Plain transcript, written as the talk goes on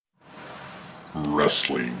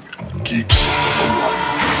Wrestling Geeks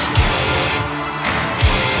Alliance.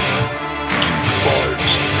 Geek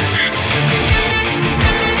Vibes Nation.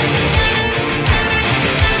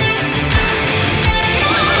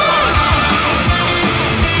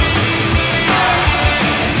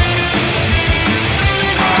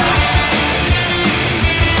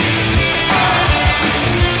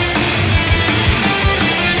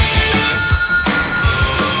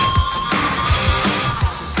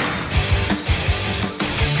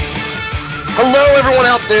 Hello, everyone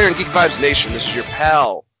out there in Geek Vibes Nation. This is your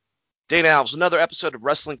pal, Dane Alves, another episode of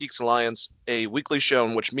Wrestling Geeks Alliance, a weekly show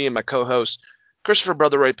in which me and my co-host, Christopher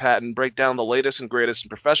Brother Ray Patton, break down the latest and greatest in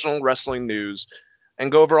professional wrestling news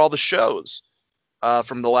and go over all the shows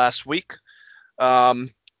from the last week.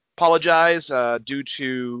 Apologize due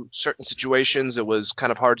to certain situations. It was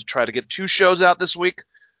kind of hard to try to get two shows out this week,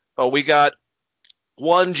 but we got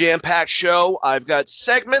one jam-packed show. I've got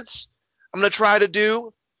segments I'm going to try to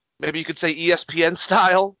do. Maybe you could say ESPN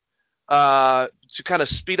style, to kind of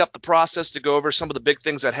speed up the process to go over some of the big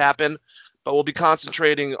things that happen. But we'll be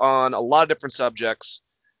concentrating on a lot of different subjects.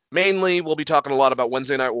 Mainly, we'll be talking a lot about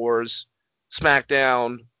Wednesday Night Wars,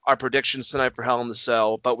 SmackDown, our predictions tonight for Hell in the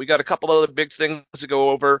Cell. But we got a couple other big things to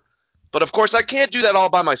go over. But of course, I can't do that all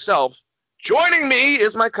by myself. Joining me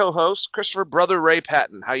is my co-host, Christopher Brother Ray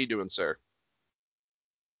Patton. How you doing, sir?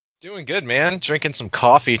 Doing good, man. Drinking some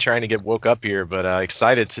coffee, trying to get woke up here, but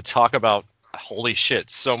excited to talk about, holy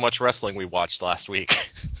shit, so much wrestling we watched last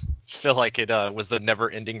week. Feel like it was the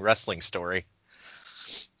never-ending wrestling story.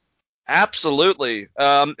 Absolutely.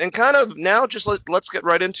 And kind of now, just let's get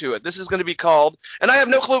right into it. This is going to be called, and I have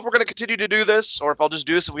no clue if we're going to continue to do this, or if I'll just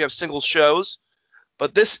do this if we have single shows,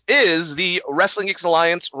 but this is the Wrestling Geeks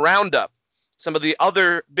Alliance Roundup. Some of the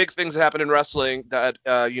other big things that happen in wrestling that,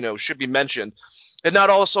 should be mentioned. And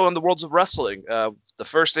not also in the worlds of wrestling. The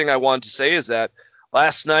first thing I wanted to say is that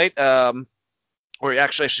last night, or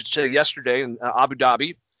actually I should say yesterday in Abu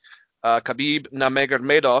Dhabi, Khabib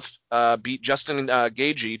Nurmagomedov beat Justin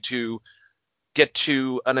Gaethje to get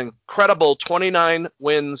to an incredible 29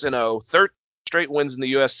 wins in third straight wins in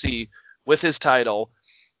the UFC with his title.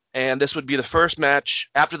 And this would be the first match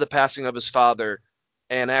after the passing of his father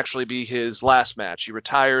and actually be his last match. He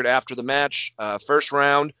retired after the match, first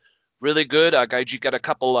round. Really good. Gaethje got a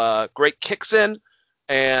couple great kicks in,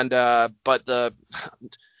 and I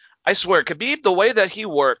swear, Khabib, the way that he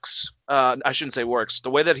works, I shouldn't say works, the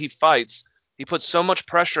way that he fights, he puts so much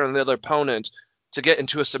pressure on the other opponent to get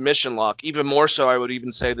into a submission lock, even more so, I would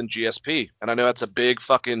even say, than GSP. And I know that's a big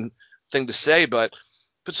fucking thing to say, but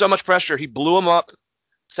put so much pressure. He blew him up.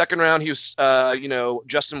 Second round, he was,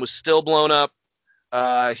 Justin was still blown up.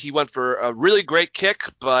 He went for a really great kick,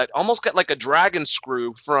 but almost got like a dragon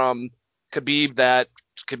screw from Khabib that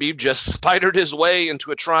Khabib just spidered his way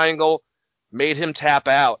into a triangle, made him tap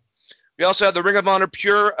out. We also had the Ring of Honor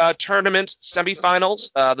Pure Tournament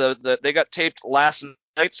semifinals. They got taped last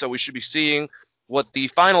night, so we should be seeing what the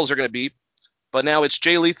finals are going to be. But now it's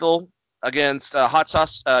Jay Lethal against Hot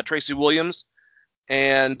Sauce Tracy Williams,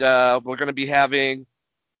 and we're going to be having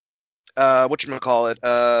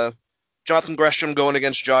Jonathan Gresham going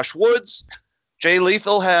against Josh Woods. Jay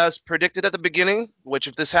Lethal has predicted at the beginning, which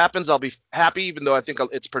if this happens, I'll be happy, even though I think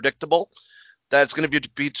it's predictable, that it's going to be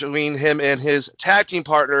between him and his tag team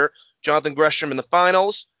partner, Jonathan Gresham, in the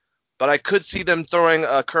finals. But I could see them throwing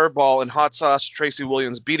a curveball and Hot Sauce Tracy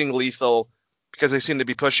Williams beating Lethal because they seem to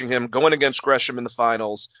be pushing him, going against Gresham in the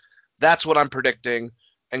finals. That's what I'm predicting,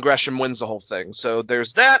 and Gresham wins the whole thing. So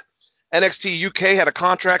there's that. NXT UK had a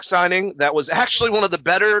contract signing that was actually one of the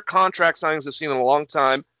better contract signings I've seen in a long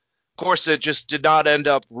time. Of course, it just did not end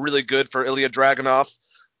up really good for Ilya Dragunov.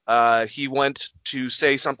 He went to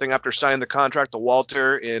say something after signing the contract to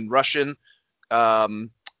Walter in Russian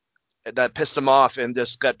that pissed him off and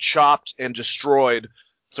just got chopped and destroyed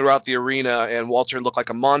throughout the arena, and Walter looked like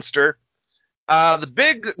a monster. The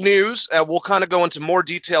big news, we'll kind of go into more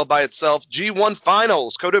detail by itself. G1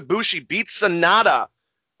 Finals, Kota Ibushi beats Sanada.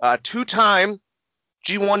 Two-time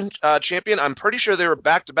G1 champion. I'm pretty sure they were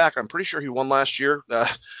back-to-back. I'm pretty sure he won last year.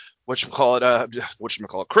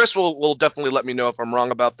 Chris will definitely let me know if I'm wrong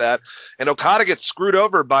about that. And Okada gets screwed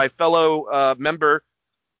over by fellow member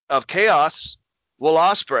of Chaos, Will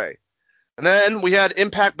Ospreay. And then we had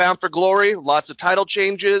Impact Bound for Glory, lots of title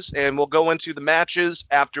changes, and we'll go into the matches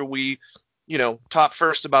after we, talk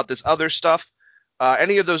first about this other stuff.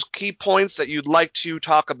 Any of those key points that you'd like to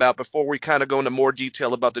talk about before we kind of go into more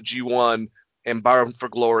detail about the G1 and Bound for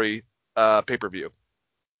Glory pay-per-view?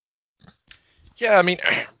 Yeah, I mean,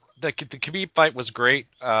 the Khabib fight was great.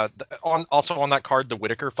 Also on that card, the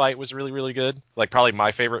Whitaker fight was really, really good. Like probably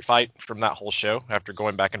my favorite fight from that whole show after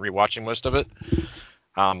going back and rewatching most of it.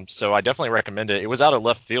 So I definitely recommend it. It was out of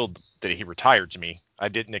left field that he retired to me. I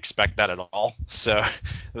didn't expect that at all. So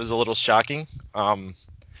it was a little shocking.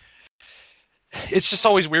 It's just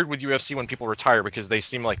always weird with UFC when people retire because they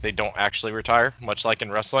seem like they don't actually retire, much like in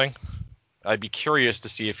wrestling. I'd be curious to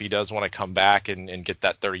see if he does want to come back and get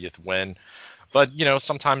that 30th win. But,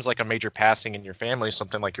 sometimes like a major passing in your family,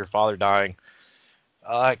 something like your father dying,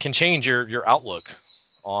 can change your outlook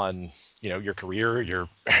on, your career,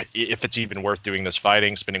 if it's even worth doing this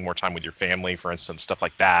fighting, spending more time with your family, for instance, stuff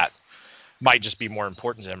like that might just be more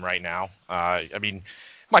important to him right now.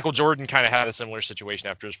 Michael Jordan kind of had a similar situation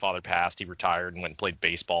after his father passed. He retired and went and played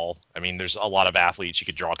baseball. There's a lot of athletes you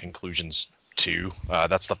could draw conclusions to.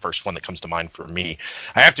 That's the first one that comes to mind for me.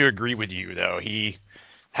 I have to agree with you, though. He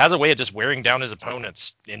has a way of just wearing down his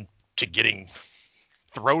opponents into getting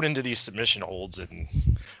thrown into these submission holds. And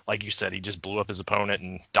like you said, he just blew up his opponent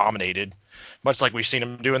and dominated, much like we've seen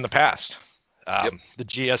him do in the past. Yep. The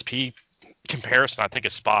GSP comparison, I think,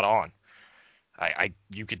 is spot on.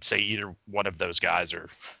 You could say either one of those guys are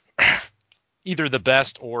either the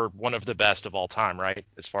best or one of the best of all time, right?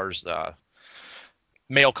 As far as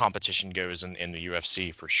male competition goes in the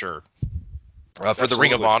UFC, for sure. For the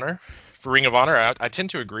Ring of Honor, I tend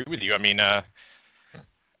to agree with you.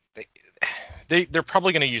 They're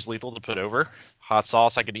probably going to use Lethal to put over Hot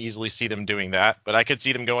Sauce. I could easily see them doing that, but I could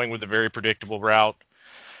see them going with a very predictable route.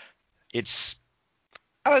 It's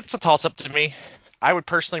a toss-up to me. I would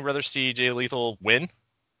personally rather see Jay Lethal win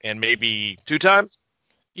and maybe 2 times.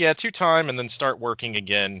 Yeah, 2-time, and then start working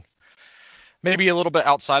again. Maybe a little bit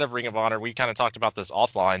outside of Ring of Honor. We kind of talked about this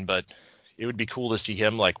offline, but it would be cool to see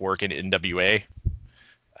him like work in NWA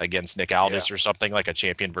against Nick Aldis or something, like a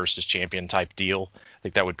champion versus champion type deal. I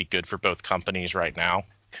think that would be good for both companies right now.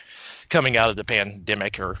 Coming out of the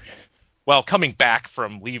pandemic, coming back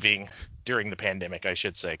from leaving during the pandemic, I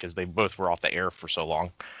should say, because they both were off the air for so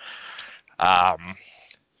long.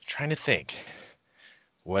 Trying to think.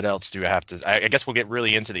 What else do I have to? I guess we'll get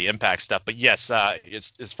really into the Impact stuff. But yes,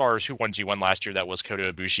 it's, as far as who won G1 last year, that was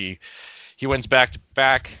Kota Ibushi. He wins back to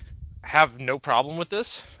back. Have no problem with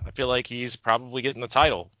this. I feel like he's probably getting the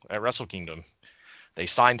title at Wrestle Kingdom. They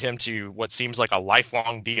signed him to what seems like a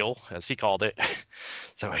lifelong deal, as he called it.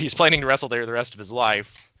 So he's planning to wrestle there the rest of his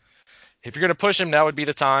life. If you're going to push him, now would be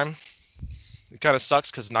the time. It kind of sucks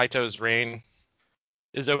because Naito's reign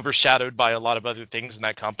is overshadowed by a lot of other things in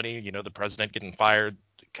that company. The president getting fired,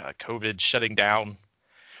 COVID shutting down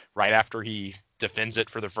right after he defends it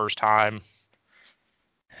for the first time.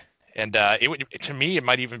 And to me, it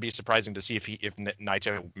might even be surprising to see if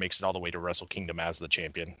Naito makes it all the way to Wrestle Kingdom as the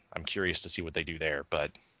champion. I'm curious to see what they do there.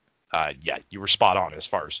 But you were spot on as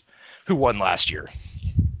far as who won last year.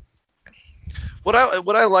 What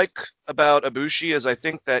I like about Ibushi is I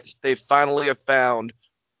think that they finally have found,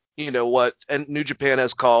 what and New Japan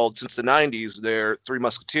has called since the 90s their Three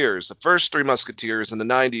Musketeers. The first Three Musketeers in the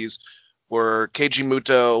 90s were Keiji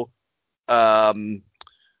Muto,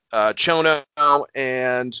 Chono,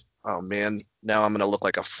 and oh man, now I'm gonna look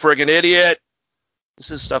like a friggin' idiot.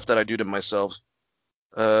 This is stuff that I do to myself.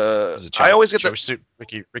 I always get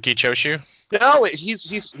Riki Choshu. No,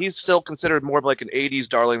 he's still considered more of like an 80s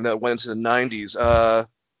darling that went into the 90s.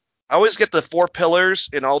 I always get the Four Pillars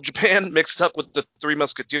in All Japan mixed up with the Three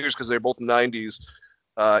Musketeers because they're both 90s.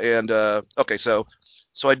 Okay, so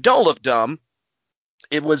I don't look dumb.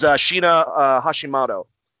 It was Shina Hashimoto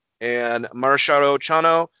and Masaru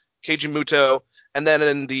Chono, Keiji Muto, and then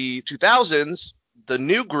in the 2000s, the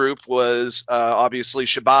new group was obviously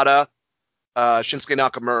Shibata, Shinsuke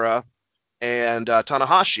Nakamura, and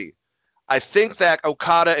Tanahashi. I think that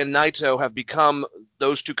Okada and Naito have become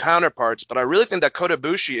those two counterparts, but I really think that Kota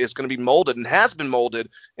Ibushi is going to be molded and has been molded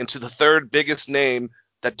into the third biggest name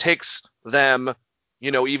that takes them,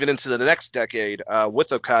 even into the next decade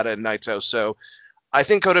with Okada and Naito. So I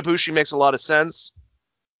think Kota Ibushi makes a lot of sense.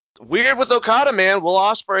 Weird with Okada, man. Will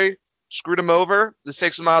Ospreay screwed him over. This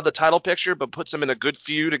takes him out of the title picture, but puts him in a good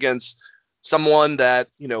feud against someone that,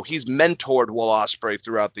 he's mentored Will Ospreay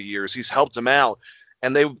throughout the years. He's helped him out.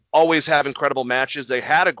 And they always have incredible matches. They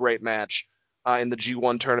had a great match in the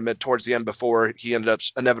G1 tournament towards the end before he ended up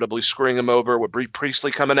inevitably screwing him over with Brie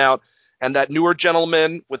Priestley coming out. And that newer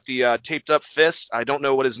gentleman with the taped up fist, I don't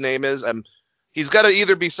know what his name is. He's got to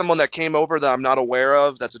either be someone that came over that I'm not aware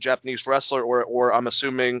of, that's a Japanese wrestler, or I'm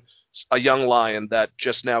assuming a young lion that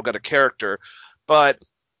just now got a character. But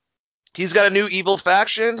he's got a new evil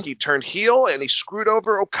faction. He turned heel and he screwed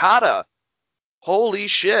over Okada. Holy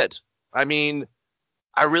shit.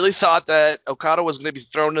 I really thought that Okada was going to be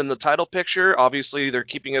thrown in the title picture. Obviously, they're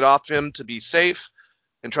keeping it off him to be safe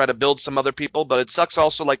and try to build some other people. But it sucks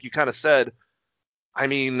also, like you kind of said. I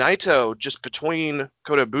mean, Naito, just between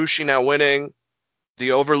Kota Ibushi now winning,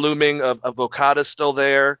 the overlooming of Okada still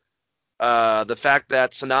there, the fact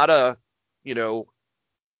that Sonata, you know,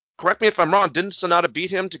 correct me if I'm wrong, didn't Sonata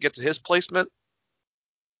beat him to get to his placement?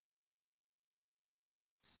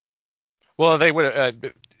 Well, they would have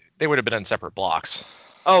been in separate blocks.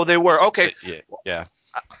 Oh, they were. Okay. Yeah.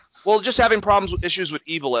 Well, just having problems with issues with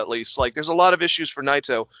Evil at least. Like, there's a lot of issues for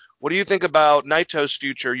Naito. What do you think about Naito's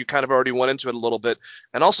future? You kind of already went into it a little bit,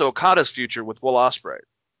 and also Okada's future with Will Ospreay.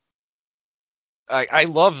 I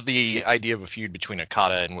love the idea of a feud between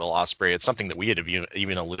Okada and Will Ospreay. It's something that we had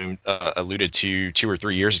even alluded to 2 or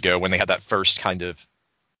 3 years ago when they had that first kind of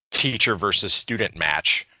teacher versus student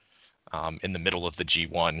match in the middle of the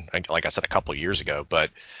G1, like I said a couple of years ago.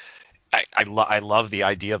 But I love the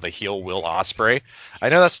idea of a heel Will Ospreay. I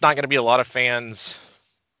know that's not going to be a lot of fans'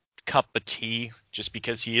 cup of tea, just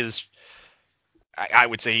because he is. I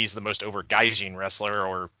would say he's the most over Gaijin wrestler,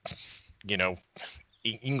 or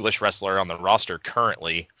English wrestler on the roster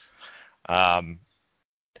currently. But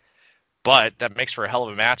that makes for a hell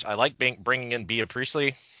of a match. I like bringing in Bea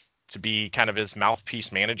Priestley to be kind of his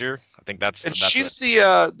mouthpiece manager. I think that's she's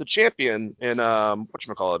the champion in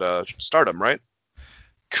Stardom, right?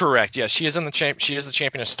 Correct. Yeah, she is the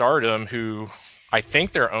champion of Stardom, who I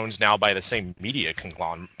think they're owned now by the same media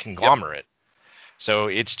conglomerate. Yep. So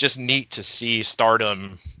it's just neat to see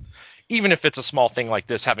Stardom, even if it's a small thing like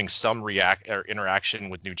this, having some interaction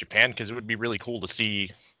with New Japan, because it would be really cool to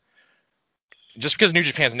see. Just because New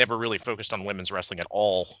Japan's never really focused on women's wrestling at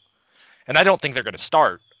all, and I don't think they're going to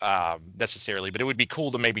start necessarily, but it would be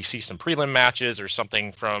cool to maybe see some prelim matches or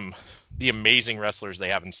something from the amazing wrestlers they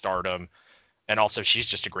have in Stardom. And also, she's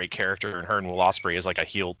just a great character, and her and Will Ospreay is like a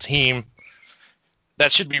heel team.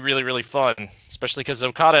 That should be really, really fun, especially because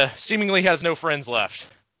Okada seemingly has no friends left,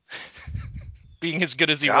 being as good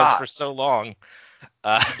as he was for so long.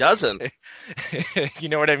 Doesn't. You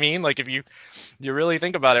know what I mean? Like, if you really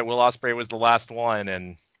think about it, Will Ospreay was the last one,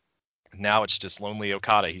 and now it's just lonely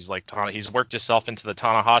Okada. He's like he's worked himself into the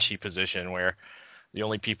Tanahashi position, where the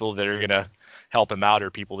only people that are gonna help him out are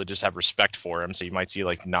people that just have respect for him. So you might see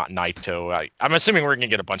like not Naito. I'm assuming we're gonna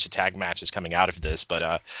get a bunch of tag matches coming out of this,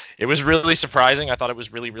 but it was really surprising. I thought it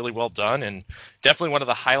was really, really well done, and definitely one of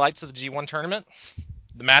the highlights of the G1 tournament.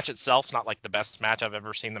 The match itself's not like the best match I've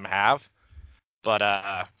ever seen them have, but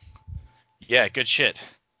yeah, good shit.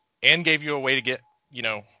 And gave you a way to get,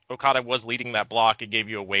 Okada was leading that block. It gave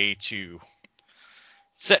you a way to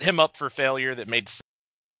set him up for failure that made sense,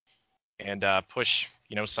 and push,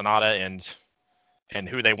 Sonata and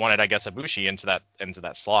who they wanted, I guess, Ibushi into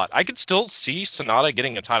that slot. I could still see Sonata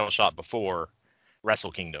getting a title shot before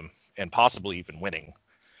Wrestle Kingdom and possibly even winning,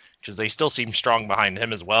 because they still seem strong behind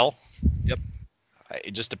him as well. Yep.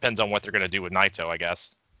 It just depends on what they're going to do with Naito, I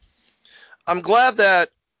guess. I'm glad that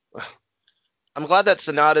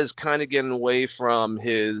Sonata is kind of getting away from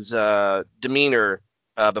his demeanor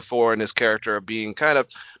before, and his character of being kind of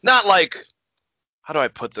not like, how do I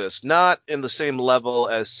put this? Not in the same level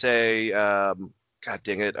as, say, God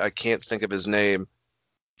dang it, I can't think of his name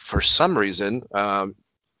for some reason.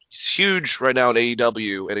 He's huge right now in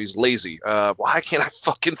AEW, and he's lazy. Why can't I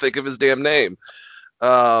fucking think of his damn name?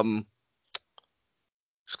 He's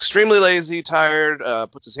extremely lazy, tired,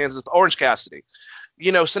 puts his hands in Orange Cassidy.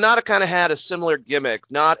 Sonata kind of had a similar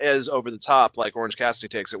gimmick, not as over the top like Orange Cassidy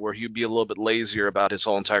takes it, where he'd be a little bit lazier about his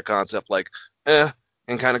whole entire concept, like, and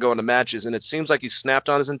kind of go into matches. And it seems like he snapped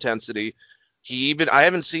on his intensity. I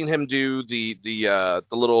haven't seen him do the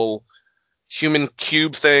little human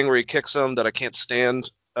cube thing where he kicks him that I can't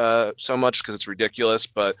stand so much because it's ridiculous,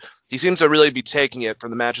 but he seems to really be taking it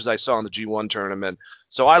from the matches I saw in the G1 tournament.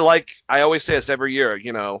 So I always say this every year,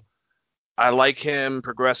 I like him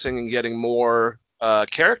progressing and getting more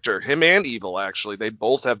character. Him and Evil, actually, they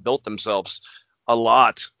both have built themselves a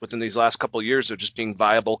lot within these last couple of years of just being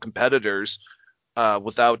viable competitors.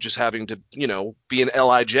 Without just having to, be an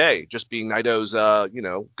LIJ, just being Naito's,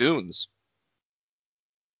 goons.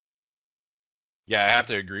 Yeah, I have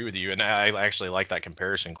to agree with you, and I actually like that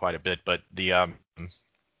comparison quite a bit. But it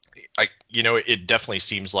definitely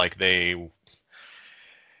seems like the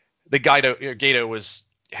Gato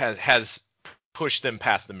has pushed them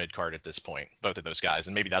past the mid card at this point, both of those guys,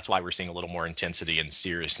 and maybe that's why we're seeing a little more intensity and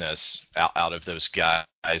seriousness out of those guys.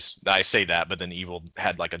 I say that, but then Evil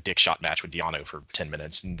had like a dick shot match with Diano for 10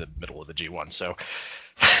 minutes in the middle of the G1, so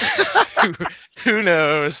who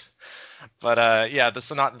knows? But yeah, the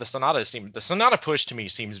Sonata push to me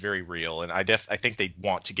seems very real, and I think they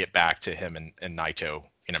want to get back to him and Naito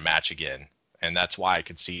in a match again, and that's why I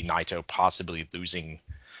could see Naito possibly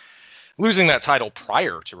losing that title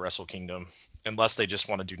prior to Wrestle Kingdom, unless they just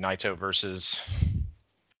want to do Naito versus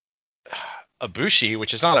Ibushi,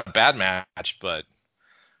 which is not a bad match, but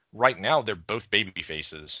right now they're both baby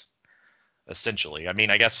faces, essentially. I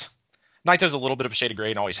mean, I guess Naito's a little bit of a shade of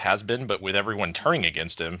gray and always has been, but with everyone turning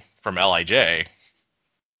against him from LIJ,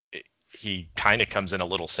 he kind of comes in a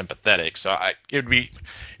little sympathetic. So it'd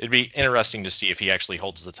be interesting to see if he actually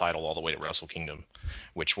holds the title all the way to Wrestle Kingdom,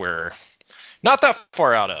 which we're not that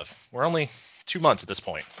far out of. We're only 2 months at this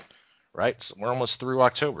point, right? So we're almost through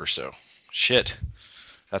October, so shit.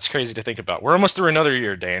 That's crazy to think about. We're almost through another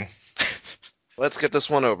year, Dane. Let's get this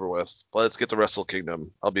one over with. Let's get the Wrestle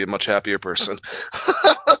Kingdom. I'll be a much happier person.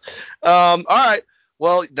 All right.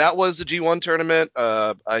 Well, that was the G1 tournament.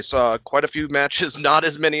 I saw quite a few matches, not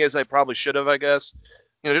as many as I probably should have, I guess.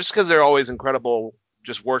 Just because they're always incredible,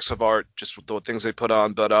 just works of art, just with the things they put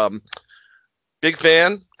on. But big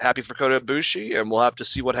fan, happy for Kota Ibushi, and we'll have to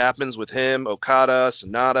see what happens with him, Okada,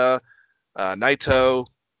 Sonata, Naito,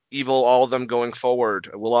 Evil, all of them going forward.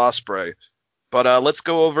 Will Ospreay. But let's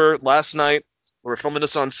go over last night. We're filming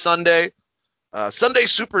this on Sunday. Sunday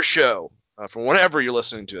Super Show, from whenever you're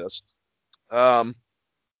listening to this.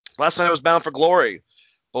 Last night was Bound for Glory.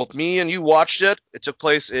 Both me and you watched it. It took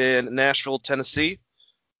place in Nashville, Tennessee.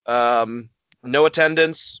 No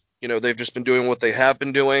attendance. They've just been doing what they have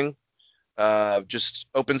been doing. Just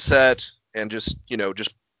open set and just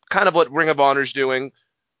kind of what Ring of Honor's doing,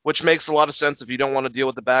 which makes a lot of sense if you don't want to deal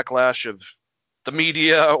with the backlash of the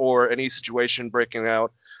media or any situation breaking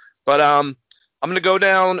out. But I'm going to go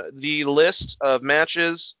down the list of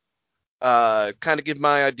matches, kind of give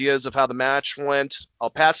my ideas of how the match went. I'll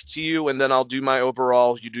pass it to you, and then I'll do my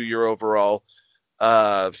overall. You do your overall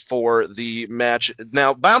for the match.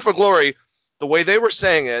 Now, Bound for Glory, the way they were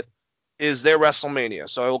saying it is their WrestleMania.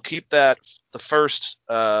 So I will keep that the first,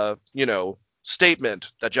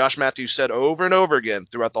 statement that Josh Matthews said over and over again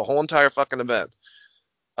throughout the whole entire fucking event.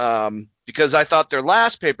 Because I thought their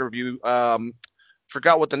last pay-per-view,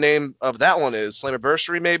 forgot what the name of that one is,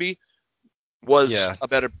 Slammiversary maybe, was a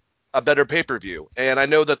better pay-per-view. And I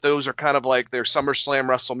know that those are kind of like their SummerSlam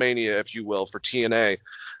WrestleMania, if you will, for TNA.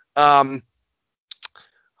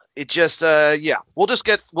 It just we'll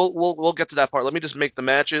get to that part. Let me just make the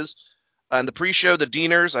matches. In the pre-show, the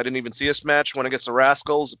Deaners, I didn't even see this match, went against the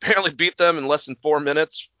Rascals, apparently beat them in less than 4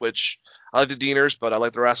 minutes, which I like the Deaners, but I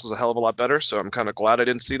like the Rascals a hell of a lot better, so I'm kind of glad I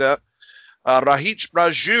didn't see that.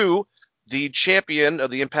 Raju, the champion of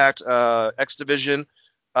the Impact X Division,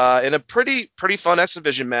 in a pretty fun X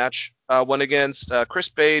Division match, went against Chris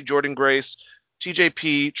Bay, Jordan Grace,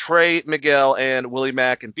 TJP, Trey Miguel, and Willie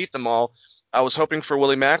Mack, and beat them all. I was hoping for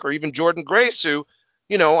Willie Mack or even Jordan Grace, who,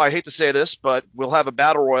 I hate to say this, but we'll have a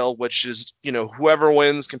battle royal, which is, whoever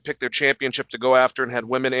wins can pick their championship to go after, and had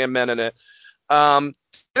women and men in it.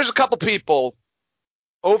 There's a couple people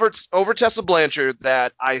over Tessa Blanchard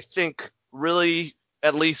that I think really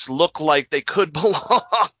at least look like they could belong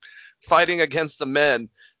fighting against the men.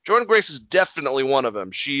 Jordan Grace is definitely one of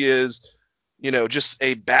them. She is, just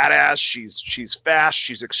a badass. She's fast.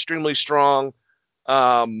 She's extremely strong.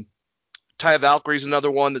 Taya Valkyrie's another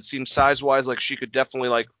one that seems size-wise like she could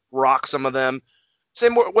definitely rock some of them.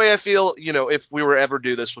 Same way I feel, if we were ever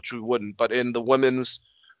do this, which we wouldn't, but in the women's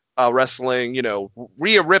wrestling,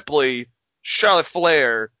 Rhea Ripley, Charlotte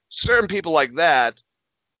Flair, certain people like that,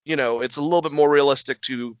 it's a little bit more realistic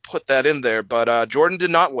to put that in there. But Jordan did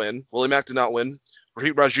not win. Willie Mack did not win.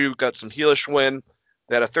 Rohit Raju got some heelish win.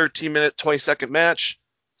 They had a 13-minute, 20-second match.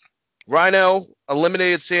 Rhino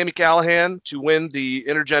eliminated Sami Callihan to win the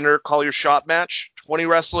intergender Call Your Shot match. 20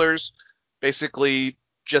 wrestlers, basically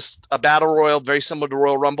just a battle royal, very similar to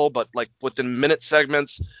Royal Rumble, but within minute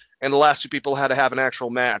segments. And the last two people had to have an actual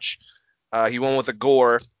match. He won with a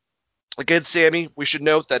gore. Against Sami, we should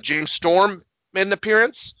note that James Storm made an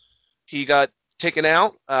appearance. He got taken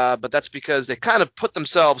out, but that's because they kind of put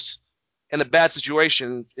themselves in a bad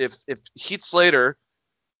situation. If Heath Slater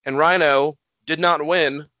and Rhino did not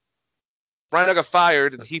win, Rhino got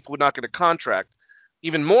fired and Heath would not get a contract.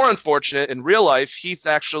 Even more unfortunate, in real life, Heath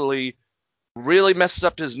actually really messes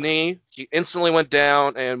up his knee. He instantly went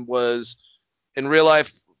down and was, in real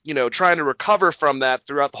life, trying to recover from that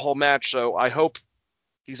throughout the whole match. So I hope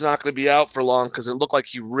he's not going to be out for long, because it looked like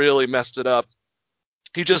he really messed it up.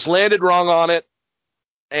 He just landed wrong on it,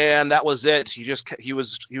 and that was it. He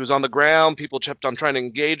was on the ground. People kept on trying to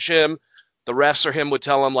engage him. The refs or him would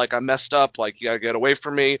tell him, I messed up, you got to get away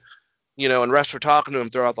from me. and refs were talking to him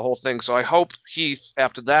throughout the whole thing. So I hope Heath,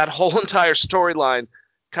 after that whole entire storyline,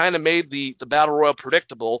 kind of made the battle royal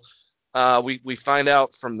predictable. We find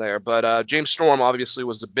out from there. But James Storm obviously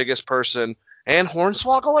was the biggest person, and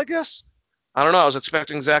Hornswoggle, I guess. I don't know. I was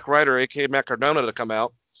expecting Zack Ryder, aka Matt Cardona, to come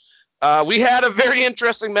out. We had a very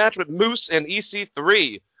interesting match with Moose and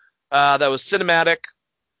EC3 that was cinematic.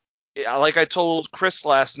 Like I told Chris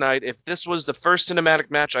last night, if this was the first cinematic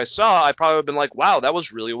match I saw, I'd probably have been like, wow, that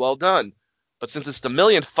was really well done. But since it's the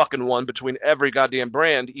millionth fucking one between every goddamn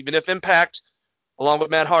brand, even if Impact, along with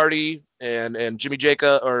Matt Hardy and Jimmy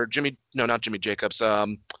Jacob, or Jimmy, no, not Jimmy Jacobs,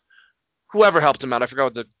 whoever helped him out, I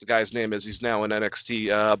forgot what the guy's name is. He's now in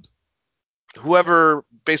NXT. Whoever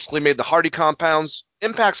basically made the Hardy compounds,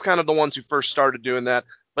 Impact's kind of the ones who first started doing that.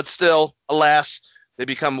 But still, alas, they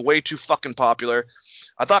become way too fucking popular.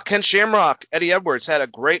 I thought Ken Shamrock, Eddie Edwards had a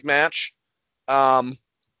great match. For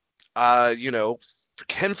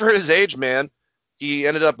Ken, for his age, man, he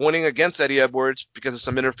ended up winning against Eddie Edwards because of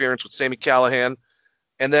some interference with Sami Callihan.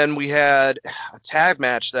 And then we had a tag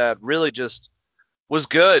match that really just was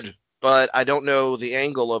good, but I don't know the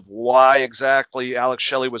angle of why exactly Alex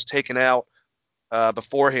Shelley was taken out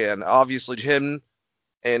beforehand. Obviously, him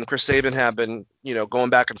and Chris Sabin have been,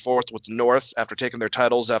 going back and forth with the North after taking their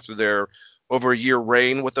titles after their over a year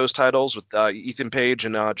reign with those titles with Ethan Page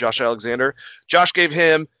and Josh Alexander. Josh gave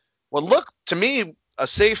him what looked to me a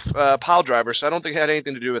safe pile driver, so I don't think it had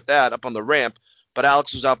anything to do with that up on the ramp. But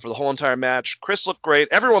Alex was out for the whole entire match. Chris looked great.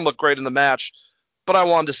 Everyone looked great in the match. But I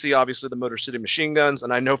wanted to see, obviously, the Motor City Machine Guns.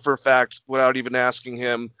 And I know for a fact, without even asking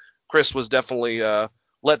him, Chris was definitely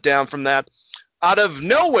let down from that. Out of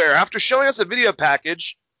nowhere, after showing us a video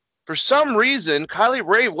package, for some reason, Kylie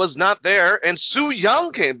Ray was not there, and Su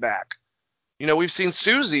Yung came back. We've seen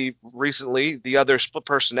Susie recently, the other split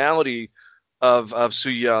personality of Su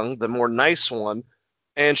Yung, the more nice one,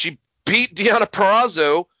 and she beat Deonna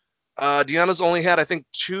Purrazzo. Deonna's only had, I think,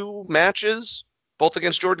 2 matches, both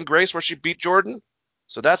against Jordynne Grace, where she beat Jordan.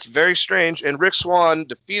 So that's very strange. And Rick Swann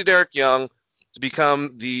defeated Eric Young to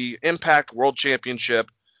become the Impact World Championship.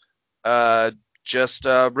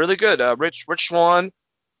 Really good. Rich Swann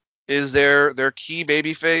is their key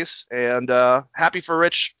babyface, and happy for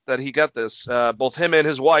Rich that he got this. Both him and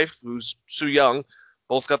his wife, who's Su Yung,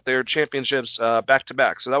 both got their championships back to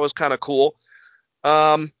back. So that was kind of cool.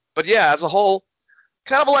 But yeah, as a whole,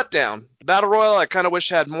 kind of a letdown. The Battle Royal, I kind of wish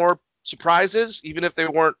had more surprises, even if they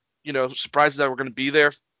weren't, surprises that were going to be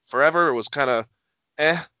there forever. It was kind of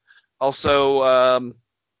Also,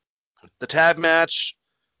 the tag match,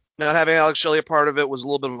 not having Alex Shelley a part of it was a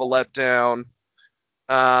little bit of a letdown.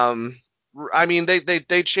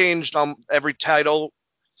 They changed every title,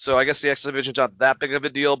 so I guess the X Division's not that big of a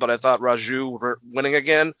deal, but I thought Raju winning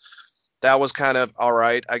again, that was kind of all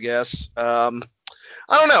right, I guess. I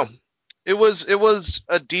don't know. It was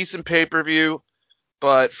a decent pay-per-view,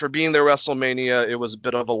 but for being their WrestleMania, it was a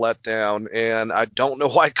bit of a letdown, and I don't know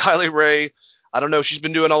why Kylie Ray, I don't know, she's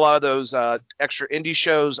been doing a lot of those extra indie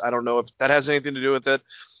shows. I don't know if that has anything to do with it,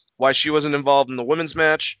 why she wasn't involved in the women's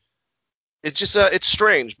match. It's just it's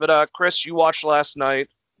strange. But Chris, you watched last night.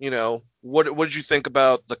 What did you think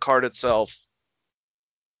about the card itself?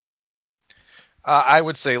 I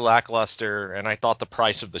would say lackluster, and I thought the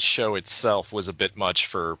price of the show itself was a bit much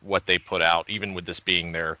for what they put out, even with this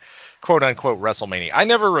being their quote-unquote WrestleMania. I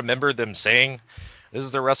never remember them saying this is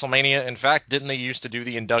their WrestleMania. In fact, didn't they used to do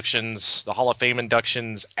the inductions, the Hall of Fame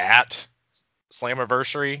inductions at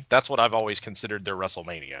Slammiversary? That's what I've always considered their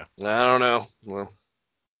WrestleMania. I don't know. Well,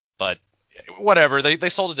 but whatever, they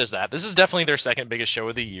sold it as that. This is definitely their second biggest show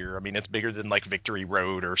of the year. I mean, it's bigger than like Victory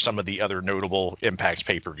Road or some of the other notable Impact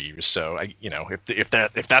pay-per-views. So,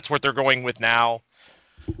 if that's what they're going with now,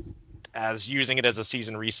 as using it as a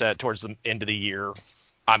season reset towards the end of the year,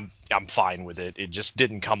 I'm fine with it. It just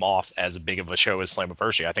didn't come off as big of a show as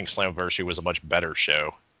Slammiversary. I think Slammiversary was a much better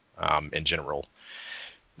show in general.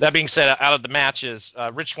 That being said, out of the matches,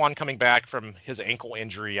 Rich Swann coming back from his ankle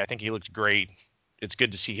injury, I think he looked great. It's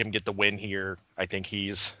good to see him get the win here. I think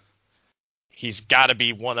he's got to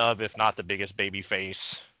be one of, if not the biggest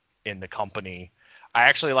babyface in the company. I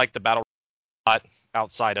actually like the battle a lot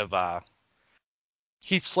outside of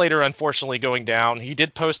Heath Slater unfortunately going down. He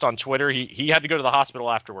did post on Twitter. He had to go to the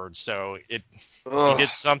hospital afterwards, so he did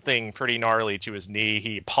something pretty gnarly to his knee.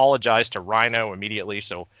 He apologized to Rhino immediately,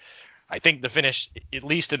 so I think the finish at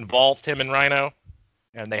least involved him and Rhino,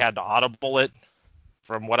 and they had to audible it,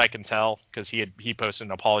 from what I can tell, because he posted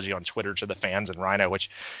an apology on Twitter to the fans and Rhino, which,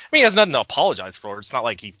 I mean, he has nothing to apologize for. It's not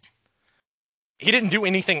like he didn't do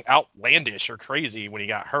anything outlandish or crazy when he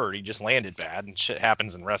got hurt. He just landed bad, and shit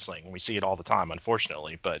happens in wrestling. We see it all the time,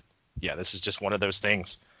 unfortunately. But yeah, this is just one of those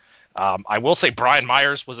things I will say Brian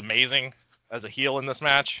Myers was amazing as a heel in this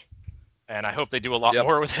match, and I hope they do a lot Yep.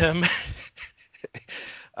 more with him.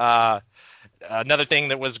 Another thing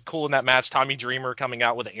that was cool in that match, Tommy Dreamer coming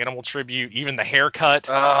out with an animal tribute, even the haircut,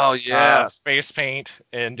 Oh yeah. face paint,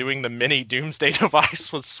 and doing the mini Doomsday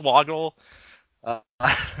device with Swoggle.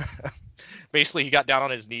 Basically, he got down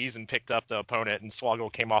on his knees and picked up the opponent, and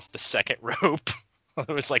Swoggle came off the second rope. It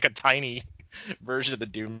was like a tiny version of the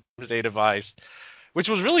Doomsday device, which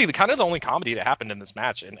was really kind of the only comedy that happened in this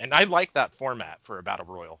match. And I like that format for a Battle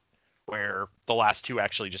Royal, where the last two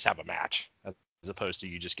actually just have a match, as opposed to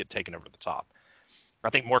you just get taken over the top. I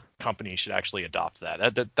think more companies should actually adopt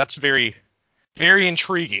that. That's very, very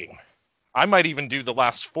intriguing. I might even do the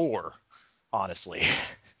last four, honestly,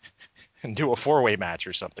 and do a four-way match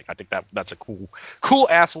or something. I think that's a cool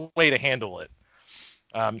ass way to handle it.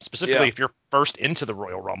 Specifically, if you're first into the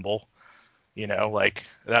Royal Rumble, like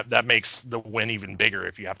that makes the win even bigger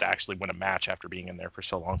if you have to actually win a match after being in there for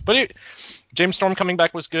so long. But James Storm coming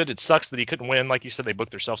back was good. It sucks that he couldn't win. Like you said, they booked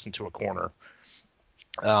themselves into a corner.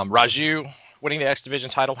 Raju winning the X Division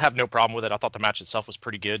title, have no problem with it. I thought the match itself was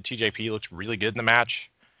pretty good. TJP looked really good in the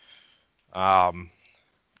match.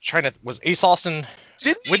 Was Ace Austin?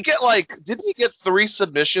 Didn't he get 3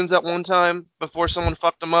 submissions at one time before someone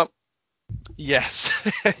fucked him up? Yes.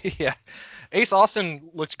 Yeah. Ace Austin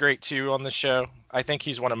looked great too on the show. I think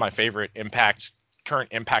he's one of my favorite current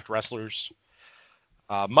Impact wrestlers.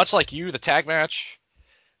 Much like you, the tag match,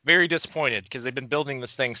 very disappointed because they've been building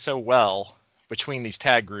this thing so well between these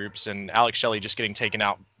tag groups, and Alex Shelley just getting taken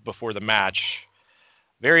out before the match.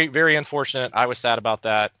 Very, very unfortunate. I was sad about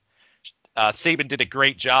that. Sabin did a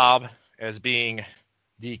great job as being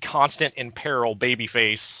the constant in peril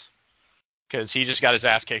babyface, because he just got his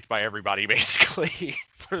ass kicked by everybody basically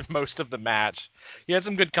for most of the match. He had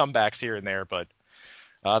some good comebacks here and there, but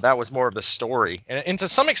that was more of the story. And to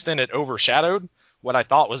some extent, it overshadowed what I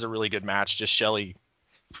thought was a really good match, just Shelley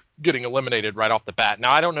getting eliminated right off the bat.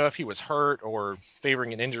 Now, I don't know if he was hurt or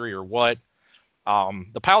favoring an injury or what.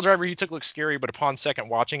 The pile driver he took looked scary, but upon second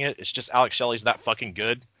watching it, it's just Alex Shelley's that fucking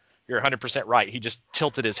good. You're 100% right. He just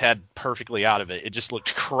tilted his head perfectly out of it. It just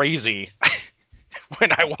looked crazy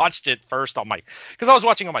when I watched it first because I was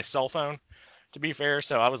watching on my cell phone, to be fair.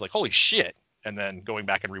 So I was like, holy shit. And then going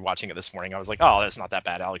back and rewatching it this morning, I was like, oh, that's not that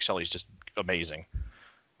bad. Alex Shelley's just amazing.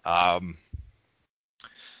 I'm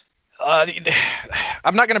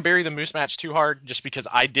not going to bury the Moose match too hard just because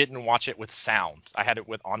I didn't watch it with sound. I had it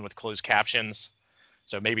on with closed captions.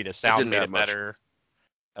 So maybe the sound made it better.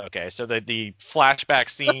 Okay, so the flashback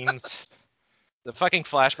scenes, the fucking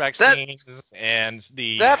flashback scenes, and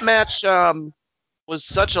that match was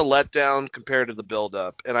such a letdown compared to the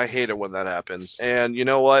build-up, and I hate it when that happens. And you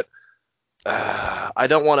know what? I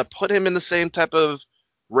don't want to put him in the same type of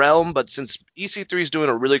realm, but since EC3 is doing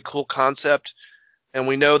a really cool concept, and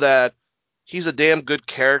we know that he's a damn good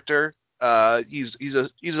character, he's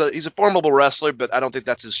a formidable wrestler, but I don't think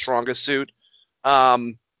that's his strongest suit.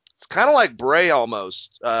 It's kind of like Bray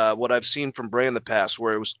almost, what I've seen from Bray in the past,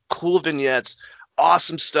 where it was cool vignettes,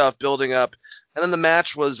 awesome stuff building up, and then the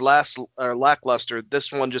match was lackluster.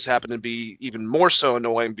 This one just happened to be even more so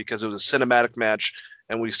annoying because it was a cinematic match,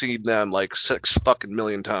 and we've seen them like 6 fucking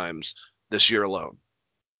million times this year alone.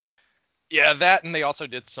 Yeah, that, and they also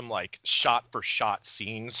did some like shot-for-shot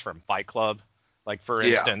scenes from Fight Club. Like, for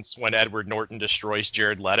instance, when Edward Norton destroys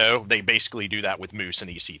Jared Leto, they basically do that with Moose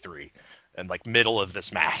and EC3. And like middle of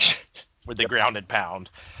this match with the ground and pound.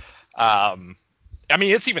 I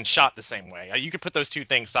mean, it's even shot the same way. You could put those two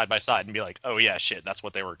things side by side and be like, oh yeah, shit, that's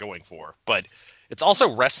what they were going for. But it's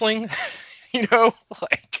also wrestling,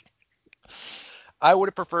 like I would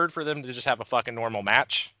have preferred for them to just have a fucking normal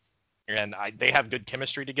match. And they have good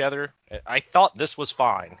chemistry together. I thought this was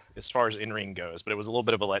fine as far as in-ring goes, but it was a little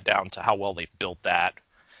bit of a letdown to how well they built that.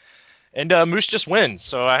 And Moose just wins,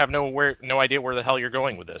 so I have no idea where the hell you're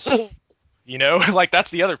going with this. Like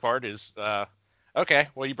that's the other part is, okay,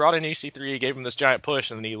 well, you brought in EC3, you gave him this giant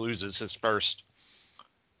push, and then he loses his first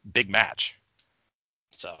big match.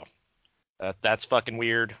 So that's fucking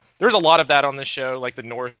weird. There's a lot of that on this show, like the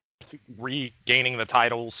North regaining the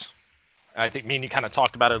titles. I think me and you kind of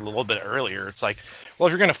talked about it a little bit earlier. It's like, well,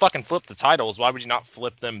 if you're going to fucking flip the titles, why would you not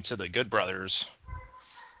flip them to the Good Brothers?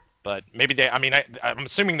 But maybe I'm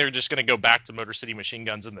assuming they're just going to go back to Motor City Machine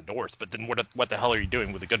Guns in the North. But then what the hell are you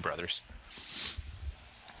doing with the Good Brothers?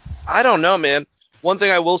 I don't know, man. One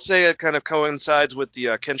thing I will say, it kind of coincides with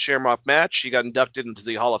the Ken Shamrock match. He got inducted into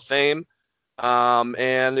the Hall of Fame.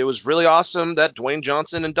 And it was really awesome that Dwayne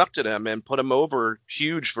Johnson inducted him and put him over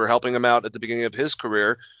huge for helping him out at the beginning of his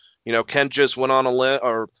career. Ken just went on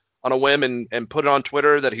a whim and put it on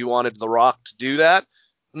Twitter that he wanted The Rock to do that.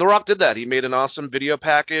 And The Rock did that. He made an awesome video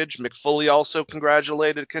package. Mick Foley also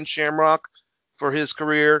congratulated Ken Shamrock for his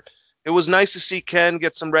career. It was nice to see Ken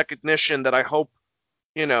get some recognition that I hope,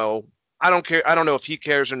 you know, I don't care. I don't know if he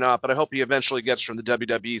cares or not, but I hope he eventually gets from the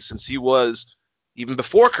WWE, since he was, even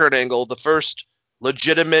before Kurt Angle, the first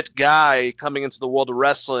legitimate guy coming into the world of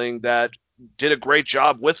wrestling that did a great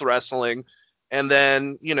job with wrestling, and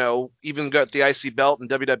then, even got the IC belt in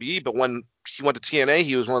WWE. But when he went to TNA,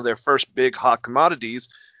 he was one of their first big hot commodities,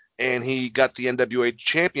 and he got the NWA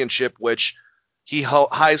championship, which he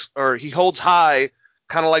holds high,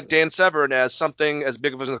 kind of like Dan Severn, as something as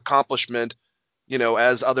big of an accomplishment,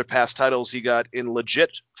 as other past titles he got in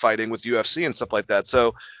legit fighting with UFC and stuff like that.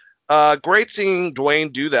 So, great seeing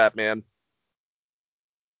Dwayne do that, man.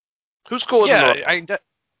 Who's cool? Yeah,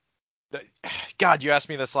 God, you asked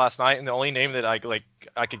me this last night, and the only name that I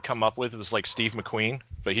could come up with was like Steve McQueen,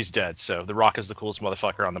 but he's dead. So The Rock is the coolest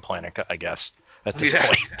motherfucker on the planet, I guess, at this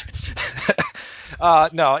point.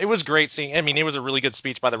 No, it was great seeing. I mean, it was a really good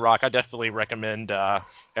speech by The Rock. I definitely recommend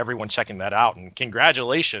everyone checking that out. And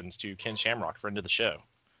congratulations to Ken Shamrock, friend of the show.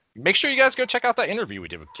 Make sure you guys go check out that interview we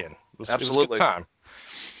did with Ken. It was a good time.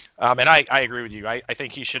 And I agree with you. I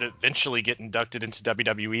think he should eventually get inducted into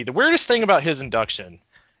WWE. The weirdest thing about his induction,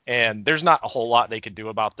 and there's not a whole lot they could do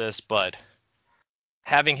about this, but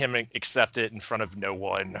having him accept it in front of no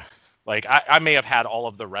one, like I may have had all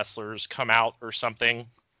of the wrestlers come out or something,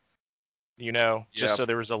 just so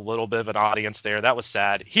there was a little bit of an audience there. That was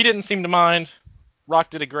sad. He didn't seem to mind. Rock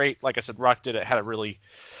did a great, like I said, had a really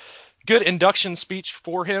good induction speech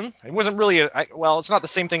for him. It wasn't really it's not the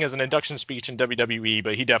same thing as an induction speech in WWE,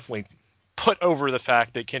 but he definitely put over the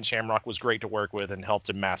fact that Ken Shamrock was great to work with and helped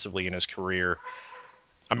him massively in his career.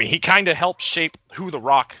 I mean, he kind of helped shape who The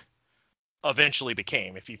Rock eventually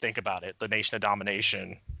became, if you think about it. The Nation of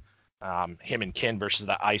Domination, him and Ken versus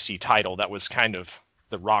the IC title, that was kind of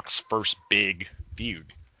The Rock's first big feud.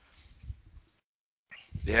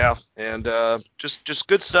 Yeah, and just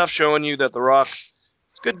good stuff showing you that The Rock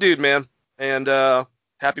is a good dude, man. And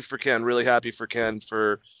happy for Ken, really happy for Ken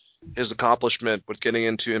for his accomplishment with getting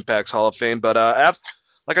into Impact's Hall of Fame. But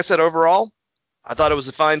like I said, overall, I thought it was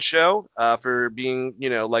a fine show for being,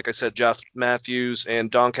 like I said, Jeff Matthews and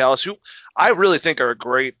Don Callis, who I really think are a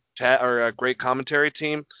great commentary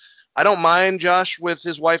team. I don't mind Josh with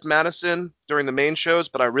his wife Madison during the main shows,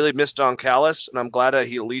 but I really miss Don Callis, and I'm glad that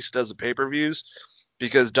he at least does the pay-per-views,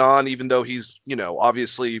 because Don, even though he's,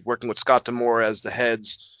 obviously working with Scott D'Amore as the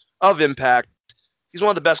heads of Impact, he's one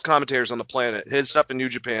of the best commentators on the planet. His stuff in New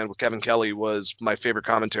Japan with Kevin Kelly was my favorite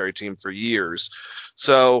commentary team for years.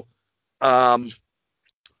 So I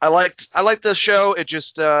liked the show. It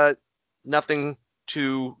just nothing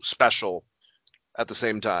too special at the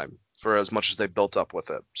same time for as much as they built up with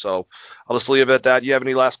it. So I'll just leave it at that. You have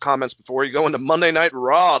any last comments before you go into Monday Night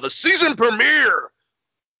Raw, the season premiere?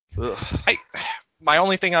 My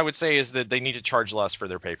only thing I would say is that they need to charge less for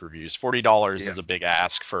their pay-per-views. $40 is a big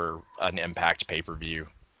ask for an Impact pay-per-view.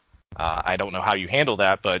 I don't know how you handle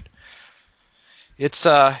that, but it's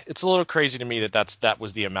a little crazy to me that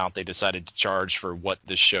was the amount they decided to charge for what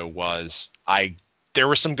this show was. There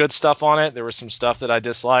was some good stuff on it. There was some stuff that I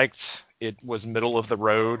disliked. It was middle of the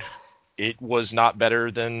road. It was not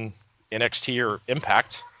better than NXT or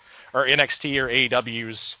Impact or NXT or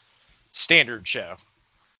AEW's standard show.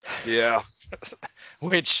 Yeah.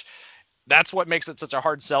 Which, that's what makes it such a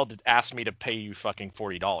hard sell to ask me to pay you fucking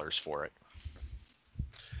 $40 for it.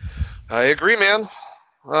 I agree, man.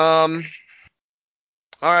 All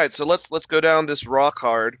right, so let's go down this Raw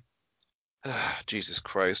card. Jesus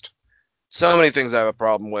Christ. So many things I have a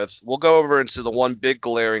problem with. We'll go over into the one big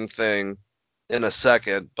glaring thing in a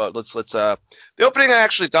second, but let's the opening I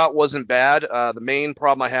actually thought wasn't bad. The main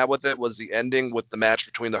problem I had with it was the ending with the match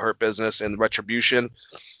between the Hurt Business and Retribution.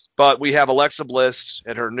 But we have Alexa Bliss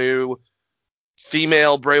and her new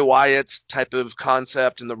female Bray Wyatt type of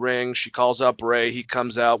concept in the ring. She calls out Bray. He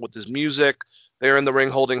comes out with his music. They're in the ring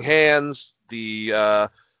holding hands. The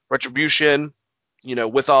Retribution,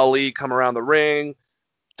 with Ali, come around the ring.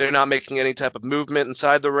 They're not making any type of movement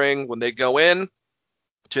inside the ring. When they go in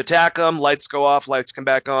to attack them, lights go off, lights come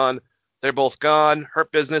back on. They're both gone.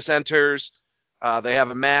 Hurt Business enters. They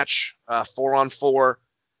have a match, 4-on-4.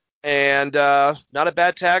 And not a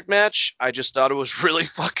bad tag match. I just thought it was really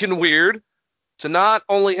fucking weird to not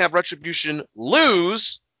only have Retribution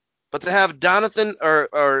lose, but to have Donathan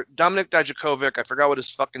or Dominic Dijakovic, I forgot what his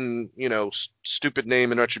fucking, stupid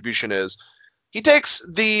name in Retribution is. He takes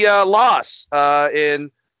the loss.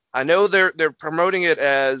 And I know they're promoting it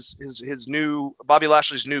as his new Bobby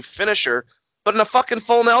Lashley's new finisher, but in a fucking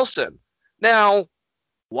full Nelson. Now,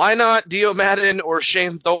 why not Dio Madden or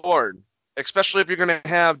Shane Thorne? especially if you're going to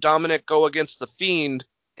have Dominic go against The Fiend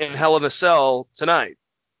in Hell in a Cell tonight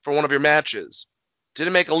for one of your matches.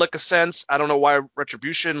 Didn't make a lick of sense. I don't know why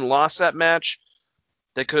Retribution lost that match.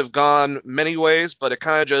 They could have gone many ways, but it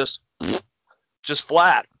kind of just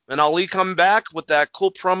flat. And Ali coming back with that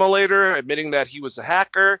cool promo later, admitting that he was a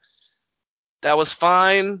hacker. That was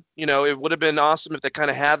fine. You know, it would have been awesome if they kind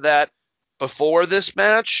of had that before this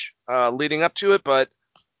match, leading up to it, but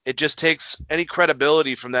it just takes any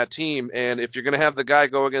credibility from that team. And if you're going to have the guy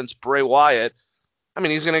go against Bray Wyatt, I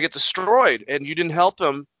mean, he's going to get destroyed. And you didn't help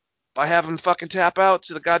him by having him fucking tap out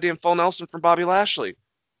to the goddamn Full Nelson from Bobby Lashley.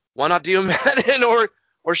 Why not Dio Madden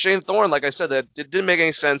or Shane Thorne? Like I said, that it didn't make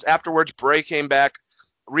any sense. Afterwards, Bray came back,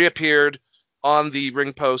 reappeared on the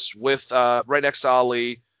ring post with right next to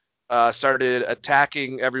Ali, started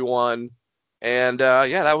attacking everyone. And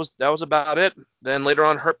yeah, that was about it. Then later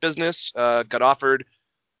on, Hurt Business got offered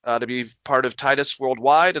to be part of Titus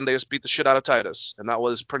Worldwide, and they just beat the shit out of Titus. And that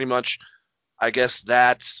was pretty much, I guess,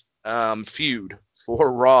 that feud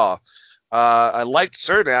for Raw. I liked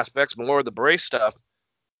certain aspects, more of the Bray stuff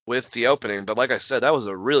with the opening, but like I said, that was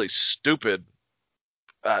a really stupid.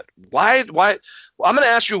 Why? Well, I'm going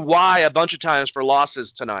to ask you why a bunch of times for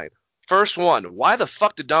losses tonight. First one, why the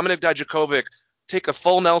fuck did Dominik Dijakovic take a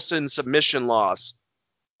Full Nelson submission loss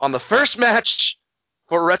on the first match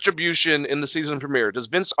for Retribution in the season premiere? Does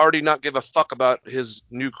Vince already not give a fuck about his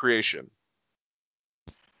new creation?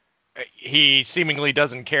 He seemingly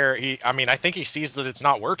doesn't care. I think he sees that it's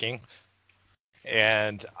not working,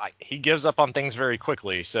 and he gives up on things very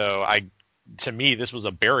quickly. So to me, this was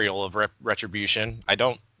a burial of Retribution. I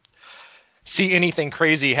don't see anything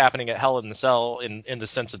crazy happening at Hell in the Cell in the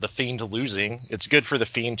sense of the Fiend losing. It's good for the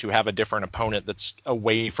Fiend to have a different opponent that's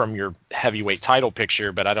away from your heavyweight title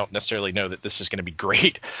picture, but I don't necessarily know that this is going to be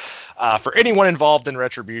great for anyone involved in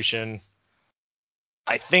Retribution.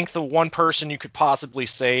 I think the one person you could possibly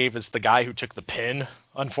save is the guy who took the pin,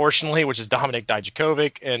 unfortunately, which is Dominik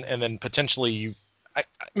Dijakovic, and then potentially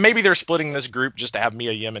maybe they're splitting this group just to have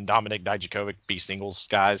Mia Yim and Dominik Dijakovic be singles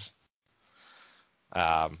guys.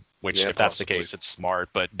 Which, if that's the case, it's smart.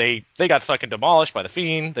 But they got fucking demolished by the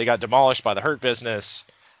Fiend. They got demolished by the Hurt Business.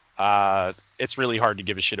 It's really hard to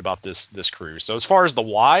give a shit about this crew. So as far as the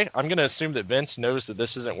why, I'm going to assume that Vince knows that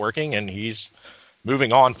this isn't working and he's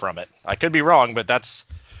moving on from it. I could be wrong, but that's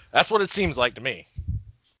what it seems like to me.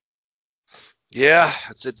 Yeah,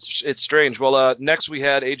 it's strange. Well, next we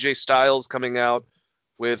had AJ Styles coming out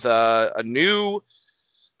with a new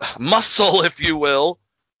muscle, if you will.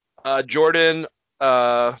 Jordan,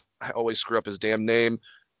 I always screw up his damn name,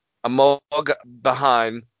 Amog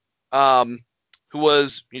Behind, who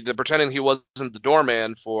was pretending he wasn't the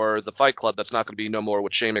doorman for the Fight Club. That's not going to be no more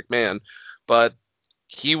with Shane McMahon, but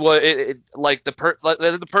he was like the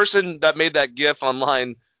person that made that GIF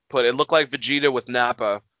online put it looked like Vegeta with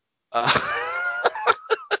Nappa.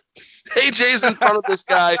 AJ's in front of this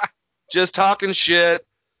guy, just talking shit,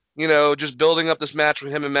 just building up this match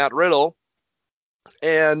with him and Matt Riddle.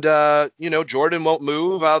 And, Jordan won't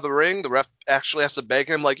move out of the ring. The ref actually has to beg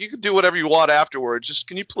him, like, you can do whatever you want afterwards. Just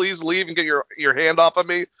can you please leave and get your hand off of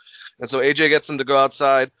me? And so AJ gets him to go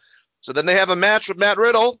outside. So then they have a match with Matt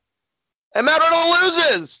Riddle, and Matt Riddle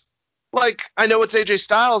loses. Like, I know it's AJ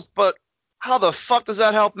Styles, but how the fuck does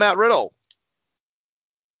that help Matt Riddle?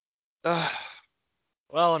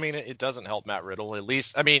 Well, it doesn't help Matt Riddle. At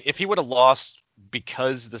least, if he would have lost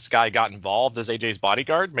because this guy got involved as AJ's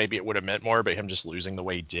bodyguard, maybe it would have meant more, but him just losing the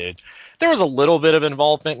way he did. There was a little bit of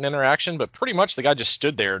involvement and interaction, but pretty much the guy just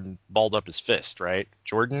stood there and balled up his fist, right?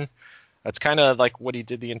 Jordan, that's kind of like what he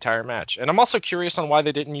did the entire match. And I'm also curious on why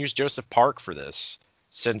they didn't use Joseph Park for this,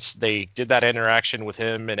 since they did that interaction with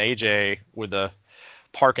him and AJ with the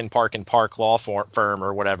Park and Park law firm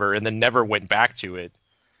or whatever, and then never went back to it.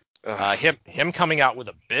 Him coming out with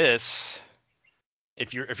Abyss.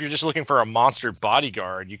 If you're just looking for a monster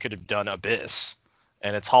bodyguard, you could have done Abyss.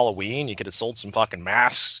 And it's Halloween. You could have sold some fucking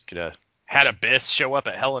masks. Could have had Abyss show up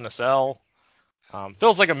at Hell in a Cell.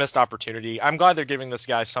 Feels like a missed opportunity. I'm glad they're giving this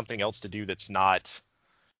guy something else to do that's not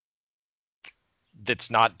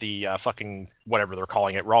the fucking whatever they're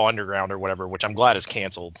calling it, Raw Underground or whatever, which I'm glad is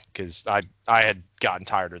canceled because I had gotten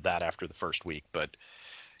tired of that after the first week. But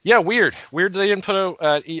yeah, weird they didn't put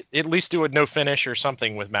at least do a no finish or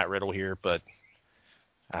something with Matt Riddle here, but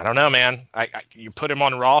I don't know, man. You put him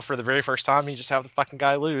on Raw for the very first time, you just have the fucking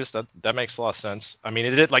guy lose. That makes a lot of sense.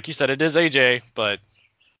 Like you said, it is AJ, but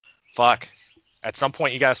fuck. At some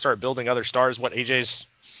point, you gotta start building other stars. What, AJ's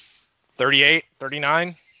 38,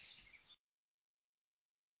 39?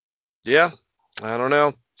 Yeah, I don't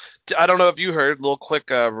know. I don't know if you heard a little quick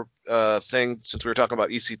thing since we were talking about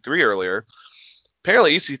EC3 earlier.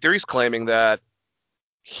 apparently EC3 is claiming that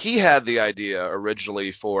he had the idea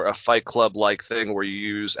originally for a Fight Club-like thing where you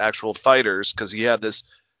use actual fighters because he had this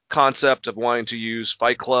concept of wanting to use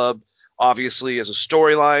Fight Club obviously as a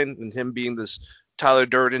storyline and him being this Tyler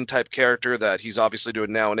Durden type character that he's obviously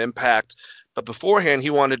doing now in Impact. But beforehand,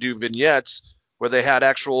 he wanted to do vignettes where they had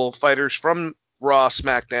actual fighters from Raw,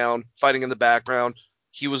 SmackDown fighting in the background.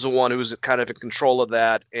 He was the one who was kind of in control of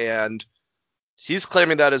that, and he's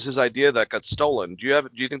claiming that as his idea that got stolen. Do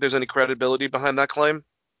you think there's any credibility behind that claim?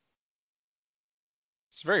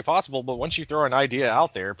 It's very possible, but once you throw an idea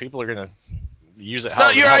out there, people are gonna use it. It's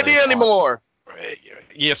not your idea anymore.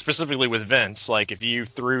 Yeah, specifically with Vince. Like if you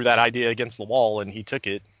threw that idea against the wall and he took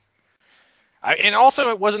it, and also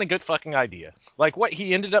it wasn't a good fucking idea. Like what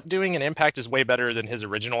he ended up doing in Impact is way better than his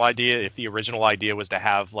original idea. If the original idea was to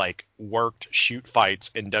have like worked shoot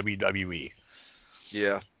fights in WWE.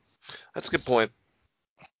 Yeah, that's a good point.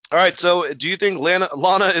 All right, so do you think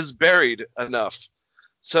Lana is buried enough?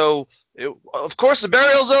 So, of course, the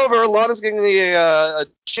burial's over. Lana's getting a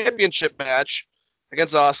championship match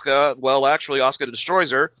against Asuka. Well, actually, Asuka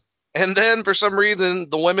destroys her. And then, for some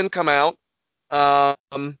reason, the women come out.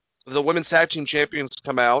 The women's tag team champions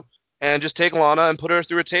come out and just take Lana and put her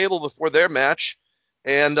through a table before their match.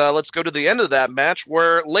 And let's go to the end of that match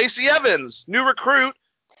where Lacey Evans, new recruit,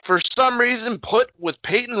 for some reason put with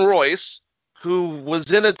Peyton Royce, who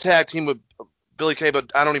was in a tag team with Billy Kay,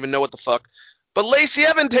 but I don't even know what the fuck. But Lacey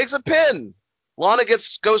Evans takes a pin. Lana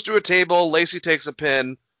goes through a table. Lacey takes a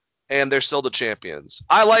pin, and they're still the champions.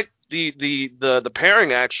 I like the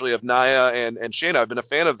pairing actually of Nia and Shayna. I've been a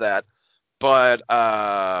fan of that, but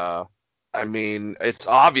I mean it's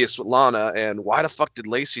obvious with Lana. And why the fuck did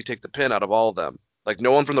Lacey take the pin out of all of them? Like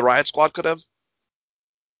no one from the Riot Squad could have.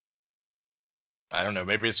 I don't know.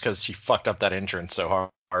 Maybe it's because she fucked up that entrance so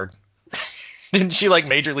hard. Didn't she like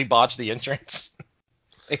majorly botch the entrance?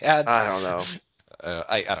 They had. I don't know.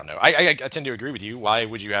 I don't know. I tend to agree with you. Why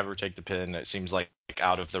would you have her take the pin? It seems like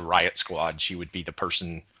out of the Riot Squad, she would be the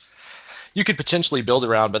person you could potentially build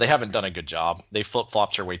around, but they haven't done a good job. They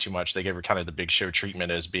flip-flopped her way too much. They gave her kind of the Big Show treatment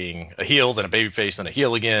as being a heel, then a babyface, then a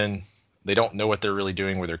heel again. They don't know what they're really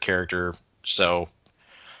doing with their character. So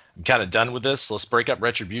I'm kind of done with this. Let's break up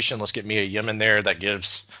Retribution. Let's get Mia Yim in there. That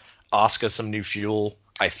gives Asuka some new fuel.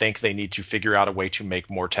 I think they need to figure out a way to make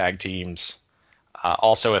more tag teams.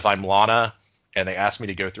 Also, if I'm Lana and they ask me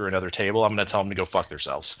to go through another table, I'm going to tell them to go fuck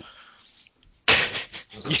themselves.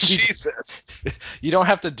 Jesus. You don't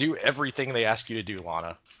have to do everything they ask you to do,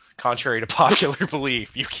 Lana. Contrary to popular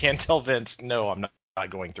belief, you can't tell Vince, no, I'm not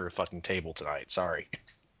going through a fucking table tonight. Sorry.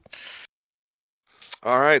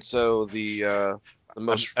 All right, so the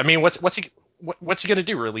most. I mean, what's he gonna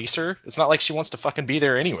do? Release her? It's not like she wants to fucking be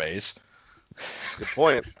there anyways. Good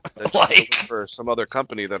point. Like for some other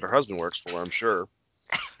company that her husband works for, I'm sure.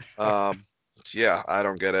 Yeah, I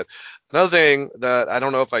don't get it. Another thing that I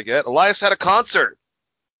don't know if I get, Elias had a concert.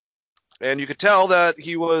 And you could tell that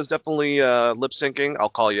he was definitely lip syncing. I'll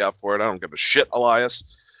call you out for it. I don't give a shit, Elias.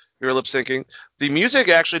 You're lip syncing. The music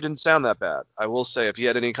actually didn't sound that bad. I will say, if he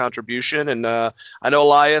had any contribution, and I know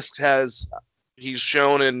Elias he's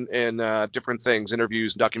shown in different things,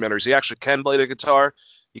 interviews, and documentaries. He actually can play the guitar.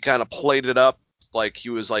 He kind of played it up like he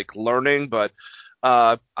was like learning, but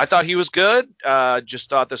I thought he was good.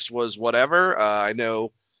 Just thought this was whatever. I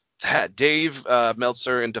know that Dave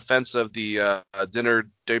Meltzer, in defense of the Dinner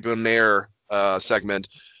Debonair segment,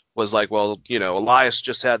 was like, well, Elias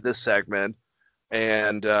just had this segment,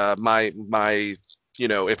 and my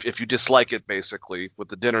if you dislike it, basically, with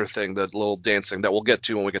the dinner thing, the little dancing that we'll get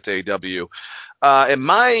to when we get to AEW. And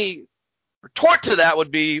my retort to that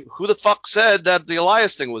would be, who the fuck said that the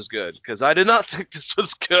Elias thing was good? Because I did not think this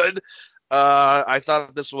was good. I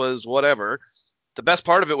thought this was whatever. The best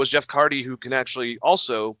part of it was Jeff Hardy, who can actually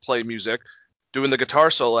also play music, doing the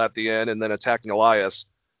guitar solo at the end and then attacking Elias.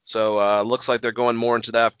 So looks like they're going more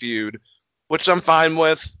into that feud, which I'm fine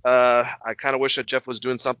with. I kind of wish that Jeff was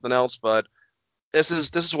doing something else, but this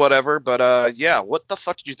is whatever. But yeah, what the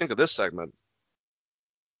fuck did you think of this segment?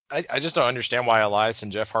 I just don't understand why Elias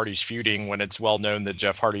and Jeff Hardy's feuding when it's well known that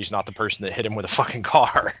Jeff Hardy's not the person that hit him with a fucking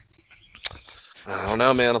car. I don't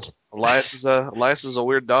know, man. Elias is a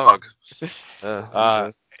weird dog.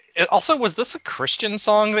 Also, was this a Christian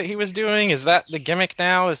song that he was doing? Is that the gimmick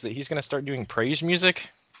now? Is that he's going to start doing praise music?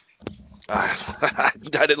 I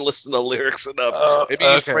didn't listen to the lyrics enough. Maybe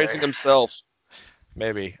he's praising himself.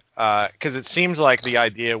 Maybe. Because it seems like the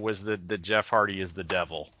idea was that Jeff Hardy is the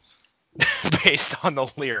devil based on the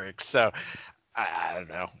lyrics. So, I don't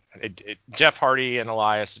know. Jeff Hardy and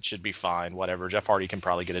Elias, it should be fine. Whatever. Jeff Hardy can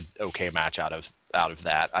probably get an okay match out of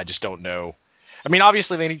that. I just don't know. I mean,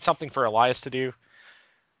 obviously they need something for Elias to do.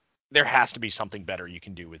 there has to be something better you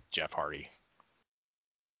can do with Jeff Hardy.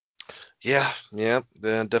 Yeah,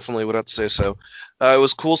 definitely would have to say so. It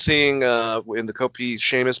was cool seeing in the Kofi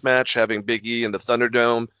Sheamus match having Big E in the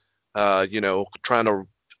Thunderdome, trying to,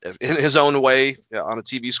 in his own way, on a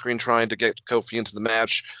TV screen, trying to get Kofi into the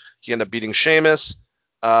match. He ended up beating Sheamus.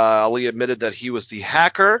 Ali admitted that he was the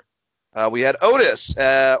hacker. We had Otis,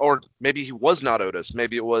 or maybe he was not Otis.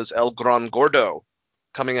 Maybe it was El Gran Gordo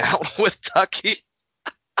coming out with Tucky.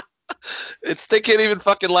 They can't even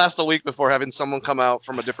fucking last a week before having someone come out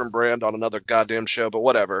from a different brand on another goddamn show, but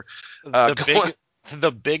whatever. The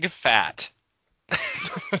big fat.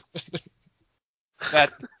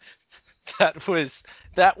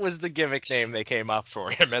 that was the gimmick name they came up for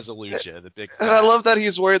him as a lucha, the big fat. And I love that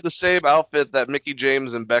he's wearing the same outfit that Mickie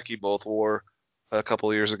James and Becky both wore a couple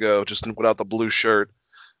of years ago, just without the blue shirt.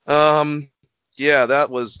 Yeah, that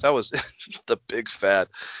was the big fat.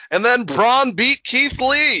 And then Braun beat Keith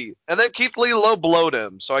Lee, and then Keith Lee low blowed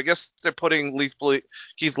him. So I guess they're putting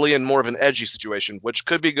Keith Lee in more of an edgy situation, which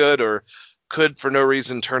could be good or could for no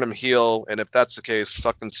reason turn him heel. And if that's the case,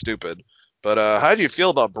 fucking stupid. But how do you feel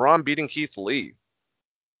about Braun beating Keith Lee?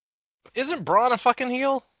 Isn't Braun a fucking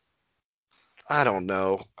heel? I don't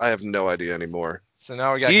know. I have no idea anymore. So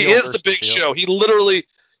now we got. He heel is the Big heel. Show. He literally.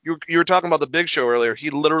 You were talking about the Big Show earlier. He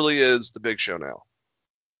literally is the Big Show now.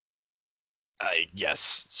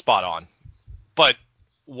 Yes, spot on. But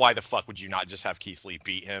why the fuck would you not just have Keith Lee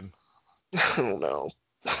beat him? I don't know.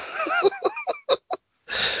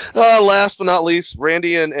 Last but not least,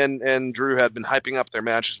 Randy and Drew had been hyping up their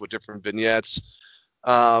matches with different vignettes.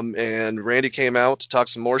 And Randy came out to talk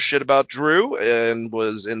some more shit about Drew and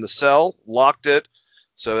was in the cell, locked it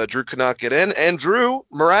so that Drew could not get in. And Drew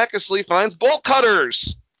miraculously finds bolt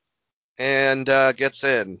cutters and gets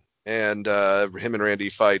in. And him and Randy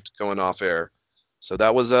fight going off air. So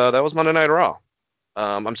that was Monday Night Raw.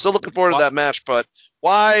 I'm still looking forward to that match, but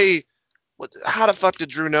why? How the fuck did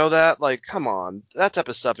Drew know that? Like, come on, that type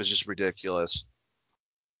of stuff is just ridiculous.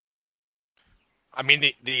 I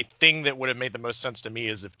mean, the thing that would have made the most sense to me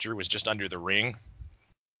is if Drew was just under the ring,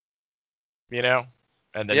 and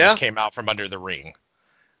then just came out from under the ring.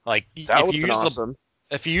 Like, that would have been awesome.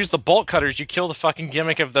 If you use the bolt cutters, you kill the fucking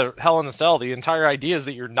gimmick of the Hell in the Cell. The entire idea is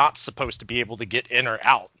that you're not supposed to be able to get in or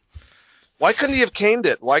out. Why couldn't he have caned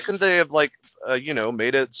it? Why couldn't they have,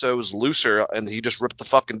 made it so it was looser and he just ripped the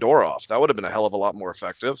fucking door off? That would have been a hell of a lot more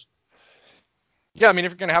effective. Yeah, I mean,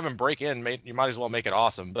 if you're going to have him break in, you might as well make it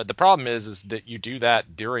awesome. But the problem is that you do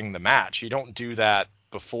that during the match. You don't do that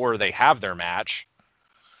before they have their match,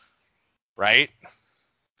 right?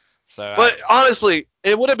 But honestly,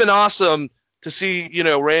 it would have been awesome to see,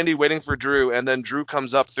 Randy waiting for Drew, and then Drew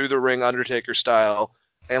comes up through the ring Undertaker style.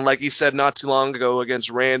 And like he said not too long ago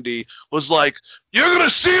against Randy, was like, "You're going to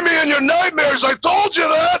see me in your nightmares, I told you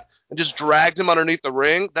that!" And just dragged him underneath the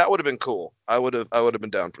ring. That would have been cool. I would have been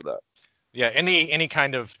down for that. Yeah, any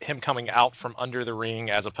kind of him coming out from under the ring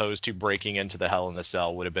as opposed to breaking into the Hell in the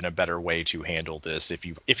Cell would have been a better way to handle this if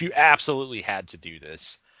you absolutely had to do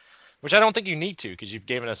this, which I don't think you need to because you've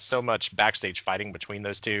given us so much backstage fighting between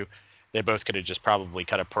those two. They both could have just probably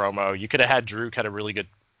cut a promo. You could have had Drew cut a really good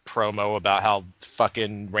promo about how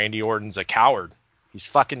fucking Randy Orton's a coward. He's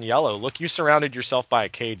fucking yellow. Look, you surrounded yourself by a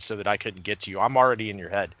cage so that I couldn't get to you. I'm already in your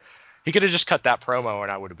head. He could have just cut that promo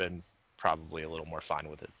and I would have been probably a little more fine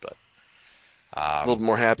with it, but a little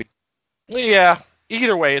more happy. Yeah.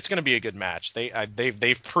 Either way, it's going to be a good match.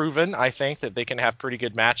 They've proven, I think, that they can have pretty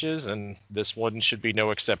good matches, and this one should be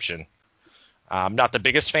no exception. I'm not the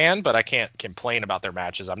biggest fan, but I can't complain about their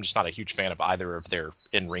matches. I'm just not a huge fan of either of their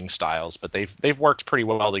in-ring styles, but they've worked pretty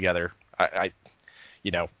well together. I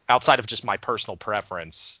outside of just my personal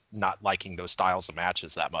preference, not liking those styles of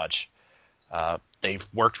matches that much, they've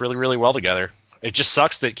worked really, really well together. It just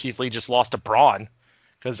sucks that Keith Lee just lost to Braun,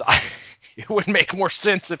 because it would make more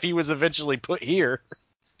sense if he was eventually put here.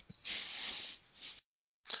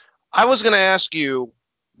 I was going to ask you,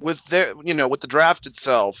 with the draft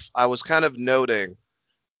itself, I was kind of noting,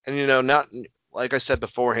 and not like I said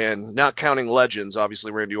beforehand, not counting legends.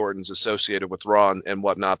 Obviously, Randy Orton's associated with Raw and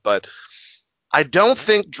whatnot, but I don't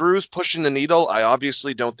think Drew's pushing the needle. I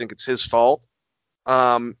obviously don't think it's his fault.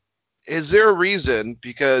 Is there a reason?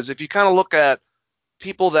 Because if you kind of look at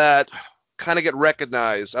people that kind of get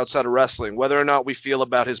recognized outside of wrestling, whether or not we feel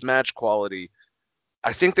about his match quality,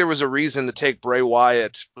 I think there was a reason to take Bray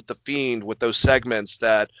Wyatt with The Fiend with those segments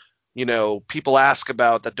that, people ask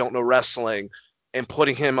about that don't know wrestling, and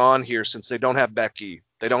putting him on here since they don't have Becky,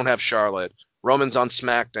 they don't have Charlotte, Roman's on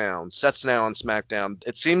SmackDown, Seth's now on SmackDown.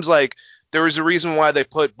 It seems like there was a reason why they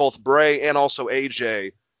put both Bray and also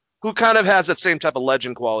AJ who kind of has that same type of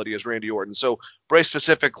legend quality as Randy Orton. So Bray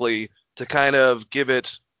specifically to kind of give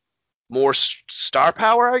it more star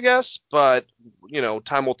power, I guess. But,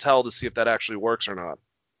 time will tell to see if that actually works or not.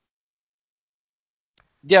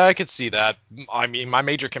 Yeah, I could see that. I mean, my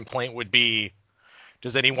major complaint would be,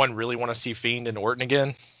 does anyone really want to see Fiend and Orton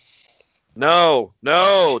again? No,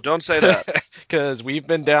 don't say that. Because we've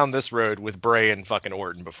been down this road with Bray and fucking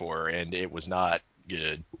Orton before, and it was not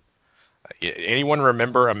good. Anyone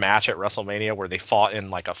remember a match at WrestleMania where they fought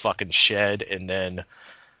in like a fucking shed and then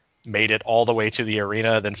made it all the way to the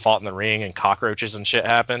arena, then fought in the ring and cockroaches and shit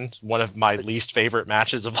happened? One of my least favorite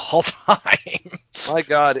matches of all time. My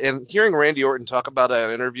God. And hearing Randy Orton talk about that in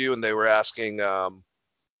an interview, and they were asking,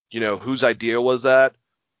 whose idea was that?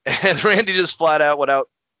 And Randy just flat out, without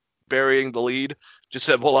burying the lead, just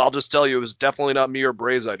said, well, I'll just tell you, it was definitely not me or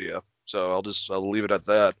Bray's idea. So I'll leave it at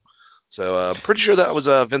that. So pretty sure that was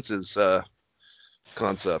Vince's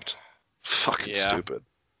concept. Fucking stupid.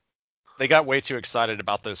 They got way too excited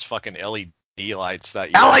about those fucking LED lights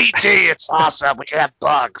that year. LED, it's awesome. We can have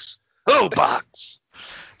bugs. Who bugs?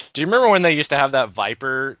 Do you remember when they used to have that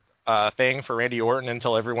Viper thing for Randy Orton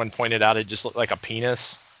until everyone pointed out it just looked like a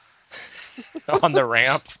penis on the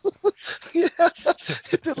ramp? Yeah,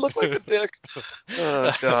 it did look like a dick.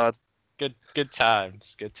 Oh, God. Good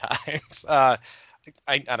times. I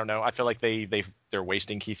don't know. I feel like they're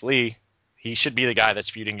wasting Keith Lee. He should be the guy that's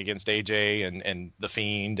feuding against AJ and The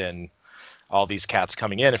Fiend and all these cats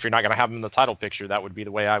coming in. If you're not going to have him in the title picture, that would be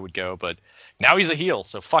the way I would go. But now he's a heel,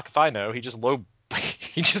 so fuck if I know. He just low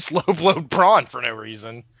blowed Braun for no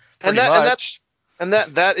reason. And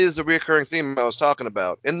that is the reoccurring theme I was talking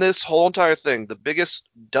about. In this whole entire thing, the biggest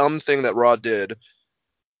dumb thing that Raw did,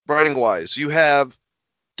 writing wise, you have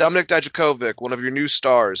Dominik Dijakovic, one of your new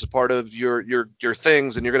stars, a part of your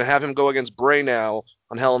things, and you're going to have him go against Bray now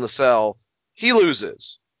on Hell in the Cell. He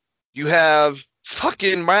loses. You have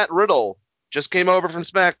fucking Matt Riddle, just came over from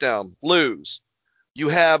SmackDown, lose. You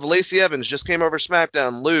have Lacey Evans, just came over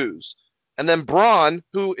SmackDown, lose. And then Braun,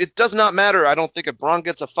 who it does not matter, I don't think, if Braun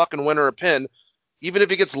gets a fucking win or a pin, even if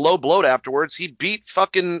he gets low blowed afterwards, he beat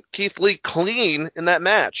fucking Keith Lee clean in that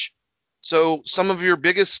match. So some of your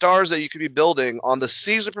biggest stars that you could be building on the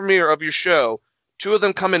season premiere of your show, two of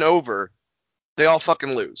them coming over, they all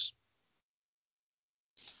fucking lose.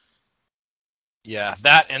 Yeah,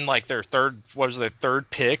 that and like their third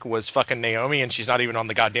pick was fucking Naomi, and she's not even on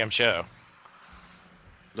the goddamn show.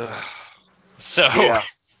 So yeah,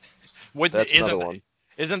 that's another one.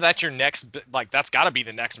 Isn't that your next? Like that's got to be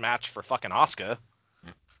the next match for fucking Asuka.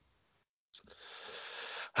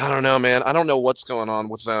 I don't know, man. I don't know what's going on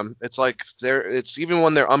with them. It's like it's even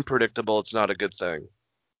when they're unpredictable, it's not a good thing.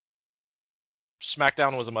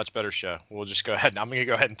 SmackDown was a much better show. We'll just go ahead. I'm going to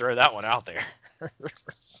go ahead and throw that one out there.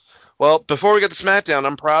 Well, before we get to SmackDown,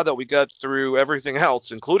 I'm proud that we got through everything else,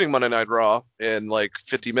 including Monday Night Raw, in like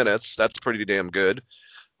 50 minutes. That's pretty damn good.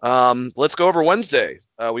 Let's go over Wednesday.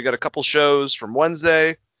 We got a couple shows from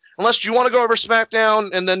Wednesday. Unless you want to go over SmackDown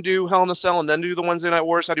and then do Hell in a Cell and then do the Wednesday Night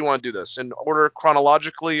Wars, how do you want to do this? In order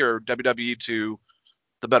chronologically or WWE to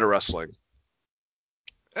the better wrestling?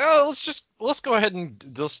 Let's go ahead and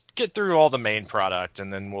just get through all the main product,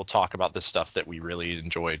 and then we'll talk about the stuff that we really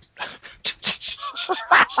enjoyed.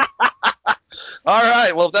 All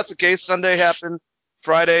right. Well, if that's the case, Sunday happened.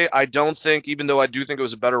 Friday, I don't think, even though I do think it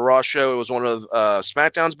was a better Raw show, it was one of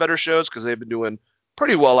SmackDown's better shows because they've been doing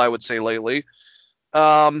pretty well, I would say, lately.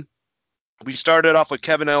 We started off with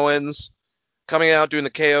Kevin Owens coming out doing the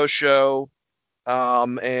KO show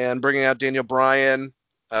and bringing out Daniel Bryan.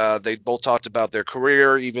 They both talked about their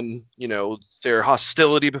career, even, their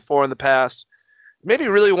hostility before in the past. Made me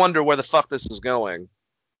really wonder where the fuck this is going.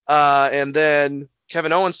 And then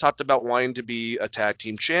Kevin Owens talked about wanting to be a tag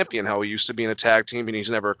team champion, how he used to be in a tag team and he's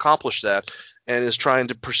never accomplished that, and is trying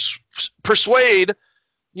to persuade,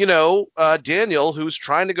 Daniel, who's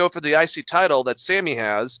trying to go for the IC title that Sammy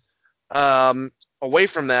has, away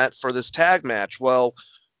from that for this tag match. Well,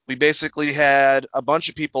 we basically had a bunch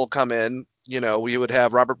of people come in. We would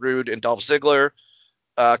have Robert Roode and Dolph Ziggler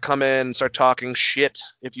come in and start talking shit,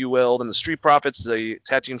 if you will. And the Street Profits, the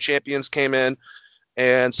tag team champions, came in.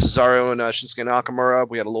 And Cesaro and Shinsuke Nakamura,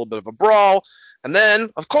 we had a little bit of a brawl. And then,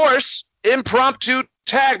 of course, impromptu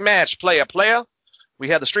tag match, player. We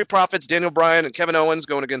had the Street Profits, Daniel Bryan and Kevin Owens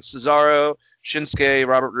going against Cesaro, Shinsuke,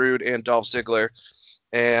 Robert Roode, and Dolph Ziggler.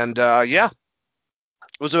 And, it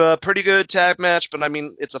was a pretty good tag match, but, I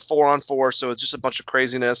mean, it's a 4-on-4, so it's just a bunch of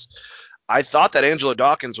craziness. I thought that Angelo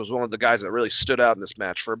Dawkins was one of the guys that really stood out in this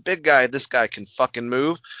match. For a big guy, this guy can fucking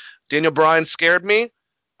move. Daniel Bryan scared me.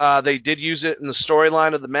 They did use it in the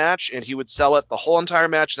storyline of the match, and he would sell it the whole entire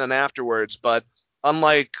match and then afterwards. But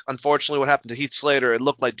unlike, unfortunately, what happened to Heath Slater, it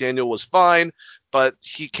looked like Daniel was fine, but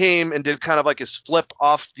he came and did kind of like his flip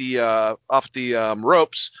off the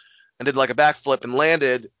ropes and did like a backflip and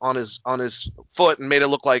landed on his foot and made it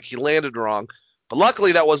look like he landed wrong. But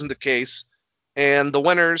luckily, that wasn't the case. And the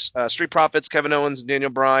winners, Street Profits, Kevin Owens, and Daniel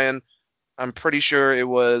Bryan. I'm pretty sure it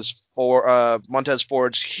was for Montez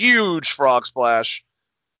Ford's huge frog splash.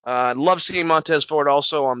 I love seeing Montez Ford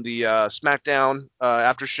also on the SmackDown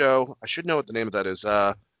after show. I should know what the name of that is.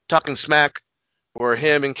 Talking Smack, where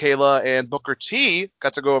him and Kayla and Booker T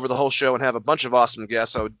got to go over the whole show and have a bunch of awesome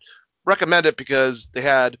guests. I would recommend it because they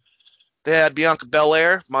had Bianca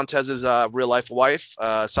Belair, Montez's real life wife,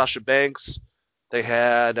 Sasha Banks. They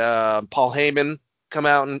had Paul Heyman come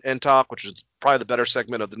out and talk, which was probably the better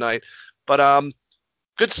segment of the night. But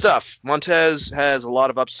good stuff. Montez has a lot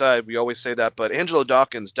of upside. We always say that, but Angelo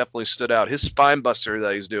Dawkins definitely stood out. His spine buster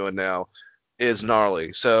that he's doing now is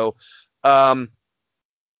gnarly. So,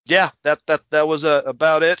 yeah, that was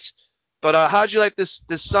about it. But how'd you like this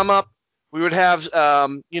sum up? We would have,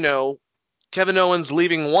 Kevin Owens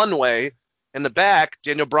leaving one way in the back,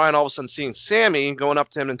 Daniel Bryan all of a sudden seeing Sammy going up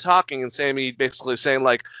to him and talking, and Sammy basically saying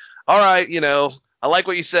like, all right, I like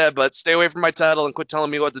what you said, but stay away from my title and quit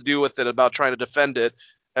telling me what to do with it about trying to defend it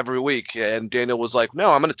every week. And Daniel was like,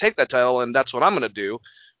 no, I'm going to take that title, and that's what I'm going to do.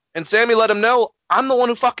 And Sammy let him know, I'm the one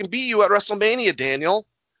who fucking beat you at WrestleMania, Daniel.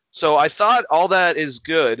 So I thought all that is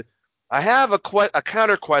good. I have a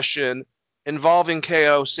counter question involving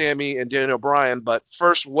KO, Sammy, and Daniel Bryan. But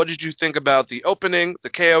first, what did you think about the opening, the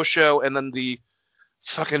KO show, and then the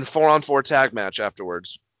fucking 4-on-4 tag match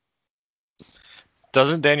afterwards?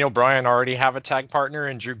 Doesn't Daniel Bryan already have a tag partner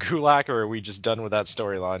in Drew Gulak, or are we just done with that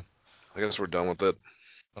storyline? I guess we're done with it.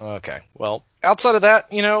 Okay. Well, outside of that,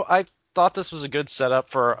 I thought this was a good setup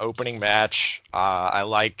for our opening match. I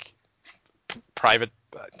like Private.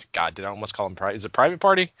 God, did I almost call him Private? Is it Private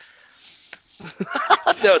Party?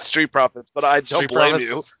 No, it's Street Profits, but I don't blame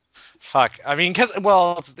you. Fuck. I mean,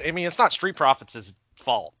 it's not Street Profits'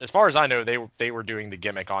 fault. As far as I know, they were doing the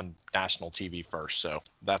gimmick on national TV first, so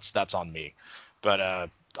that's on me. But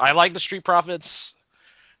I like the Street Profits.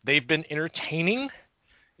 They've been entertaining.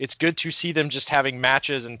 It's good to see them just having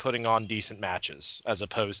matches and putting on decent matches, as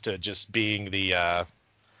opposed to just being the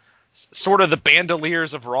sort of the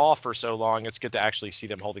bandoliers of Raw for so long. It's good to actually see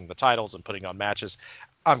them holding the titles and putting on matches.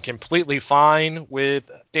 I'm completely fine with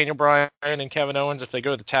Daniel Bryan and Kevin Owens if they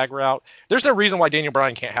go the tag route. There's no reason why Daniel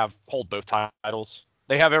Bryan can't hold both titles.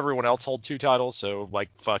 They have everyone else hold 2 titles, so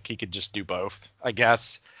fuck, he could just do both, I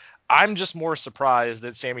guess. I'm just more surprised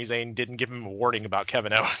that Sami Zayn didn't give him a warning about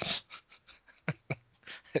Kevin Owens.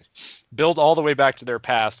 Build all the way back to their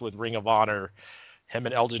past with Ring of Honor, him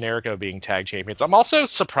and El Generico being tag champions. I'm also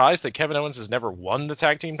surprised that Kevin Owens has never won the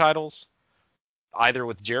tag team titles, either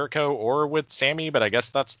with Jericho or with Sammy, but I guess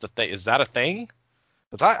that's the thing. Is that a thing?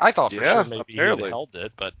 Because I thought for sure maybe apparently he had held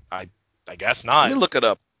it, but I guess not. Let me look it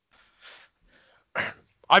up.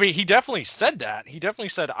 I mean, he definitely said that. He definitely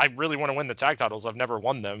said, I really want to win the tag titles. I've never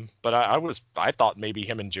won them. But I thought maybe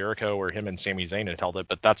him and Jericho or him and Sami Zayn had held it,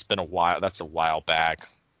 but that's been a while. That's a while back.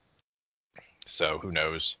 So who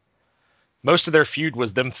knows? Most of their feud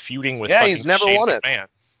was them feuding with he's never Shane won McMahon.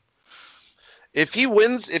 If he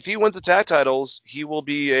wins the tag titles, he will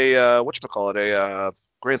be a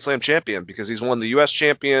Grand Slam champion, because he's won the U.S.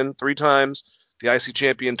 champion 3 times, the IC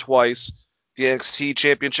champion twice, the NXT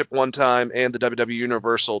championship 1 time, and the WWE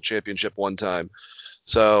Universal Championship 1 time.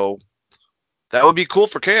 So that would be cool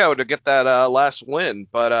for KO to get that last win.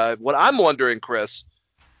 But what I'm wondering, Chris,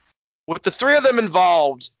 with the 3 of them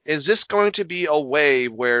involved, is this going to be a way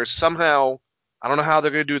where somehow, I don't know how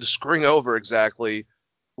they're going to do the screwing over exactly,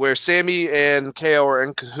 where Sammy and KO are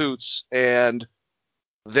in cahoots and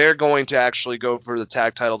they're going to actually go for the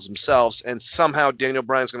tag titles themselves, and somehow Daniel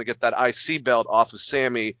Bryan's going to get that IC belt off of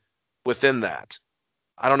Sammy within that.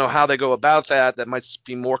 I don't know how they go about that. That might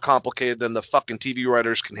be more complicated than the fucking TV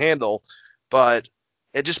writers can handle, but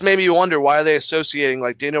it just made me wonder, why are they associating,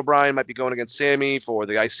 like, Daniel Bryan might be going against Sammy for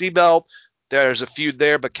the IC belt. There's a feud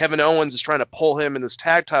there, but Kevin Owens is trying to pull him in this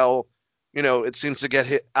tag title. It seems to get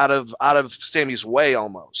hit out of Sammy's way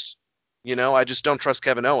almost. I just don't trust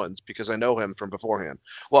Kevin Owens because I know him from beforehand.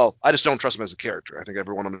 Well, I just don't trust him as a character. I think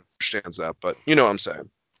everyone understands that, but you know what I'm saying.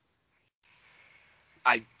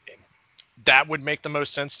 That would make the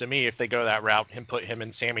most sense to me if they go that route and put him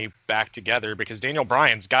and Sammy back together, because Daniel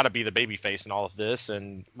Bryan's got to be the babyface in all of this,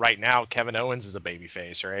 and right now Kevin Owens is a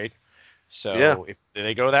babyface, right? So If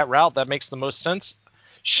they go that route, that makes the most sense.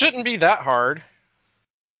 Shouldn't be that hard,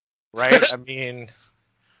 right? I mean,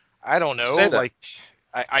 I don't know. Say that.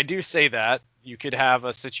 I do say that. You could have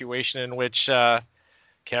a situation in which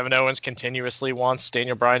Kevin Owens continuously wants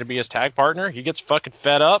Daniel Bryan to be his tag partner. He gets fucking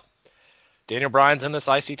fed up. Daniel Bryan's in this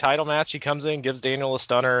IC title match. He comes in, gives Daniel a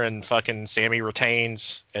stunner, and fucking Sammy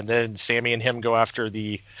retains. And then Sammy and him go after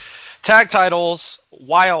the tag titles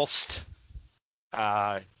whilst,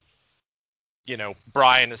 Bryan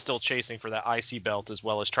is still chasing for that IC belt as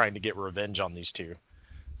well as trying to get revenge on these two.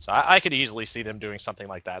 So I could easily see them doing something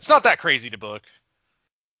like that. It's not that crazy to book.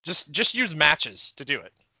 Just use matches to do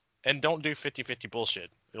it. And don't do 50-50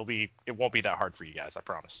 bullshit. It won't be that hard for you guys, I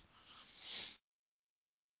promise.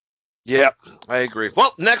 Yeah, I agree.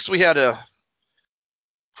 Well, next we had what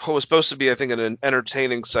was supposed to be, I think, an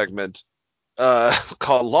entertaining segment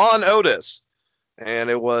called Law and Otis.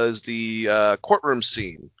 And it was the courtroom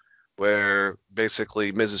scene where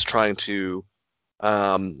basically Miz is trying to,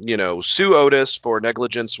 sue Otis for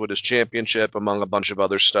negligence with his championship, among a bunch of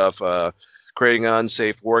other stuff, creating an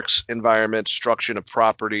unsafe works environment, destruction of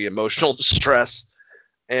property, emotional distress.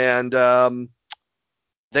 And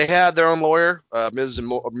they had their own lawyer,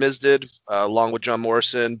 Miz did, along with John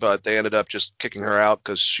Morrison, but they ended up just kicking her out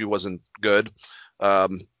because she wasn't good.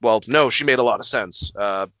 No, she made a lot of sense.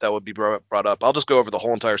 That would be brought up. I'll just go over the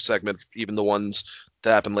whole entire segment, even the ones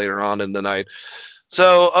that happened later on in the night.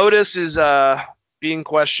 So Otis is being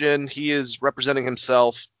questioned. He is representing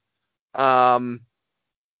himself. And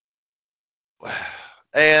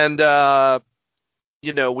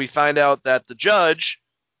we find out that the judge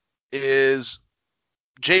is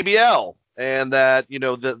JBL, and that,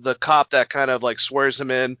 the cop that kind of like swears him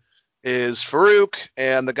in is Farouk,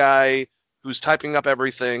 and the guy who's typing up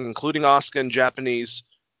everything, including Asuka in Japanese,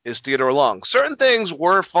 is Theodore Long. Certain things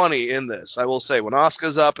were funny in this, I will say. When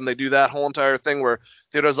Asuka's up and they do that whole entire thing where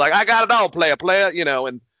Theodore's like, I got it all, player,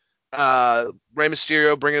 and Rey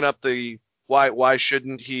Mysterio bringing up the why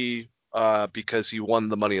shouldn't he, because he won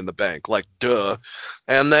the Money in the Bank, like, duh.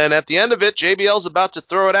 And then at the end of it, JBL's about to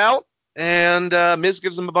throw it out, and Miz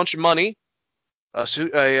gives him a bunch of money,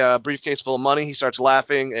 a briefcase full of money. He starts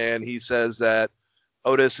laughing, and he says that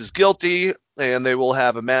Otis is guilty, and they will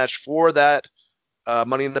have a match for that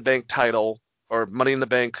Money in the Bank title, or Money in the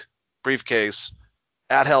Bank briefcase,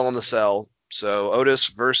 at Hell in the Cell. So Otis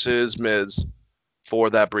versus Miz for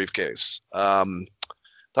that briefcase. Thought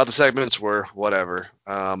the segments were whatever.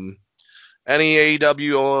 Any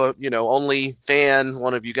AEW, only fan,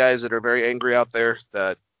 one of you guys that are very angry out there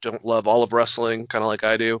that don't love all of wrestling, kind of like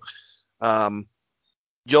I do,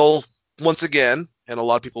 you'll once again, and a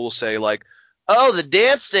lot of people will say like, oh, the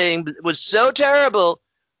dance thing was so terrible.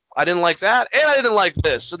 I didn't like that, and I didn't like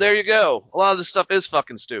this. So there you go. A lot of this stuff is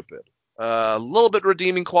fucking stupid. A little bit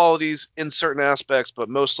redeeming qualities in certain aspects, but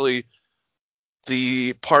mostly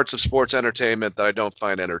the parts of sports entertainment that I don't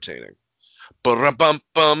find entertaining.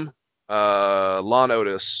 Ba-rum-bum-bum. Lon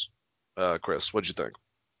Otis. Chris, what'd you think?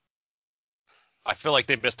 I feel like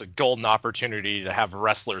they missed a golden opportunity to have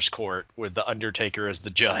Wrestlers Court with The Undertaker as the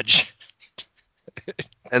judge.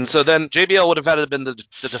 And so then JBL would have had to have been the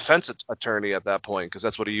defense attorney at that point, because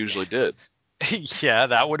that's what he usually did. Yeah,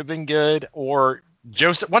 that would have been good. Or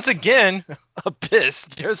Joseph, once again, Abyss,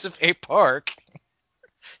 Joseph A. Park,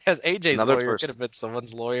 as AJ's Another lawyer. person. Could have been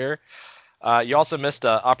someone's lawyer. You also missed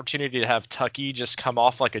an opportunity to have Tucky just come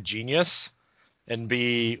off like a genius and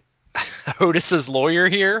be Otis's lawyer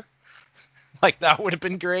here. Like, that would have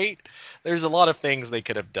been great. There's a lot of things they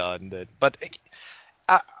could have done, but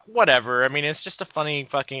whatever. I mean, it's just a funny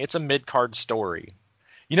it's a mid-card story.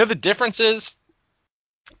 The difference is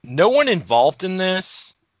no one involved in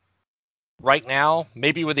this right now,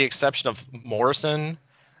 maybe with the exception of Morrison,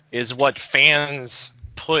 is what fans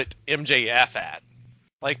put MJF at.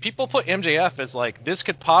 Like, people put MJF as like, this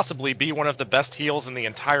could possibly be one of the best heels in the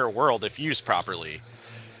entire world if used properly.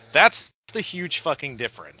 That's the huge fucking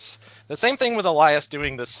difference. The same thing with Elias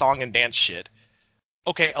doing this song and dance shit.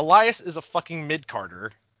 Okay, Elias is a fucking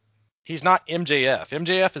mid-carder. He's not MJF.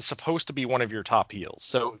 MJF is supposed to be one of your top heels.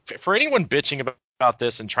 So for anyone bitching about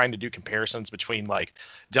this and trying to do comparisons between like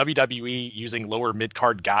WWE using lower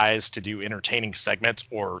mid-card guys to do entertaining segments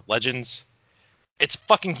or legends, it's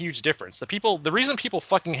fucking huge difference. The reason people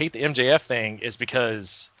fucking hate the MJF thing is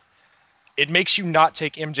because it makes you not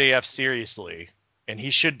take MJF seriously, and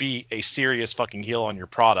he should be a serious fucking heel on your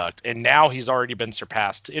product. And now he's already been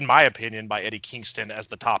surpassed, in my opinion, by Eddie Kingston as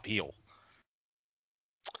the top heel.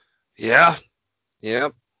 Yeah,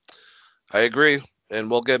 I agree,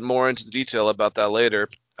 and we'll get more into the detail about that later.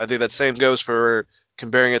 I think that same goes for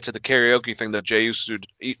comparing it to the karaoke thing that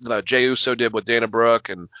Jey Uso did with Dana Brooke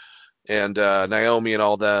and Naomi and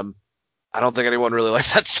all them. I don't think anyone really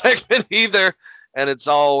liked that segment either, and it's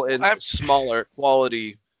all in smaller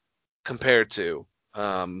quality compared to.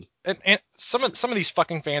 And some of these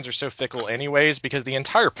fucking fans are so fickle anyways, because the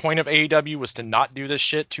entire point of AEW was to not do this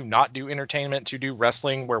shit, to not do entertainment, to do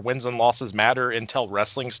wrestling where wins and losses matter and tell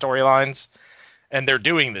wrestling storylines, and they're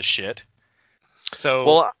doing this shit. So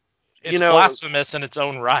Well, it's blasphemous in its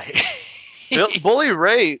own right. Bully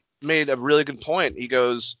Ray made a really good point. He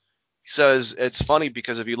says it's funny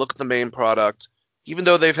because if you look at the main product, even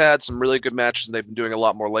though they've had some really good matches and they've been doing a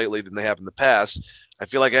lot more lately than they have in the past, I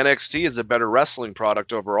feel like NXT is a better wrestling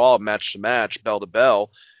product overall, match to match, bell to bell.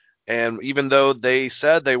 And even though they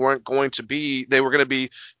said they were going to be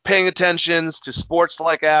paying attention to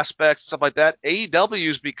sports-like aspects, stuff like that,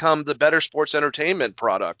 AEW's become the better sports entertainment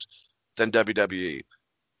product than WWE.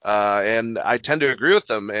 And I tend to agree with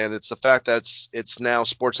them. And it's the fact that it's now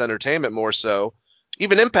sports entertainment more so.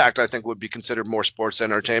 Even Impact, I think, would be considered more sports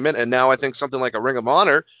entertainment. And now I think something like a Ring of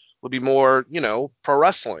Honor would be more, pro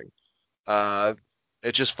wrestling.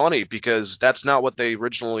 It's just funny because that's not what they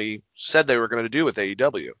originally said they were going to do with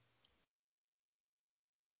AEW.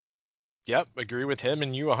 Yep, agree with him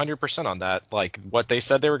and you 100% on that. Like what they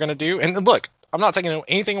said they were going to do. And look, I'm not taking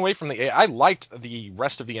anything away from I liked the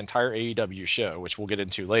rest of the entire AEW show, which we'll get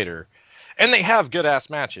into later. And they have good ass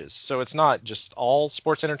matches. So it's not just all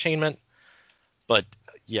sports entertainment. But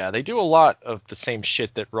yeah, they do a lot of the same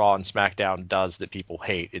shit that Raw and SmackDown does that people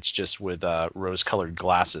hate. It's just with rose-colored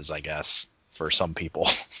glasses, I guess, for some people.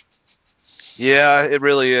 Yeah, it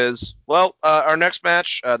really is. Well, our next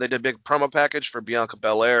match, they did a big promo package for Bianca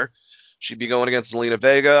Belair. She'd be going against Zelina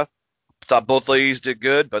Vega. Thought both ladies did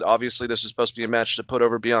good, but obviously this is supposed to be a match to put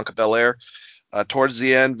over Bianca Belair. Towards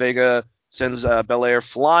the end, Vega sends Belair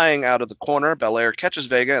flying out of the corner. Belair catches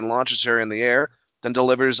Vega and launches her in the air, then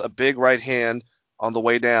delivers a big right hand on the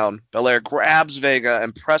way down. Belair grabs Vega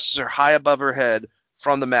and presses her high above her head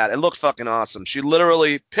from the mat. It looked fucking awesome. She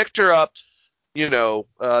literally picked her up,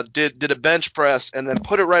 did a bench press and then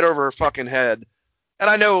put it right over her fucking head. And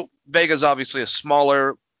I know Vega's obviously a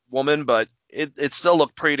smaller woman, but it still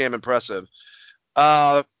looked pretty damn impressive.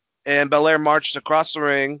 And Belair marches across the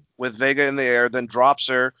ring with Vega in the air, then drops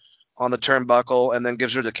her on the turnbuckle, and then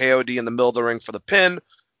gives her the KOD in the middle of the ring for the pin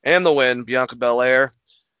and the win, Bianca Belair.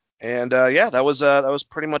 And that was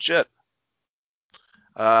pretty much it.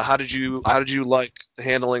 How did you like the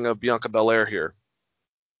handling of Bianca Belair here?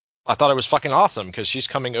 I thought it was fucking awesome because she's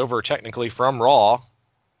coming over technically from Raw,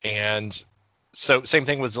 and so same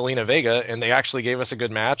thing with Zelina Vega, and they actually gave us a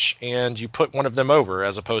good match, and you put one of them over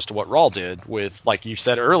as opposed to what Raw did with, like you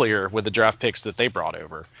said earlier, with the draft picks that they brought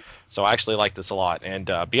over. So I actually like this a lot, and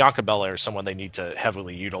Bianca Belair is someone they need to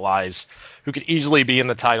heavily utilize, who could easily be in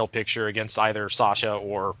the title picture against either Sasha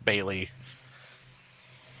or Bayley.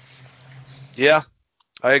 Yeah,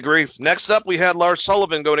 I agree. Next up, we had Lars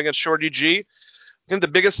Sullivan going against Shorty G. I think the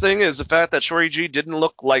biggest thing is the fact that Shorty G didn't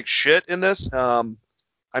look like shit in this.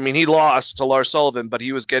 He lost to Lars Sullivan, but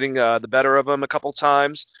he was getting the better of him a couple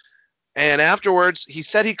times. And afterwards, he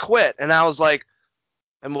said he quit. And I was like,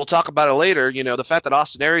 and we'll talk about it later, the fact that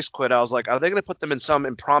Austin Aries quit, I was like, are they going to put them in some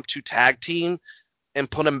impromptu tag team and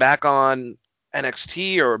put him back on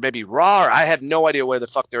NXT or maybe Raw? I had no idea where the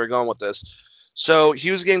fuck they were going with this. So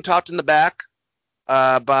he was getting talked in the back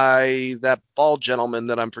by that bald gentleman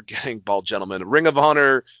that I'm forgetting, Ring of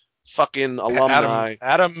Honor fucking alumni.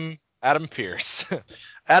 Adam Pearce.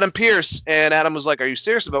 Adam Pearce, and Adam was like, are you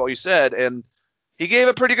serious about what you said? And he gave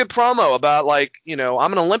a pretty good promo about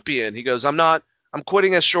I'm an Olympian. He goes, I'm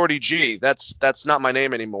quitting as Shorty G. That's not my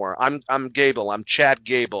name anymore. I'm Gable. I'm Chad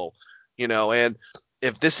Gable. And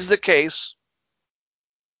if this is the case,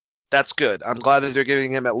 that's good. I'm glad that they're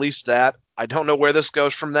giving him at least that. I don't know where this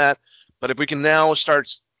goes from that, but if we can now start,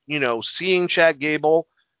 seeing Chad Gable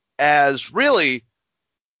as really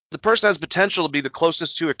the person has potential to be the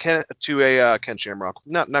closest to a Ken Shamrock,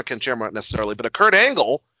 not Ken Shamrock necessarily, but a Kurt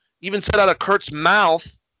Angle, even said out of Kurt's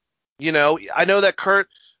mouth, I know that Kurt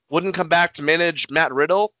wouldn't come back to manage Matt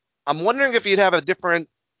Riddle. I'm wondering if he'd have a different,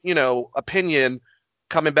 opinion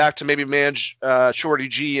coming back to maybe manage Shorty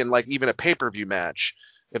G in like even a pay-per-view match.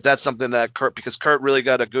 If that's something that because Kurt really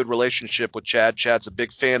got a good relationship with Chad. Chad's a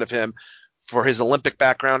big fan of him for his Olympic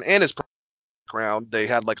background and his background. They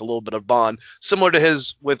had like a little bit of bond similar to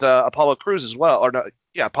his with Apollo Crews as well.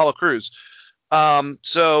 Apollo Crews.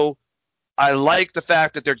 So I like the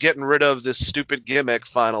fact that they're getting rid of this stupid gimmick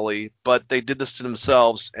finally, but they did this to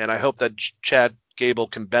themselves, and I hope that Chad Gable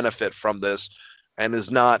can benefit from this and is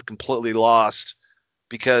not completely lost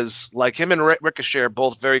because like him and Ricochet are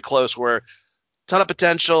both very close where ton of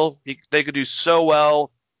potential. They could do so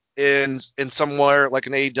well in somewhere like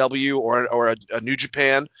an AEW or a New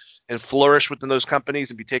Japan and flourish within those companies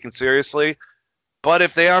and be taken seriously. But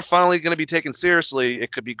if they are finally going to be taken seriously,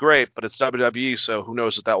 it could be great. But it's WWE, so who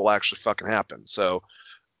knows if that will actually fucking happen. So,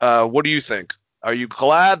 what do you think? Are you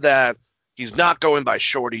glad that he's not going by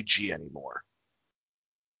Shorty G anymore?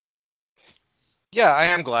 Yeah, I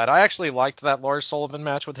am glad. I actually liked that Lars Sullivan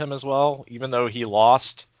match with him as well, even though he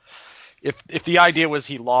lost. If the idea was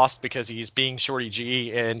he lost because he's being Shorty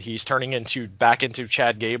G and he's turning back into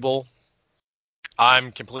Chad Gable,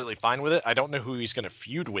 I'm completely fine with it. I don't know who he's going to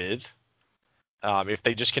feud with. If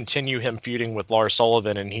they just continue him feuding with Lars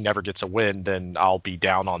Sullivan and he never gets a win, then I'll be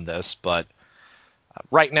down on this. But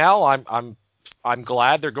right now, I'm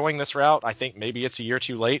glad they're going this route. I think maybe it's a year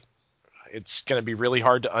too late. It's going to be really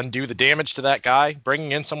hard to undo the damage to that guy.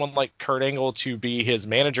 Bringing in someone like Kurt Angle to be his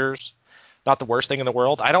managers, not the worst thing in the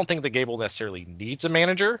world. I don't think that Gable necessarily needs a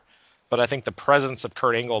manager, but I think the presence of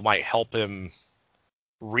Kurt Angle might help him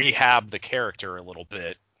rehab the character a little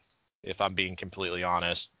bit, if I'm being completely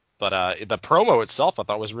honest. But the promo itself I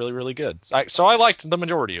thought was really, really good. So I liked the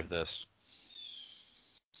majority of this.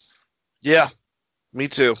 Yeah, me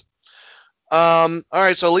too. All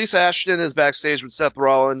right, so Elise Ashton is backstage with Seth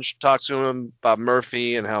Rollins. She talks to him about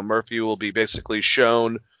Murphy and how Murphy will be basically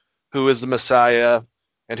shown who is the Messiah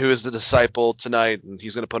and who is the disciple tonight, and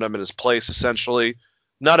he's going to put him in his place, essentially.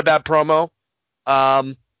 Not a bad promo.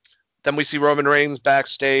 Then we see Roman Reigns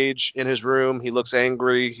backstage in his room. He looks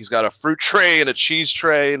angry. He's got a fruit tray and a cheese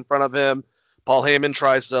tray in front of him. Paul Heyman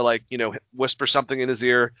tries to, whisper something in his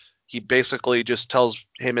ear. He basically just tells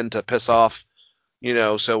Heyman to piss off.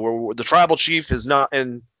 So the tribal chief is not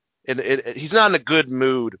he's not in a good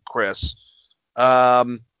mood, Chris. Yeah,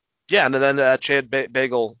 and then Chad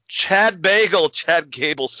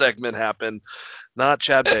Gable segment happened, not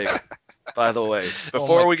Chad Bagel, by the way.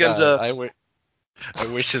 Before we get into, I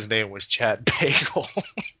wish his name was Chad Bagel.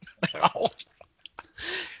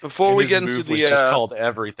 Before we get into the just called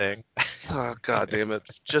everything. Oh god damn it!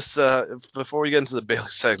 Just before we get into the Bailey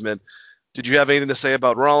segment. Did you have anything to say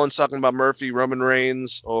about Rollins talking about Murphy, Roman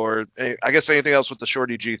Reigns, or I guess anything else with the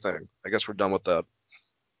Shorty G thing? I guess we're done with that.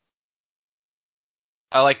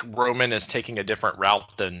 I like Roman is taking a different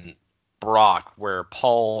route than Brock, where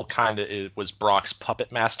Paul kind of was Brock's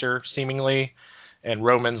puppet master, seemingly, and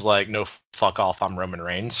Roman's like, no, fuck off, I'm Roman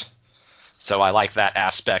Reigns. So I like that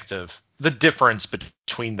aspect of the difference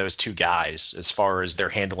between those two guys as far as their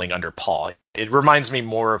handling under Paul. It reminds me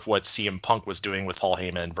more of what CM Punk was doing with Paul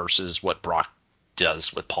Heyman versus what Brock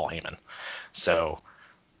does with Paul Heyman. So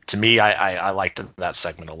to me, I liked that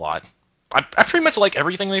segment a lot. I pretty much like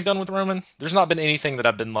everything they've done with Roman. There's not been anything that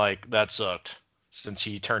I've been like, that sucked since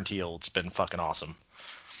he turned heel. It's been fucking awesome.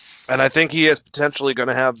 And I think he is potentially going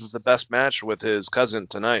to have the best match with his cousin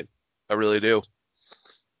tonight. I really do.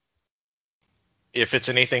 If it's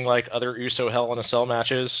anything like other Uso Hell in a Cell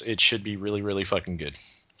matches, it should be really, really fucking good.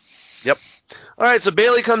 Yep. All right, so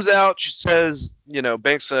Bailey comes out. She says,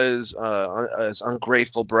 Banks says, as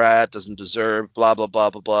ungrateful brat, doesn't deserve, blah, blah, blah,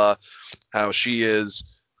 blah, blah. How she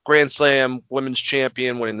is Grand Slam women's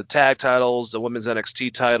champion, winning the tag titles, the women's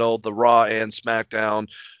NXT title, the Raw and SmackDown.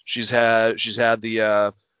 She's had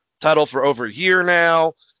the title for over a year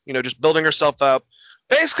now, just building herself up.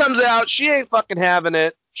 Banks comes out. She ain't fucking having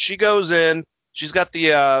it. She goes in. She's got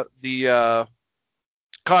the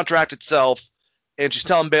contract itself, and she's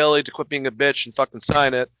telling Bailey to quit being a bitch and fucking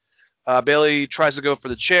sign it. Bailey tries to go for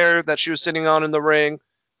the chair that she was sitting on in the ring.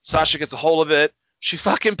 Sasha gets a hold of it. She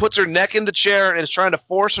fucking puts her neck in the chair and is trying to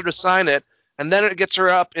force her to sign it, and then it gets her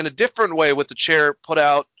up in a different way with the chair put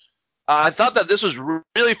out. I thought that this was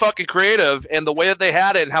really fucking creative, and the way that they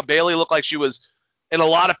had it and how Bailey looked like she was in a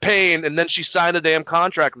lot of pain, and then she signed a damn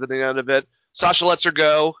contract at the end of it. Sasha lets her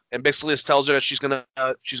go and basically just tells her that she's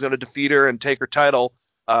gonna defeat her and take her title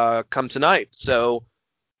come tonight. So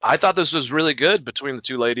I thought this was really good between the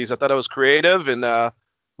two ladies. I thought it was creative and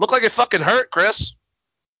looked like it fucking hurt, Chris.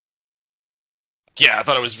 Yeah, I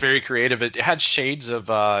thought it was very creative. It had shades of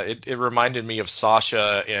it reminded me of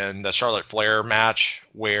Sasha in the Charlotte Flair match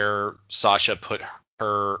where Sasha put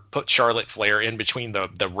Charlotte Flair in between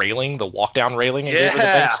the railing, the walk down railing, and gave her the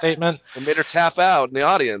bank statement. It made her tap out in the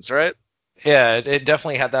audience, right? Yeah, it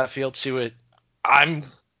definitely had that feel to it. I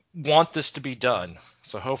want this to be done.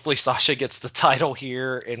 So hopefully Sasha gets the title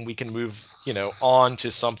here and we can move, on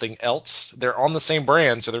to something else. They're on the same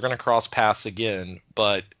brand, so they're going to cross paths again.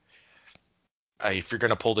 But if you're going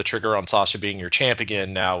to pull the trigger on Sasha being your champ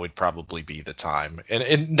again, now would probably be the time.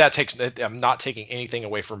 And that takes, I'm not taking anything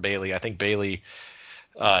away from Bailey. I think Bailey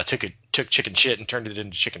took chicken shit and turned it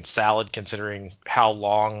into chicken salad, considering how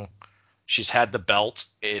long she's had the belt,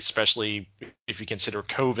 especially if you consider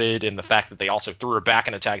COVID and the fact that they also threw her back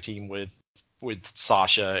in a tag team with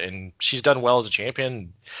Sasha, and she's done well as a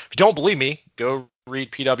champion. If you don't believe me, go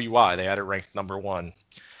read PWI. They had it ranked number 1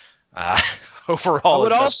 I overall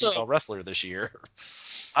would as best also female wrestler this year.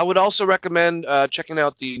 I would also recommend checking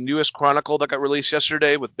out the newest Chronicle that got released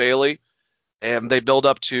yesterday with Bayley, and they build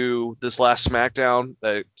up to this last SmackDown.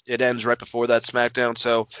 It ends right before that SmackDown,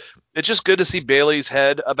 so it's just good to see Bayley's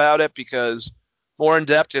head about it because more in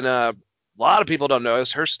depth. And a lot of people don't know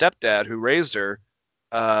this. Her stepdad, who raised her,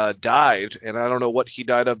 died, and I don't know what he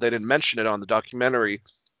died of. They didn't mention it on the documentary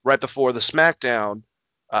right before the SmackDown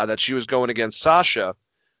that she was going against Sasha.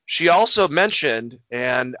 She also mentioned,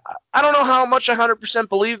 and I don't know how much I 100%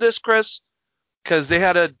 believe this, Chris, because they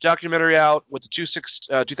had a documentary out with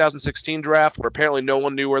the 2016 draft where apparently no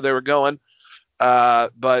one knew where they were going.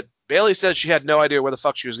 But Bayley said she had no idea where the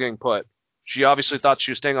fuck she was getting put. She obviously thought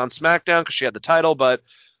she was staying on SmackDown because she had the title, but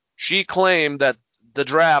she claimed that the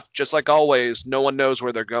draft, just like always, no one knows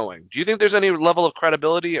where they're going. Do you think there's any level of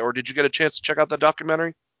credibility, or did you get a chance to check out the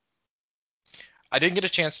documentary? I didn't get a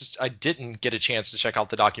chance to check out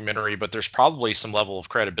the documentary, but there's probably some level of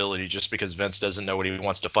credibility just because Vince doesn't know what he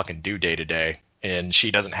wants to fucking do day to day, and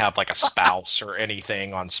she doesn't have like a spouse or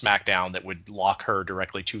anything on SmackDown that would lock her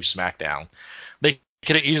directly to SmackDown. They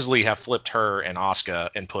could easily have flipped her and Asuka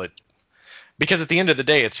and put, because at the end of the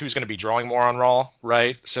day, it's who's going to be drawing more on Raw,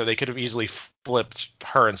 right? So they could have easily flipped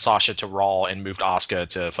her and Sasha to Raw and moved Asuka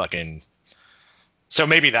to fucking. So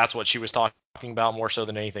maybe that's what she was talking about more so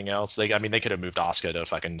than anything else. They could have moved Asuka to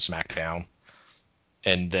fucking SmackDown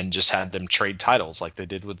and then just had them trade titles like they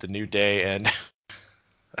did with the New Day and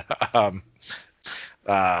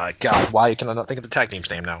God, why can I not think of the tag team's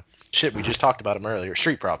name now? Shit, we just talked about them earlier.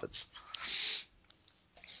 Street Profits.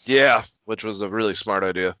 Yeah, which was a really smart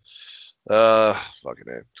idea. Fucking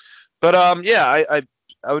A. But yeah,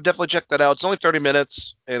 I would definitely check that out. It's only 30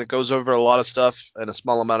 minutes and it goes over a lot of stuff in a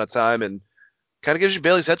small amount of time and kind of gives you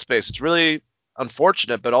Bayley's headspace. It's really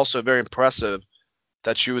unfortunate, but also very impressive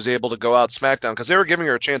that she was able to go out SmackDown because they were giving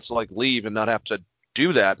her a chance to like leave and not have to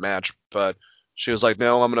do that match, but she was like,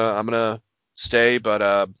 no, I'm gonna stay.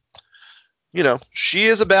 But she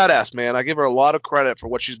is a badass, man. I give her a lot of credit for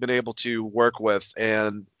what she's been able to work with,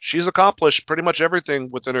 and she's accomplished pretty much everything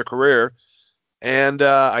within her career. And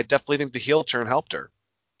I definitely think the heel turn helped her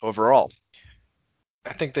overall.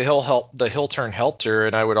 I think the heel turn helped her,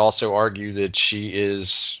 and I would also argue that she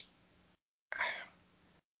is,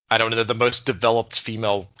 I don't know, the most developed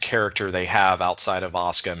female character they have outside of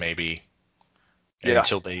Asuka, maybe. Yeah.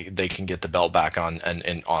 Until they can get the belt back on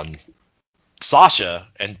and on Sasha.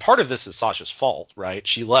 And part of this is Sasha's fault, right?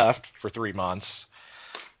 She left for 3 months,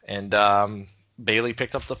 and Bayley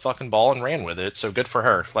picked up the fucking ball and ran with it. So good for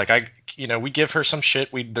her. Like we give her some shit.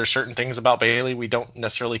 There's certain things about Bayley we don't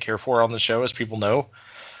necessarily care for on the show, as people know.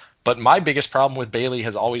 But my biggest problem with Bayley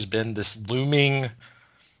has always been this looming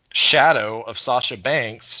shadow of Sasha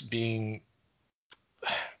Banks being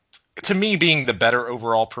the better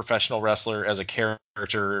overall professional wrestler as a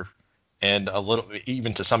character and a little,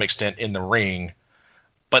 even to some extent, in the ring,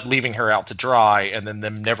 but leaving her out to dry, and then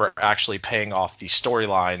them never actually paying off the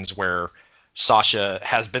storylines where Sasha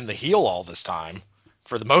has been the heel all this time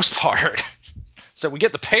for the most part. So we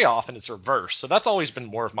get the payoff and it's reversed. So that's always been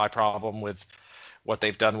more of my problem with what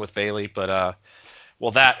they've done with Bayley. But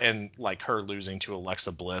that and like her losing to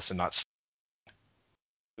Alexa Bliss and not,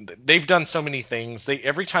 they've done so many things.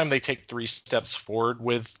 Every time they take 3 steps forward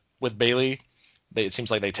with Bayley, it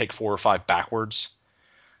seems like they take 4 or 5 backwards.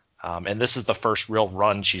 And this is the first real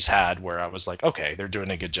run she's had where I was like, okay, they're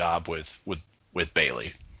doing a good job with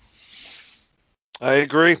Bayley. I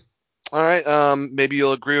agree. All right. Maybe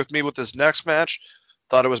you'll agree with me with this next match.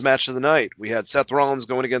 Thought it was match of the night. We had Seth Rollins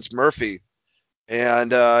going against Murphy.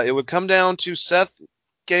 And it would come down to Seth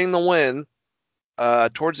getting the win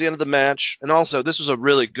towards the end of the match. And also, this was a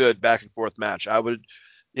really good back and forth match.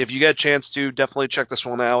 If you get a chance to, definitely check this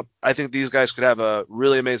one out. I think these guys could have a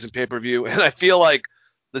really amazing pay-per-view. And I feel like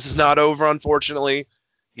this is not over, unfortunately,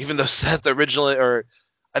 even though Seth I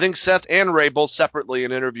think Seth and Ray both separately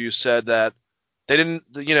in interviews said that they didn't,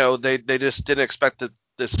 they just didn't expect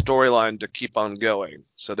this storyline to keep on going.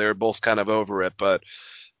 So they were both kind of over it, but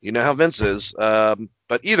you know how Vince is.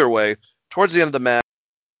 But either way, towards the end of the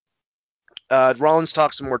match, Rollins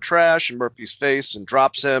talks some more trash in Murphy's face and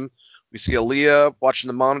drops him. We see Aaliyah watching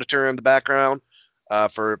the monitor in the background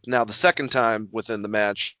for now the second time within the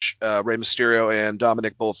match. Rey Mysterio and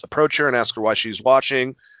Dominic both approach her and ask her why she's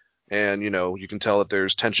watching. And, you can tell that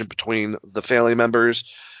there's tension between the family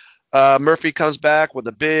members. Murphy comes back with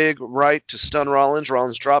a big right to stun Rollins.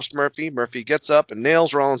 Rollins drops Murphy. Murphy gets up and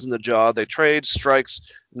nails Rollins in the jaw. They trade strikes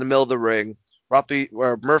in the middle of the ring.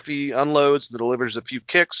 Murphy unloads and delivers a few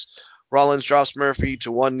kicks. Rollins drops Murphy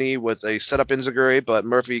to one knee with a setup enziguri, but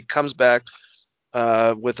Murphy comes back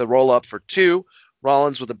with a roll up for 2.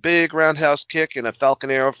 Rollins with a big roundhouse kick and a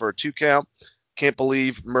Falcon Arrow for a 2 count. Can't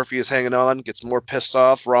believe Murphy is hanging on, gets more pissed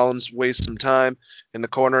off. Rollins wastes some time in the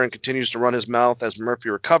corner and continues to run his mouth as Murphy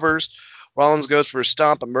recovers. Rollins goes for a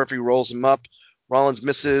stomp, but Murphy rolls him up. Rollins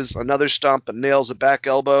misses another stomp, but nails a back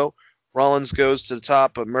elbow. Rollins goes to the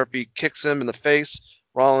top, but Murphy kicks him in the face.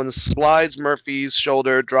 Rollins slides Murphy's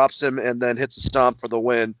shoulder, drops him, and then hits a stomp for the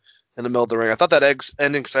win in the middle of the ring. I thought that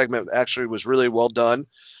ending segment actually was really well done.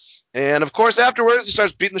 And, of course, afterwards, he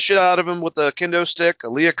starts beating the shit out of him with the kendo stick.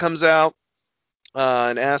 Aaliyah comes out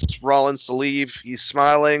and asks Rollins to leave. He's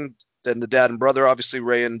smiling. Then the dad and brother, obviously,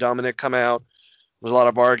 Ray and Dominic, come out. There's a lot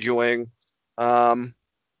of arguing. But,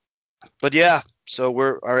 yeah,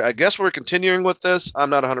 so I guess we're continuing with this. I'm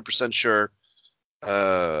not 100% sure.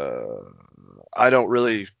 I don't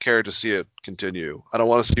really care to see it continue. I don't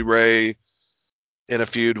want to see Ray in a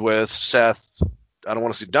feud with Seth. I don't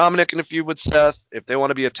want to see Dominic in a feud with Seth. If they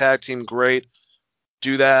want to be a tag team, great.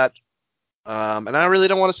 Do that. And I really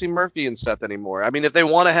don't want to see Murphy and Seth anymore. I mean, if they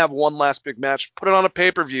want to have one last big match, put it on a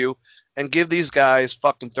pay-per-view and give these guys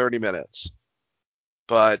fucking 30 minutes.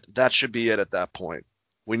 But that should be it at that point.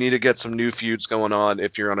 We need to get some new feuds going on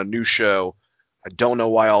if you're on a new show. I don't know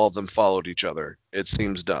why all of them followed each other. It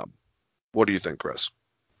seems dumb. What do you think, Chris?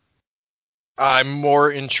 I'm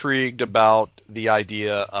more intrigued about the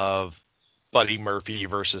idea of Buddy Murphy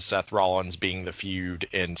versus Seth Rollins being the feud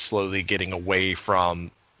and slowly getting away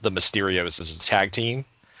from the Mysterios as a tag team.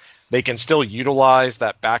 They can still utilize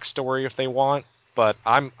that backstory if they want, but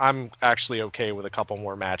I'm actually okay with a couple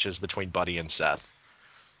more matches between Buddy and Seth.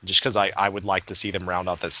 Just because I would like to see them round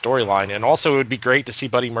out that storyline. And also it would be great to see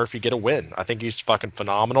Buddy Murphy get a win. I think he's fucking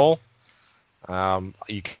phenomenal.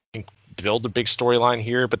 You can build a big storyline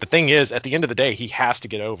here, but the thing is, at the end of the day, he has to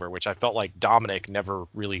get over, which I felt like Dominic never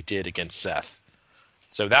really did against Seth.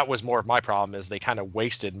 So that was more of my problem, is they kind of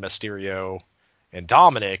wasted Mysterio and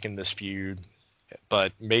Dominic in this feud,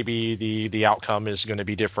 but maybe the outcome is going to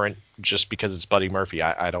be different just because it's Buddy Murphy.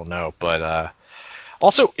 I don't know, but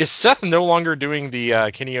also, is Seth no longer doing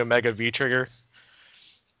the Kenny Omega V-Trigger?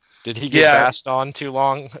 Did he get bashed on too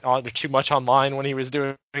much online when he was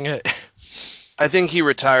doing it? I think he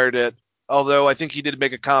retired it, although I think he did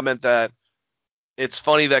make a comment that it's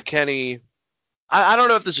funny that Kenny – I don't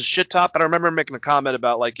know if this is shit talk, but I remember making a comment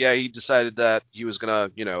about, like, yeah, he decided that he was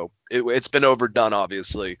going to, it's been overdone,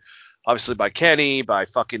 obviously. Obviously by Kenny, by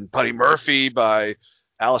fucking Buddy Murphy, by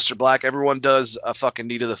Aleister Black. Everyone does a fucking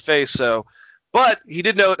knee to the face. So, but he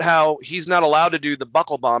did note how he's not allowed to do the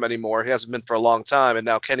buckle bomb anymore. He hasn't been for a long time, and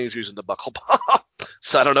now Kenny's using the buckle bomb.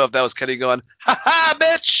 So I don't know if that was Kenny going, ha-ha,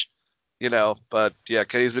 bitch! But yeah,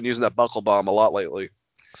 Kenny's been using that buckle bomb a lot lately.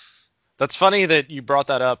 That's funny that you brought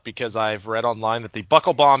that up, because I've read online that the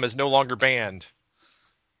buckle bomb is no longer banned.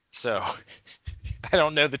 So I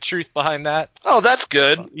don't know the truth behind that. Oh, that's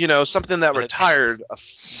good. Something that retired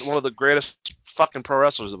one of the greatest fucking pro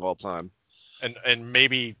wrestlers of all time. And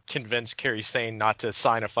maybe convince Kairi Sane not to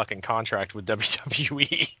sign a fucking contract with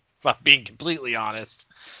WWE, if I'm being completely honest.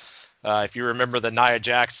 If you remember the Nia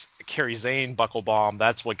Jax Kairi Sane buckle bomb,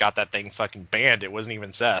 that's what got that thing fucking banned. It wasn't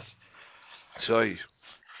even Seth. Tell you.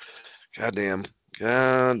 Goddamn.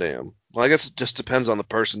 Well, I guess it just depends on the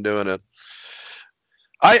person doing it.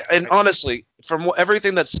 And honestly, from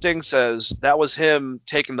everything that Sting says, that was him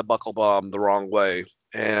taking the buckle bomb the wrong way.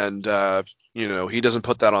 And, he doesn't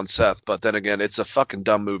put that on Seth. But then again, it's a fucking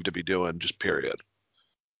dumb move to be doing, just period.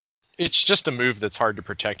 It's just a move that's hard to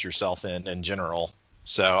protect yourself in general.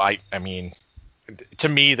 So, I mean, to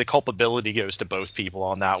me, the culpability goes to both people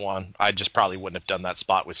on that one. I just probably wouldn't have done that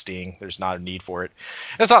spot with Sting. There's not a need for it.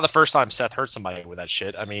 It's not the first time Seth hurt somebody with that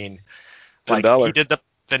shit. I mean, Finn Balor. He did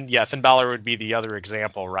Finn Balor would be the other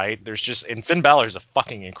example, right? And Finn Balor's a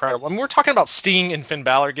fucking incredible. When we're talking about Sting and Finn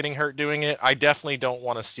Balor getting hurt doing it, I definitely don't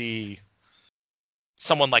want to see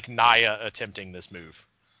someone like Nia attempting this move,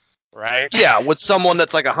 right? Yeah, with someone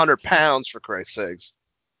that's like 100 pounds, for Christ's sakes.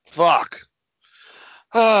 Fuck.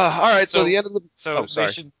 All right, so the end of the...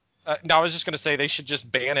 they should... I was just going to say they should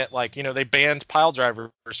just ban it. Like, they banned pile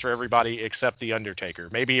drivers for everybody except The Undertaker.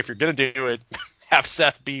 Maybe if you're going to do it, have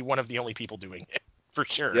Seth be one of the only people doing it. For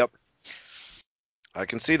sure. Yep. I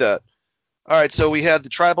can see that. All right, so we had the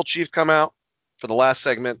Tribal Chief come out for the last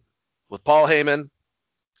segment with Paul Heyman.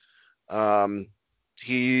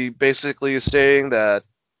 He basically is saying that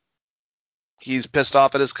he's pissed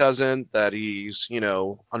off at his cousin, that he's,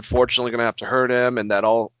 unfortunately going to have to hurt him, and that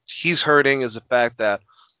all he's hurting is the fact that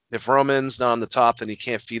if Roman's not on the top, then he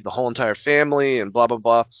can't feed the whole entire family, and blah, blah,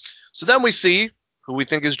 blah. So then we see who we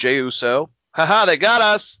think is Jey Uso. Haha, they got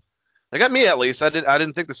us. They got me at least. I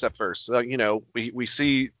didn't think this at first. We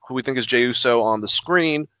see who we think is Jey Uso on the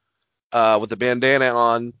screen with the bandana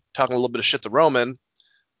on, talking a little bit of shit to Roman,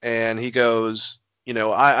 and he goes,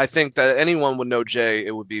 I think that anyone would know Jay,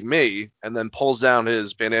 it would be me, and then pulls down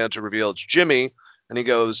his bandana to reveal it's Jimmy, and he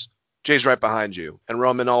goes, Jay's right behind you. And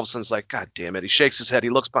Roman all of a sudden's like, God damn it. He shakes his head. He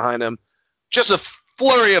looks behind him. Just a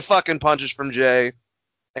flurry of fucking punches from Jay.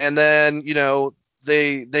 And then,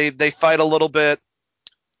 they fight a little bit.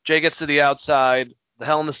 Jay gets to the outside. The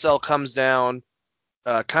Hell in the Cell comes down,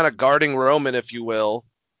 kind of guarding Roman, if you will.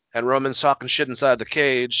 And Roman's talking shit inside the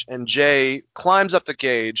cage. And Jay climbs up the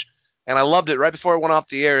cage. And I loved it. Right before it went off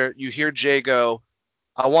the air, you hear Jay go,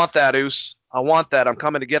 I want that, Oos. I want that. I'm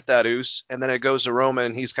coming to get that, Oos. And then it goes to Roman,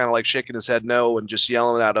 and he's kind of like shaking his head no and just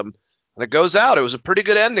yelling at him. And it goes out. It was a pretty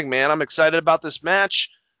good ending, man. I'm excited about this match.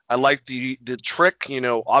 I like the trick.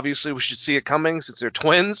 Obviously we should see it coming since they're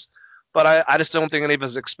twins. But I just don't think any of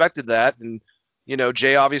us expected that. And,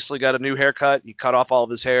 Jay obviously got a new haircut. He cut off all of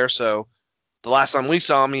his hair. So the last time we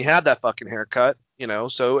saw him, he had that fucking haircut.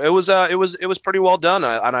 So it was pretty well done.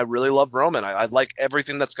 And I really love Roman. I like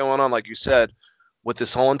everything that's going on, like you said, with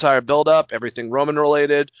this whole entire build-up, everything Roman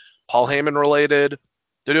related, Paul Heyman related.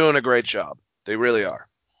 They're doing a great job. They really are.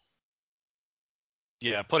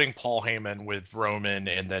 Yeah, putting Paul Heyman with Roman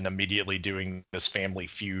and then immediately doing this family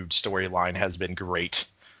feud storyline has been great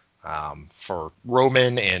for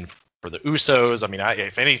Roman and for the Usos. I mean,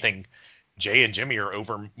 if anything, Jay and Jimmy are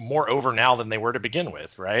more over now than they were to begin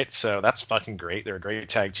with, right? So that's fucking great. They're a great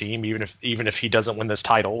tag team, even if he doesn't win this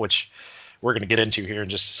title, which we're going to get into here in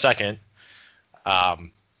just a second.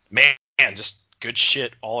 Man, just good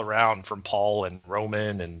shit all around from Paul and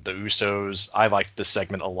Roman and the Usos. I liked this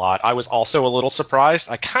segment a lot. I was also a little surprised.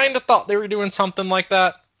 I kind of thought they were doing something like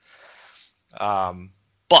that.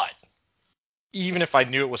 But even if I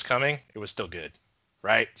knew it was coming, it was still good,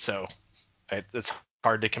 right? So it's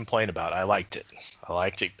hard to complain about. I liked it. I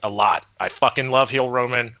liked it a lot. I fucking love heel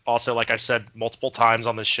Roman. Also, like I said multiple times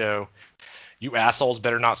on this show, you assholes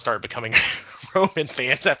better not start becoming Roman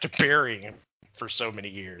fans after burying him for so many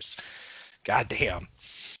years. God damn.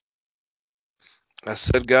 I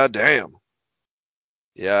said, God damn.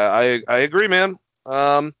 Yeah, I agree, man.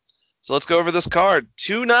 So let's go over this card.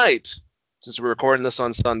 Tonight, since we're recording this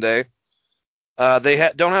on Sunday,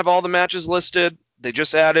 they don't have all the matches listed. They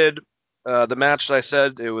just added the match that I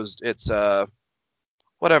said. It's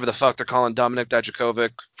whatever the fuck they're calling Dominik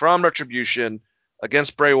Dijakovic from Retribution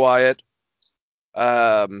against Bray Wyatt.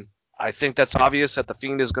 I think that's obvious that the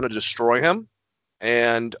Fiend is going to destroy him.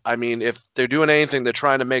 And, I mean, if they're doing anything, they're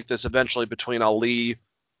trying to make this eventually between Ali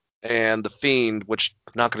and the Fiend, which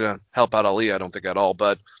not going to help out Ali, I don't think, at all.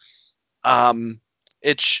 But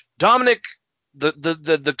it's Dominik.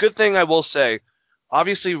 The good thing I will say,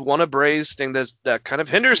 obviously one of Bray's things that kind of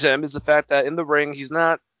hinders him is the fact that in the ring he's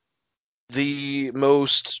not the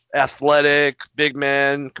most athletic big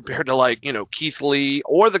man compared to Keith Lee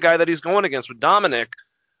or the guy that he's going against with Dominik.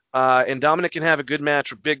 And Dominik can have a good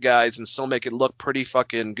match with big guys and still make it look pretty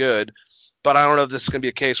fucking good. But I don't know if this is going to be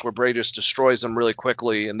a case where Bray just destroys him really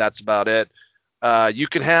quickly and that's about it. You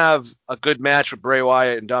can have a good match with Bray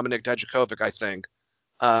Wyatt and Dominik Dijakovic, I think.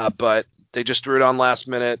 But they just threw it on last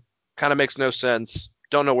minute. Kind of makes no sense.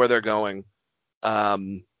 Don't know where they're going.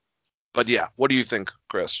 But yeah, what do you think,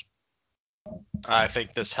 Chris? I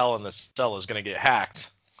think this Hell in the Cell is going to get hacked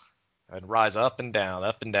and rise up and down,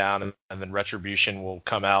 and then Retribution will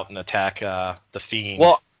come out and attack the Fiend.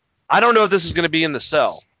 Well, I don't know if this is going to be in the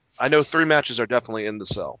Cell. I know 3 matches are definitely in the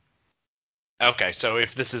Cell. Okay, so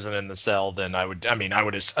if this isn't in the Cell, then I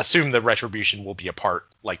would assume the Retribution will be a part,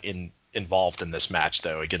 involved in this match,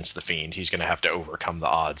 though, against the Fiend. He's going to have to overcome the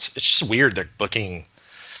odds. It's just weird they're booking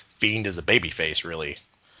Fiend as a babyface, really.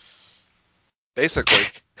 Basically.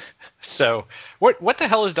 So, what the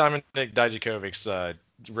hell is Dominik Dijakovic's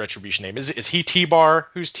Retribution name? Is he T-Bar?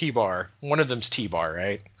 Who's T-Bar? One of them's T-Bar,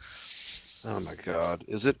 right? Oh my God,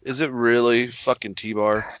 is it really fucking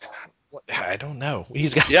T-Bar? I don't know.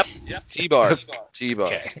 He's got Yep. T-Bar. T-Bar.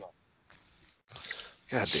 Okay.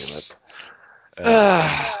 God damn it. All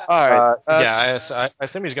right. I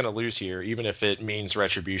assume he's going to lose here, even if it means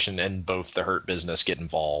Retribution and both the Hurt Business get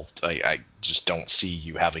involved. I just don't see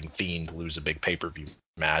you having Fiend lose a big pay-per-view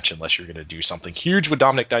match unless you're going to do something huge with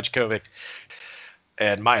Dominik Dijakovic.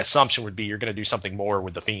 And my assumption would be you're going to do something more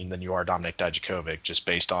with the Fiend than you are Dominik Dijakovic, just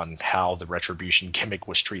based on how the Retribution gimmick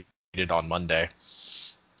was treated on Monday.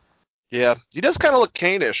 Yeah, he does kind of look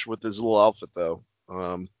Kane-ish with his little outfit, though.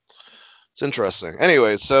 It's interesting.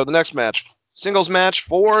 Anyways, so the next match, singles match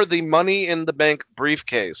for the Money in the Bank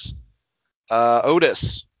briefcase.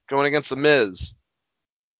 Otis going against The Miz.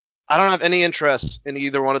 I don't have any interest in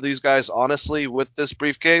either one of these guys, honestly, with this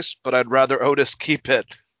briefcase, but I'd rather Otis keep it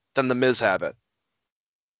than The Miz have it.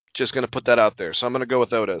 Just going to put that out there. So I'm going to go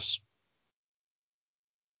with Otis.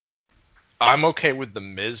 I'm okay with The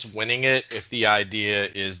Miz winning it if the idea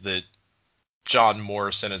is that John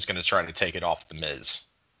Morrison is going to try to take it off The Miz.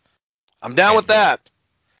 I'm down with that.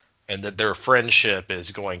 And that their friendship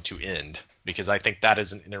is going to end, because I think that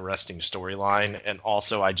is an interesting storyline. And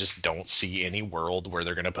also, I just don't see any world where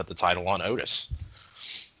they're going to put the title on Otis.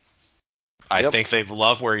 I think they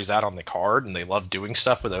love where he's at on the card, and they love doing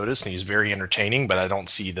stuff with Otis, and he's very entertaining, but I don't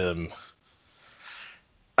see them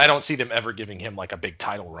ever giving him like a big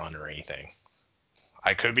title run or anything.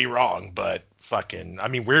 I could be wrong, but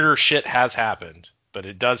weirder shit has happened, but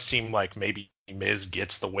it does seem like maybe Miz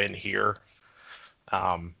gets the win here.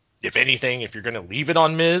 If anything, if you're going to leave it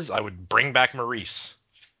on Miz, I would bring back Maurice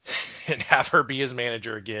and have her be his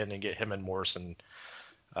manager again and get him and Morrison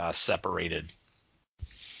separated.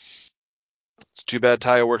 It's too bad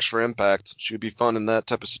Taya works for Impact. She would be fun in that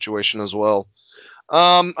type of situation as well.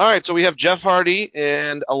 All right, so we have Jeff Hardy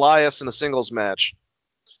and Elias in a singles match.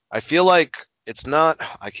 I feel like it's not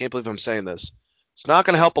 – I can't believe I'm saying this. It's not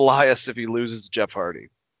going to help Elias if he loses to Jeff Hardy.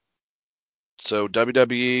 So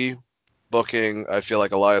WWE booking, I feel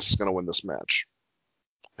like Elias is going to win this match.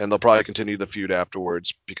 And they'll probably continue the feud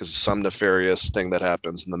afterwards because of some nefarious thing that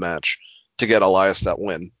happens in the match to get Elias that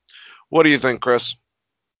win. What do you think, Chris?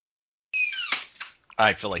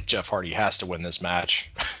 I feel like Jeff Hardy has to win this match.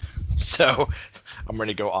 So I'm going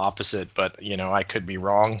to go opposite, but, I could be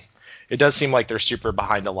wrong. It does seem like they're super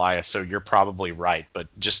behind Elias, so you're probably right. But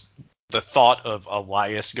just the thought of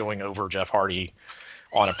Elias going over Jeff Hardy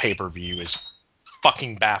on a pay-per-view is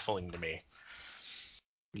fucking baffling to me.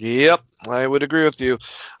 Yep, I would agree with you.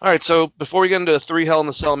 All right, so before we get into 3 Hell in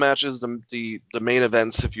the Cell matches, the main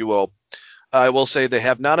events, if you will, I will say they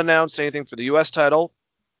have not announced anything for the U.S. title,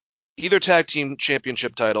 either tag team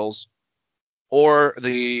championship titles, or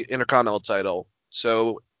the Intercontinental title.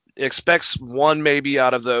 So expects one maybe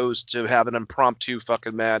out of those to have an impromptu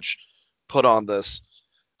fucking match put on this.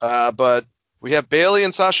 But we have Bayley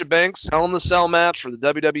and Sasha Banks, Hell in the Cell match for the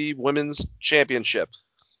WWE Women's Championship.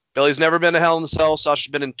 Bayley's never been to Hell in the Cell.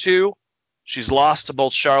 Sasha's been in 2. She's lost to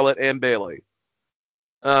both Charlotte and Bayley.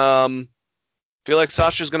 Feel like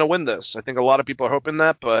Sasha's going to win this. I think a lot of people are hoping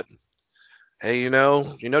that, but hey,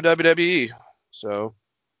 WWE. So,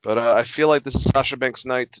 but I feel like this is Sasha Banks'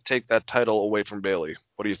 night to take that title away from Bayley.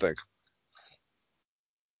 What do you think?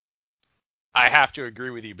 I have to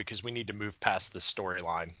agree with you because we need to move past this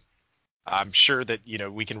storyline. I'm sure that,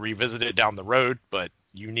 we can revisit it down the road, but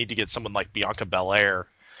you need to get someone like Bianca Belair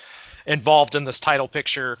involved in this title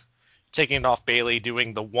picture, taking it off Bayley,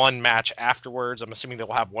 doing the one match afterwards. I'm assuming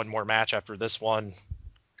they'll have one more match after this one.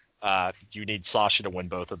 You need Sasha to win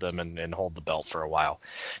both of them and hold the belt for a while.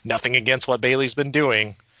 Nothing against what Bayley's been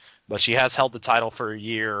doing, but she has held the title for a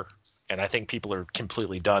year, and I think people are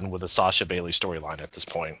completely done with the Sasha Bayley storyline at this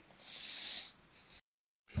point.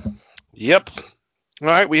 Yep. All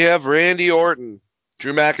right, we have Randy Orton,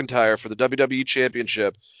 Drew McIntyre for the WWE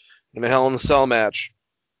Championship in a Hell in the Cell match.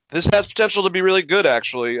 This has potential to be really good,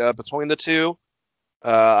 actually, between the two.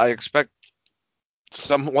 I expect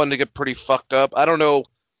someone to get pretty fucked up. I don't know.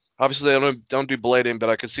 Obviously, they don't do blading, but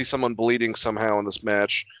I could see someone bleeding somehow in this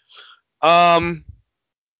match.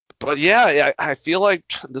 But yeah, I feel like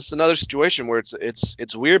this is another situation where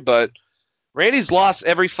it's weird, but Randy's lost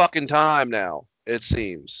every fucking time now, it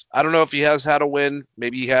seems. I don't know if he has had a win.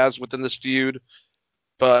 Maybe he has within this feud.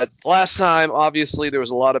 But last time, obviously, there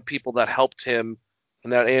was a lot of people that helped him in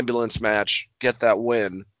that ambulance match get that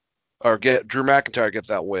win, or get Drew McIntyre get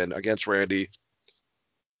that win against Randy.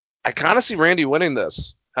 I kind of see Randy winning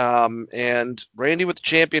this. And Randy with the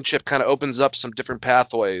championship kind of opens up some different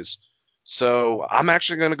pathways. So I'm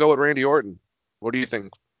actually going to go with Randy Orton. What do you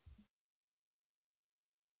think?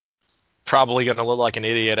 Probably going to look like an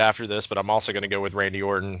idiot after this, but I'm also going to go with Randy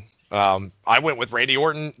Orton. I went with Randy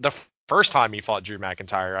Orton the first time he fought Drew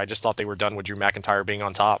McIntyre. I just thought they were done with Drew McIntyre being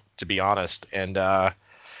on top, to be honest. And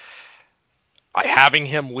having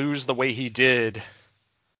him lose the way he did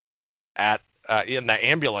at in the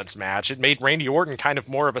ambulance match, it made Randy Orton kind of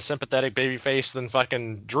more of a sympathetic babyface than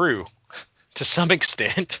fucking Drew to some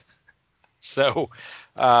extent. So,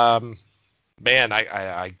 man,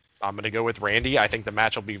 I'm going to go with Randy. I think the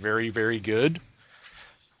match will be very, very good.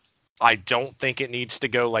 I don't think it needs to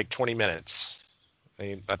go like 20 minutes.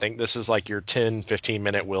 I think this is like your 10,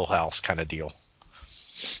 15-minute wheelhouse kind of deal.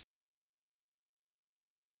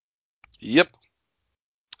 Yep.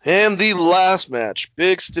 And the last match,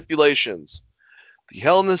 big stipulations. The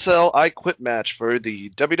Hell in the Cell I Quit match for the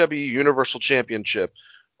WWE Universal Championship.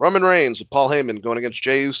 Roman Reigns with Paul Heyman going against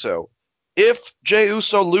Jey Uso. If Jey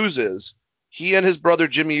Uso loses, he and his brother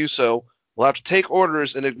Jimmy Uso will have to take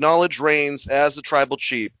orders and acknowledge Reigns as the tribal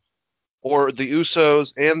chief, or the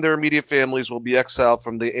Usos and their immediate families will be exiled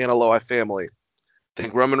from the Analoi family. I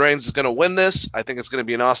think Roman Reigns is going to win this. I think it's going to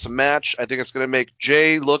be an awesome match. I think it's going to make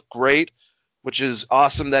Jey look great, which is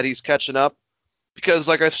awesome that he's catching up. Because,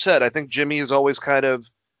 like I've said, I think Jimmy has always kind of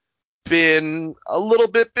been a little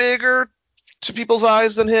bit bigger to people's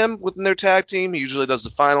eyes than him within their tag team. He usually does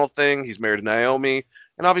the final thing. He's married to Naomi.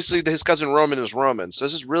 And obviously his cousin Roman is Roman. So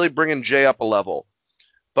this is really bringing Jey up a level.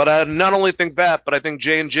 But I not only think that, but I think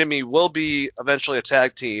Jey and Jimmy will be eventually a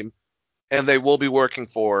tag team, and they will be working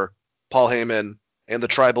for Paul Heyman and the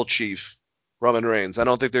tribal chief, Roman Reigns. I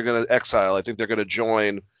don't think they're going to exile. I think they're going to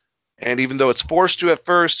join. And even though it's forced to at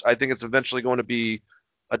first, I think it's eventually going to be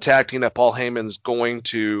a tag team that Paul Heyman's going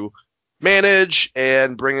to manage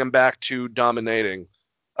and bring him back to dominating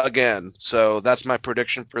again. So that's my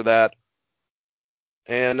prediction for that.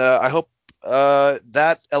 And I hope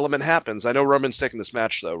that element happens. I know Roman's taking this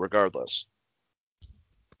match, though, regardless.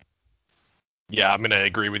 Yeah, I'm going to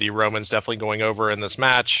agree with you. Roman's definitely going over in this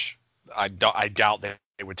match. I doubt that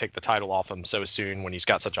they would take the title off him so soon when he's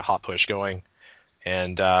got such a hot push going.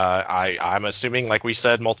 And I'm assuming, like we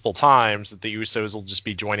said multiple times, that the Usos will just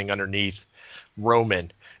be joining underneath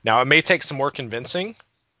Roman. Now, it may take some more convincing.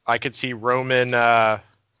 I could see Roman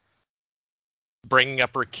bringing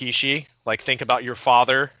up Rikishi. Like, think about your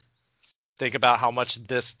father. Think about how much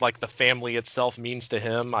this, like, the family itself means to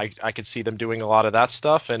him. I could see them doing a lot of that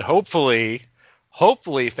stuff. And hopefully,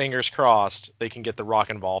 fingers crossed, they can get The Rock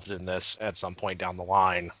involved in this at some point down the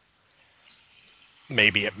line.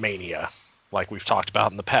 Maybe at Mania, like we've talked about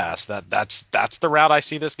in the past. That's the route I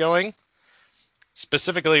see this going.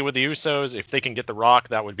 Specifically with the Usos, if they can get The Rock,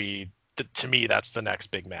 that would be, to me, that's the next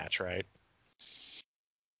big match, right?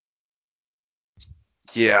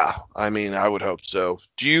 Yeah, I mean, I would hope so.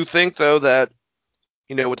 Do you think, though, that,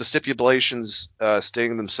 with the stipulations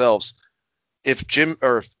stating themselves, when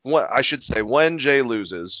Jey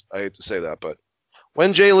loses, I hate to say that, but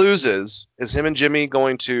when Jey loses, is him and Jimmy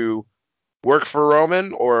going to work for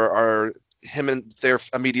Roman, or are him and their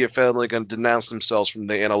immediate family going to denounce themselves from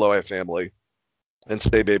the Analoi family and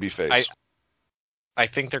stay babyface? I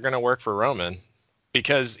think they're going to work for Roman,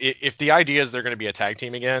 because if the idea is they're going to be a tag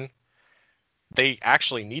team again, they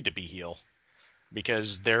actually need to be heel,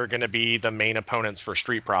 because they're going to be the main opponents for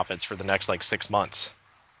Street Profits for the next 6 months.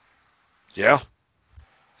 Yeah.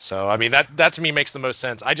 So, I mean, that to me makes the most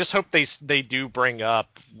sense. I just hope they do bring up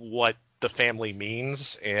what the family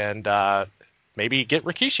means, and maybe get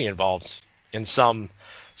Rikishi involved in some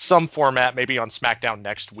format, maybe on SmackDown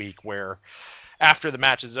next week, where after the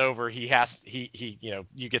match is over, you get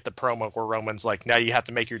the promo where Roman's like, now you have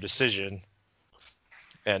to make your decision.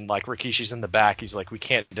 And Rikishi's in the back. He's like, we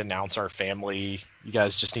can't denounce our family. You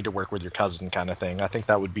guys just need to work with your cousin, kind of thing. I think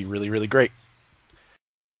that would be really, really great.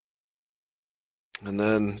 And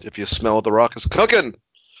then if you smell what The Rock is cooking.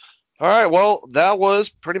 All right, well, that was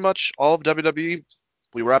pretty much all of WWE.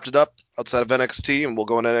 We wrapped it up outside of NXT, and we'll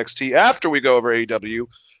go into NXT after we go over AEW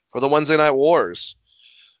for the Wednesday Night Wars.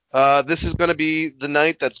 This is going to be the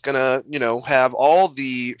night that's going to, have all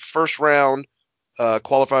the first round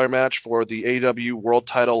qualifier match for the AEW World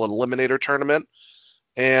Title Eliminator Tournament.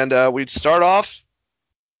 And we'd start off,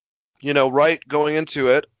 right going into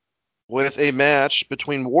it with a match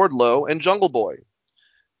between Wardlow and Jungle Boy.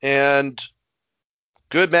 And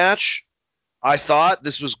good match. I thought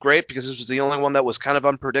this was great because this was the only one that was kind of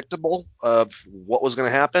unpredictable of what was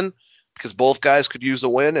going to happen, because both guys could use a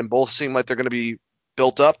win and both seem like they're going to be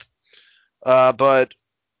built up. But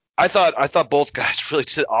I thought both guys really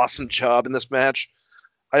did an awesome job in this match.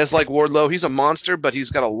 I just like Wardlow. He's a monster, but he's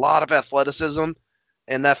got a lot of athleticism.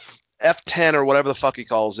 And that F10 or whatever the fuck he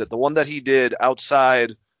calls it, the one that he did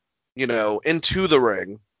outside, into the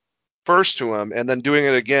ring, first to him, and then doing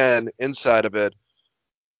it again inside of it.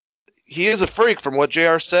 He is a freak, from what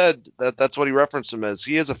JR said. That's what he referenced him as.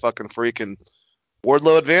 He is a fucking freak. And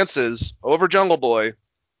Wardlow advances over Jungle Boy.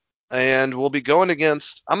 And we'll be going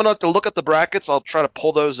against... I'm going to have to look at the brackets. I'll try to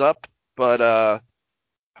pull those up. But I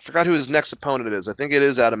forgot who his next opponent is. I think it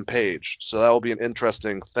is Adam Page. So that will be an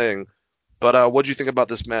interesting thing. But what do you think about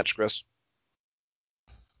this match, Chris?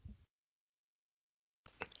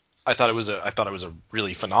 I thought it was a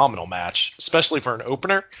really phenomenal match, especially for an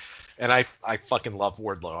opener. And I fucking love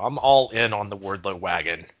Wardlow. I'm all in on the Wardlow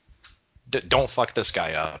wagon. Don't fuck this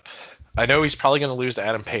guy up. I know he's probably going to lose to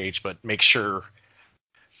Adam Page, but make sure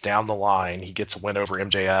down the line he gets a win over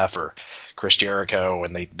MJF or Chris Jericho,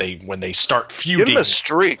 and when they start feuding. Give him a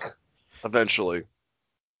streak eventually.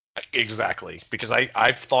 Exactly, because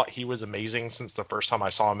I've thought he was amazing since the first time I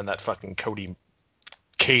saw him in that fucking Cody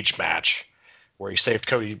cage match where he saved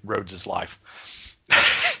Cody Rhodes' life.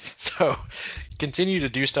 So continue to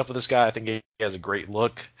do stuff with this guy. I think he has a great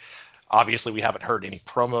look. Obviously, we haven't heard any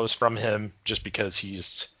promos from him just because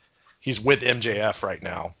he's with MJF right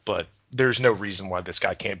now, but there's no reason why this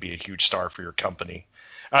guy can't be a huge star for your company.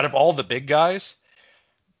 Out of all the big guys,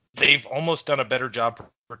 they've almost done a better job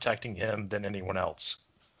protecting him than anyone else.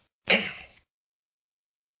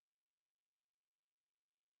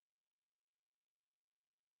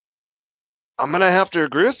 I'm gonna have to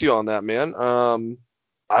agree with you on that, man.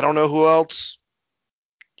 I don't know who else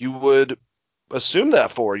you would assume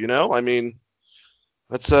that for. I mean,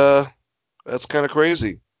 that's kind of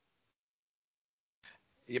crazy.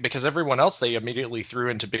 Because everyone else they immediately threw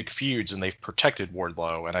into big feuds and they've protected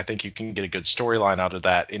Wardlow, and I think you can get a good storyline out of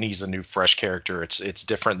that. And he's a new, fresh character. It's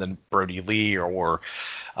different than Brody Lee or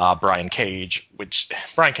Brian Cage, which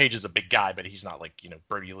Brian Cage is a big guy, but he's not like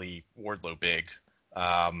Brody Lee, Wardlow big.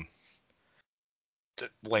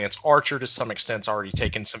 Lance Archer to some extent's already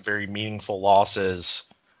taken some very meaningful losses.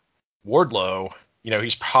 Wardlow,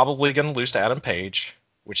 he's probably going to lose to Adam Page,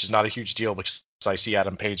 which is not a huge deal because I see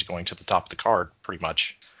Adam Page going to the top of the card pretty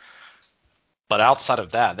much. But outside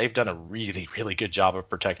of that, they've done a really, really good job of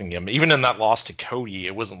protecting him. Even in that loss to Cody,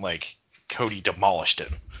 it wasn't like Cody demolished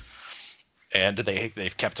him. And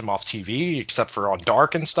they've kept him off TV except for on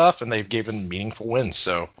Dark and stuff, and they've given meaningful wins.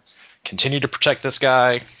 So continue to protect this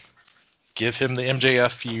guy. Give him the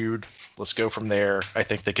MJF feud. Let's go from there. I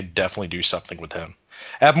think they could definitely do something with him.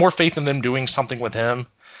 I have more faith in them doing something with him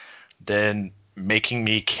than making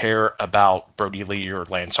me care about Brody Lee or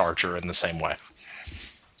Lance Archer in the same way.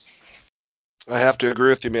 I have to agree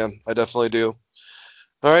with you, man. I definitely do.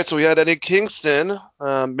 All right, so we had Eddie Kingston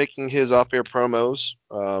making his off-air promos.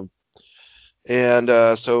 So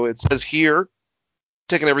it says here,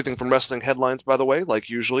 taking everything from wrestling headlines, by the way, like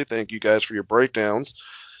usually. Thank you guys for your breakdowns.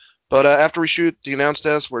 But after we shoot the announce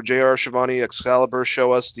desk where JR, Shivani, Excalibur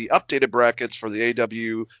show us the updated brackets for the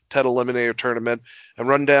AW Title Eliminator Tournament and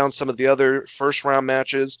run down some of the other first-round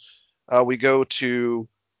matches, we go to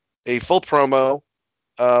a full promo.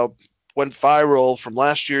 Went viral from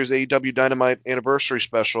last year's AEW Dynamite Anniversary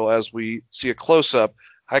Special as we see a close-up,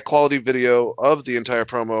 high-quality video of the entire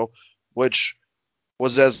promo, which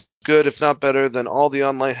was as good, if not better, than all the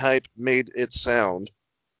online hype made it sound.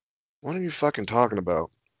 What are you fucking talking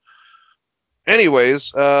about? Anyways,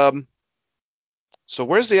 so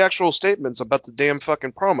where's the actual statements about the damn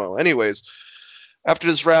fucking promo? Anyways, after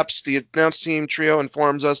this wraps, the announce team trio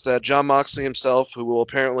informs us that Jon Moxley himself, who will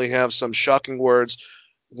apparently have some shocking words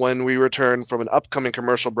when we return from an upcoming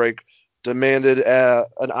commercial break, demanded an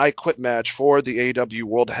I Quit match for the AEW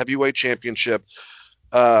World Heavyweight Championship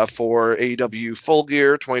for AEW Full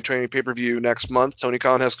Gear 2020 pay-per-view next month. Tony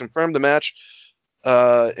Khan has confirmed the match,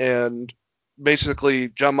 and basically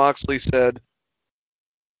Jon Moxley said,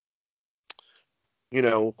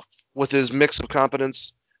 with his mix of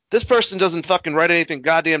competence, this person doesn't fucking write anything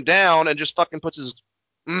goddamn down and just fucking puts his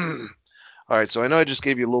All right, so I know I just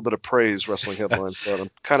gave you a little bit of praise, wrestling headlines, but I'm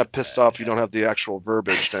kind of pissed off you don't have the actual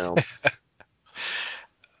verbiage down.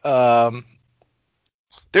 They're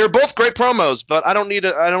both great promos, but I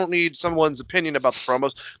don't need someone's opinion about the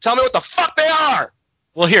promos. Tell me what the fuck they are.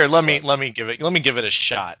 Well, here, let me give it a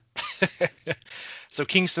shot. So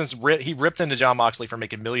Kingston's he ripped into Jon Moxley for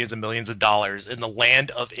making millions and millions of dollars in the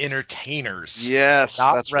land of entertainers. Yes,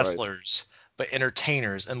 not that's wrestlers, right. But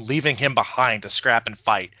entertainers, and leaving him behind to scrap and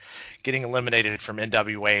fight, getting eliminated from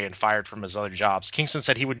NWA and fired from his other jobs. Kingston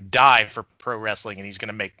said he would die for pro wrestling and he's going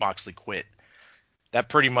to make Moxley quit. That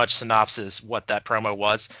pretty much synopsis what that promo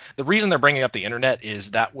was. The reason they're bringing up the internet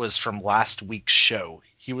is that was from last week's show.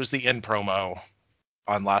 He was the end promo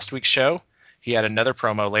on last week's show. He had another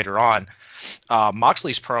promo later on.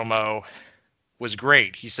 Moxley's promo was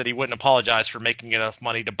great. He said he wouldn't apologize for making enough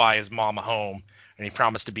money to buy his mom a home, and he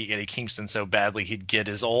promised to beat Eddie Kingston so badly he'd get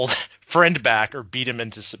his old friend back or beat him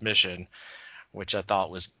into submission, which I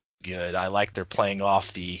thought was good. I like they're playing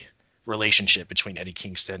off the relationship between Eddie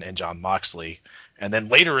Kingston and Jon Moxley. And then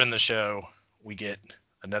later in the show, we get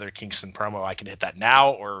another Kingston promo. I can hit that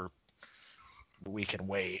now, or we can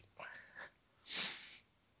wait.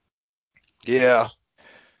 Yeah,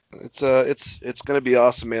 it's gonna be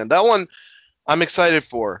awesome, man. That one I'm excited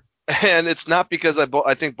for, and it's not because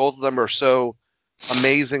I think both of them are so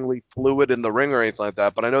amazingly fluid in the ring or anything like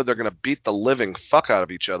that, but I know they're gonna beat the living fuck out of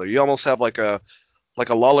each other. You almost have like a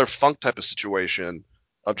Lawler Funk type of situation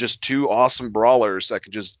of just two awesome brawlers that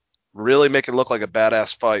can just really make it look like a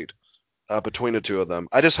badass fight between the two of them.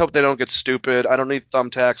 I just hope they don't get stupid. I don't need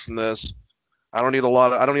thumbtacks in this. I don't need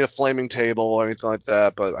I don't need a flaming table or anything like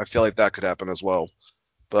that, but I feel like that could happen as well.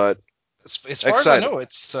 But As far as I excited. know,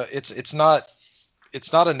 it's not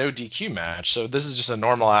a no DQ match, so this is just a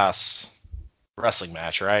normal ass wrestling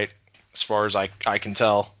match, right? As far as I can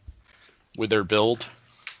tell with their build.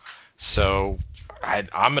 So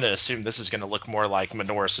I'm going to assume this is going to look more like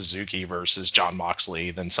Minoru Suzuki versus John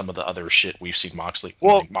Moxley than some of the other shit we've seen Moxley,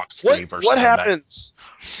 Well, like Moxley what versus Omega. happens?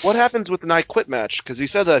 What happens with an I Quit match? Because he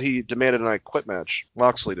said that he demanded an I Quit match.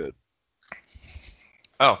 Moxley did.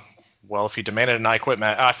 Oh, well, if he demanded an I quit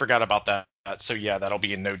match, I forgot about that. So yeah, that'll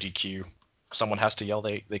be a no DQ. Someone has to yell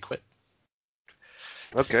they quit.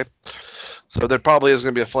 Okay. So there probably is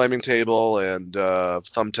going to be a flaming table and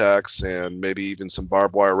thumbtacks and maybe even some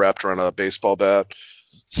barbed wire wrapped around a baseball bat,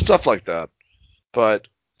 stuff like that. But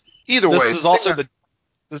either way, This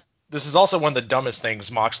is also one of the dumbest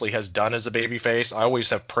things Moxley has done as a babyface. I always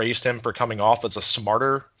have praised him for coming off as a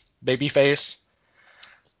smarter babyface.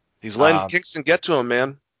 he's letting Kingston get to him,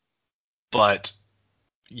 man. But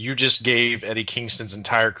you just gave Eddie Kingston's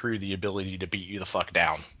entire crew the ability to beat you the fuck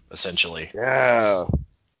down, essentially. Yeah.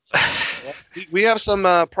 We have some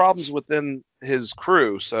problems within his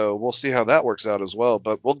crew, so we'll see how that works out as well.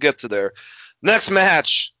 But we'll get to there. Next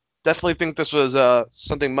match. Definitely think this was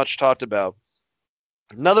something much talked about.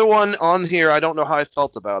 Another one on here. I don't know how I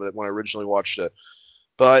felt about it when I originally watched it,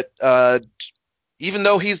 but even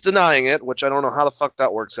though he's denying it, which I don't know how the fuck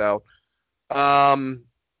that works out.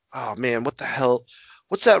 Oh man, what the hell?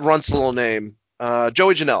 What's that runt's little name?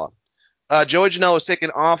 Joey Janela. Joey Janela was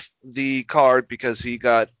taken off the card because he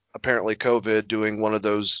got apparently COVID doing one of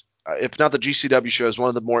those, if not the GCW shows, one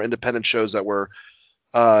of the more independent shows that were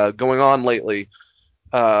going on lately,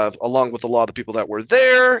 along with a lot of the people that were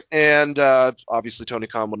there. And obviously Tony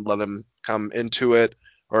Khan wouldn't let him come into it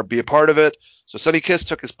or be a part of it. So Sonny Kiss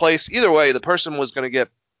took his place. Either way, the person was going to get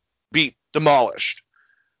beat, demolished.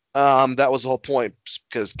 That was the whole point,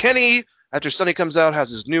 because Kenny, after Sonny comes out, has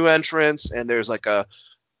his new entrance, and there's like a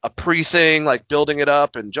pre-thing, like building it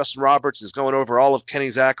up, and Justin Roberts is going over all of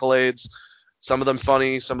Kenny's accolades, some of them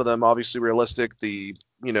funny, some of them obviously realistic. The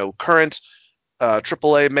current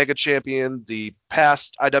AAA Mega Champion, the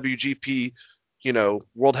past IWGP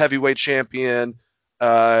World Heavyweight Champion,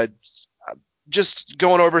 just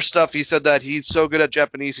going over stuff. He said that he's so good at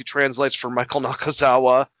Japanese he translates for Michael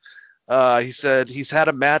Nakazawa. He said he's had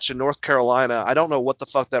a match in North Carolina. I don't know what the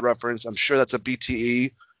fuck that reference. I'm sure that's a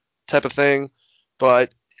BTE type of thing.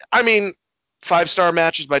 But, I mean, 5-star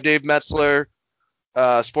matches by Dave Metzler,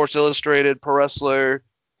 Sports Illustrated, Pro Wrestler,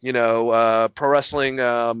 Pro Wrestling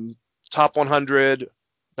Top 100,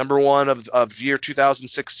 number one of year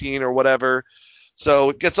 2016 or whatever.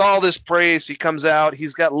 So gets all this praise. He comes out.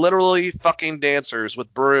 He's got literally fucking dancers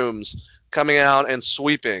with brooms coming out and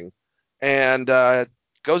sweeping. And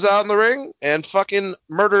goes out in the ring and fucking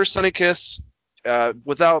murders Sonny Kiss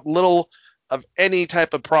without little of any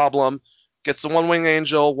type of problem. Gets the one-wing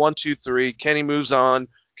angel, 1, 2, 3. Kenny moves on.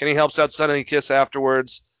 Kenny helps out Sonny Kiss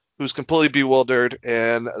afterwards, who's completely bewildered,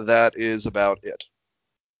 and that is about it.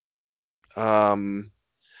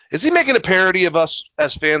 Is he making a parody of us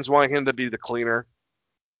as fans wanting him to be the cleaner?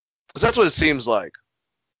 Because that's what it seems like.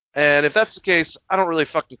 And if that's the case, I don't really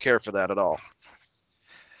fucking care for that at all.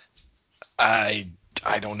 I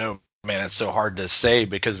don't know, man. It's so hard to say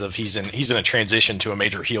because he's in a transition to a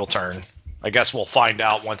major heel turn. I guess we'll find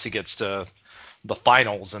out once he gets to the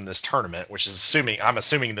finals in this tournament, which is I'm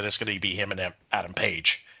assuming that it's going to be him and Adam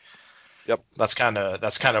Page. Yep. That's kind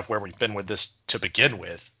of where we've been with this to begin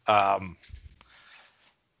with.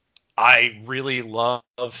 I really love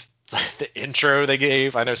the intro they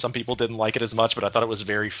gave. I know some people didn't like it as much, but I thought it was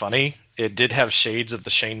very funny. It did have shades of the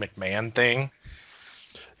Shane McMahon thing.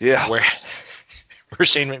 Yeah. Where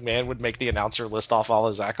Shane McMahon would make the announcer list off all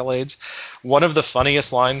his accolades. One of the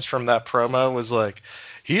funniest lines from that promo was like,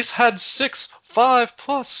 he's had 6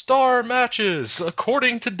 5+ star matches,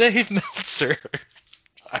 according to Dave Meltzer.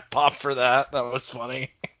 I popped for that. That was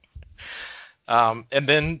funny. And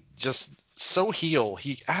then just so heel,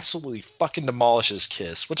 he absolutely fucking demolishes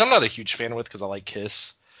Kiss, which I'm not a huge fan with because I like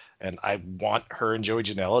Kiss, and I want her and Joey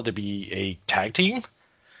Janela to be a tag team.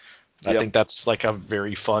 I think that's like a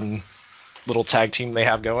very fun little tag team they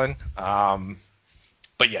have going.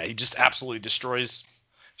 But yeah, he just absolutely destroys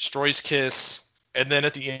Kiss, and then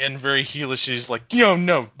at the end, very heelish, she's like,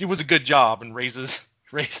 no, it was a good job, and raises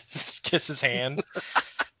Kiss's hand.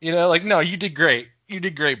 Like, no, you did great,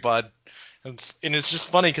 bud. And it's just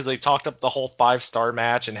funny because they talked up the whole 5-star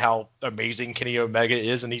match and how amazing Kenny Omega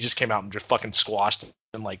is, and he just came out and just fucking squashed him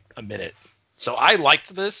in like a minute. So I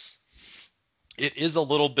liked this. It is a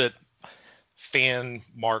little bit fan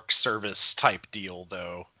mark service type deal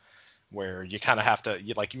though, where you kind of have to,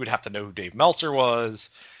 you would have to know who Dave Meltzer was.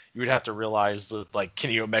 You would have to realize that, like,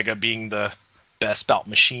 Kenny Omega being the best bout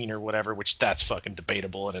machine or whatever, which that's fucking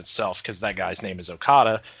debatable in itself because that guy's name is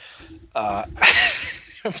Okada.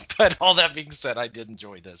 But all that being said, I did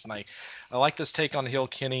enjoy this, and I like this take on heel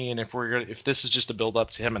Kenny, and if this is just a build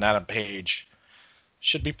up to him and Adam Page,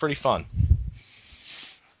 should be pretty fun.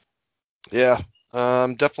 Yeah,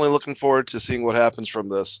 definitely looking forward to seeing what happens from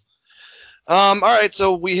this. All right,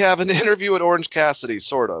 so we have an interview with Orange Cassidy,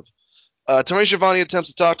 sort of. Tony Schiavone attempts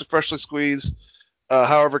to talk to Freshly Squeezed.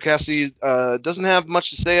 However, Cassidy doesn't have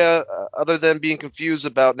much to say other than being confused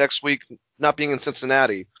about next week not being in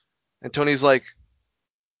Cincinnati. And Tony's like,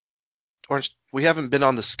 Orange, we haven't been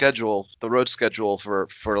on the road schedule for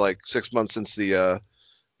like 6 months since the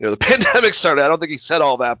pandemic started. I don't think he said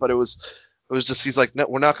all that, but it was just, he's like, no,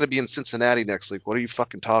 we're not going to be in Cincinnati next week. What are you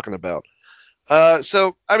fucking talking about?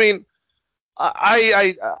 So I mean,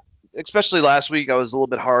 I especially last week, I was a little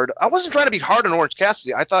bit hard. I wasn't trying to be hard on Orange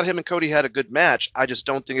Cassidy. I thought him and Cody had a good match. I just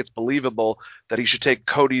don't think it's believable that he should take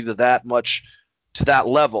Cody to that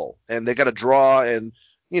level. And they got to draw. And,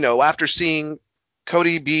 after seeing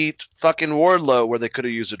Cody beat fucking Wardlow where they could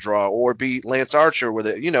have used a draw, or beat Lance Archer where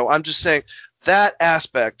they, I'm just saying that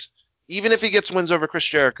aspect, even if he gets wins over Chris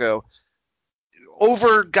Jericho,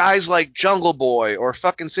 over guys like Jungle Boy or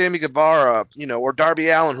fucking Sammy Guevara, or Darby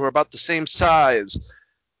Allin, who are about the same size.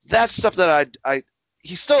 That's stuff that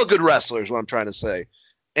he's still a good wrestler is what I'm trying to say.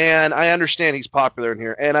 And I understand he's popular in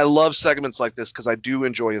here. And I love segments like this because I do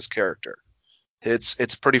enjoy his character.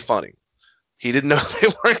 It's pretty funny. He didn't know they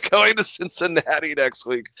weren't going to Cincinnati next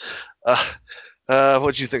week.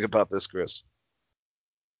 What'd you think about this, Chris?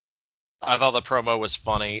 I thought the promo was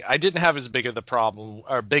funny. I didn't have as big of a problem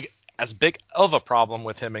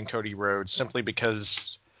with him and Cody Rhodes, simply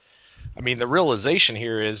because, I mean, the realization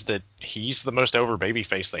here is that he's the most over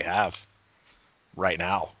babyface they have right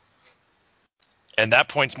now. And that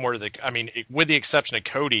points more to with the exception of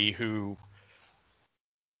Cody, who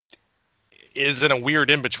is in a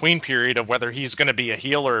weird in-between period of whether he's going to be a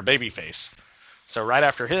heel or a babyface. So right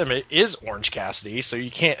after him, it is Orange Cassidy, so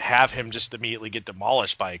you can't have him just immediately get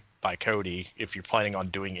demolished by Cody if you're planning on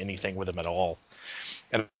doing anything with him at all.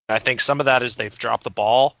 And I think some of that is they've dropped the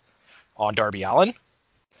ball on Darby Allin.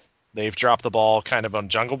 They've dropped the ball kind of on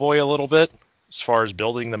Jungle Boy a little bit as far as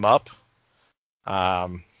building them up.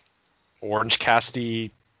 Orange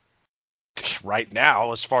Cassidy, right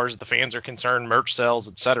now, as far as the fans are concerned, merch sales,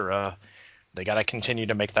 etc., they got to continue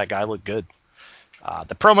to make that guy look good.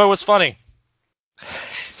 The promo was funny.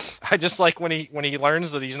 I just like when he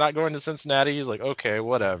learns that he's not going to Cincinnati, he's like, okay,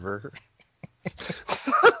 whatever.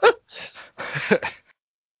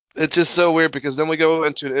 It's just so weird because then we go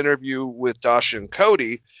into an interview with Dasha and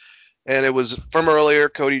Cody, and it was from earlier.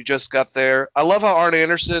 Cody just got there. I love how Arn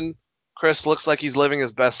Anderson, Chris, looks like he's living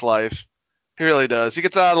his best life. He really does. He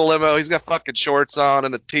gets out of the limo. He's got fucking shorts on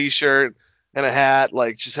and a T-shirt and a hat,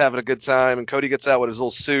 like just having a good time. And Cody gets out with his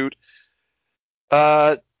little suit.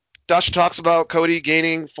 Dasha talks about Cody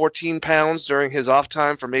gaining 14 pounds during his off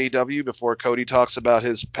time from AEW before Cody talks about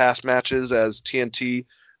his past matches as TNT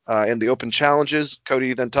and the open challenges.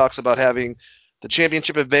 Cody then talks about having the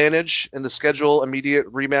championship advantage in the schedule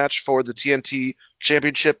immediate rematch for the TNT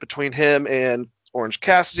championship between him and Orange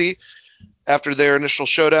Cassidy. After their initial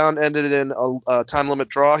showdown ended in a time limit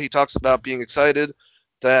draw, he talks about being excited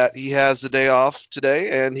that he has the day off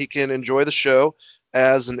today and he can enjoy the show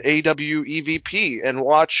as an AEW EVP and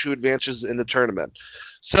watch who advances in the tournament.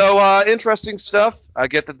 So interesting stuff. I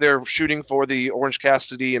get that they're shooting for the Orange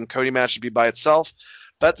Cassidy and Cody match to be by itself.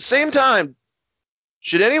 But at the same time,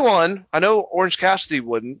 should anyone, I know Orange Cassidy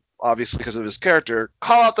wouldn't, obviously because of his character,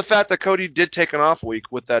 call out the fact that Cody did take an off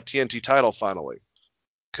week with that TNT title finally.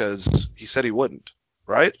 Because he said he wouldn't,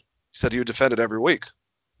 right? He said he would defend it every week.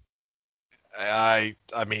 I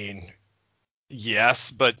mean,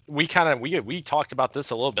 yes, but we talked about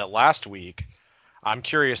this a little bit last week. I'm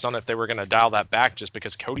curious on if they were going to dial that back just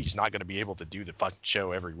because Cody's not going to be able to do the fucking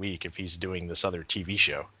show every week if he's doing this other TV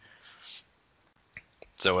show.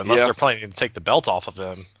 So unless they're planning to take the belt off of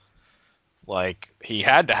him, like, he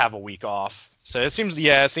had to have a week off. So it seems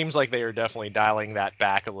like they are definitely dialing that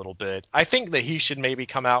back a little bit. I think that he should maybe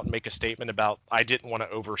come out and make a statement about, I didn't want to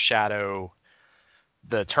overshadow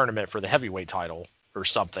the tournament for the heavyweight title or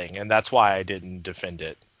something, and that's why I didn't defend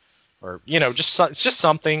it. Or, it's just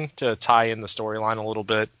something to tie in the storyline a little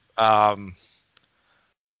bit. I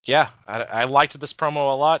liked this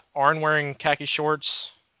promo a lot. Arn wearing khaki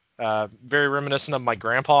shorts, very reminiscent of my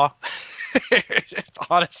grandpa.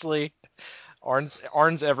 Honestly,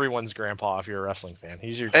 Arn's everyone's grandpa if you're a wrestling fan.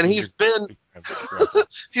 He's been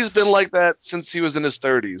like that since he was in his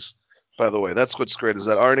 30s. by the way. That's what's great, is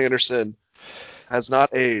that Arn Anderson has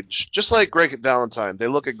not aged. Just like Greg Valentine, they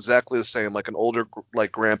look exactly the same, like an older,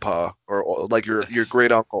 like grandpa or like your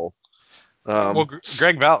great uncle. Well,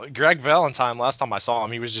 Greg Valentine, last time I saw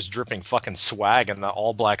him, he was just dripping fucking swag in the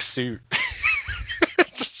all black suit.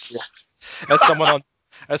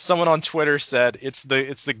 As someone on Twitter said, it's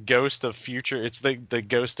the ghost of future. It's the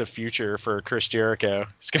ghost of future for Chris Jericho.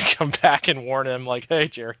 He's gonna come back and warn him, like, "Hey,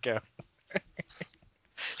 Jericho."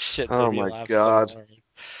 Shit, Oh made me my laugh God. so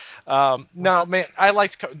hard. No, man, I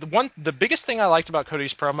liked the biggest thing I liked about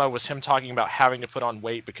Cody's promo was him talking about having to put on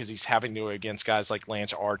weight because he's having to against guys like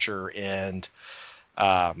Lance Archer and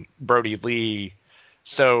Brody Lee.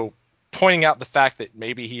 So pointing out the fact that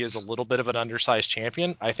maybe he is a little bit of an undersized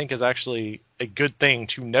champion, I think is actually a good thing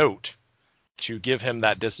to note, to give him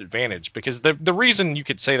that disadvantage. Because the reason you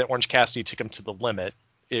could say that Orange Cassidy took him to the limit,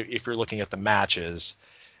 if you're looking at the matches,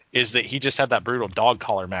 is that he just had that brutal dog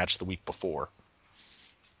collar match the week before.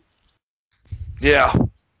 Yeah.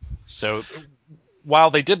 So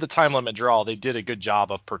while they did the time limit draw, they did a good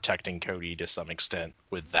job of protecting Cody to some extent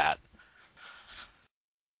with that.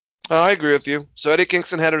 I agree with you. So Eddie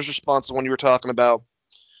Kingston had his response to the one you were talking about.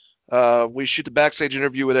 We shoot the backstage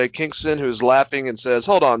interview with Eddie Kingston, who's laughing and says,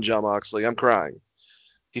 "Hold on, Jon Moxley, I'm crying."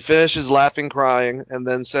 He finishes laughing, crying, and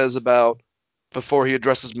then says about before he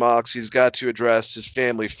addresses Mox, he's got to address his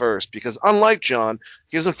family first, because unlike John,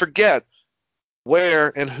 he doesn't forget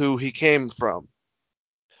where and who he came from.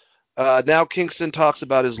 Now Kingston talks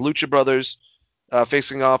about his Lucha Brothers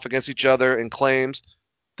facing off against each other and claims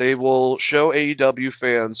they will show AEW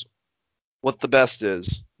fans what the best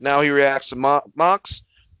is. Now he reacts to Mox.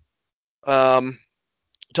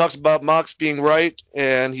 Talks about Mox being right,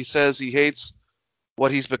 and he says he hates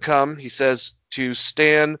what he's become. He says to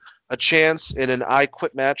stand a chance in an I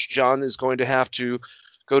Quit match, John is going to have to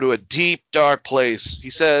go to a deep, dark place. He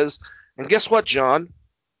says, and guess what, John?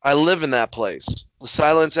 I live in that place. The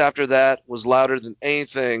silence after that was louder than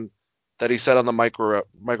anything that he said on the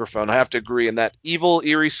microphone. I have to agree. And that evil,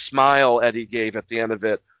 eerie smile Eddie gave at the end of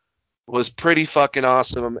it was pretty fucking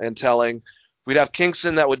awesome and telling. We'd have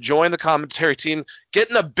Kingston that would join the commentary team, get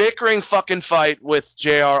in a bickering fucking fight with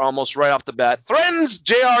JR almost right off the bat, threatens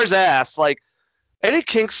JR's ass. Like, Eddie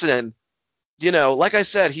Kingston, like I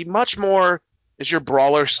said, he much more is your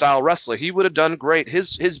brawler style wrestler. He would have done great.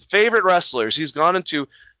 His favorite wrestlers, he's gone into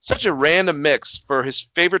such a random mix for his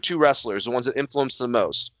favorite two wrestlers, the ones that influenced the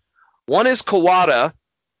most. One is Kawada.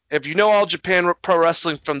 If you know All Japan Pro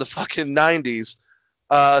Wrestling from the fucking 90s,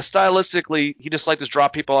 stylistically, he just likes to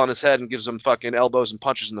drop people on his head and gives them fucking elbows and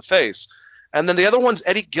punches in the face. And then the other one's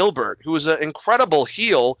Eddie Gilbert, who was an incredible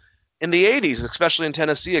heel in the 80s, especially in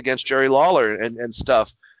Tennessee against Jerry Lawler and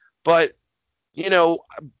stuff. But,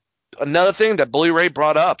 another thing that Bully Ray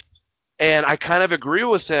brought up, and I kind of agree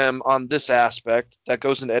with him on this aspect that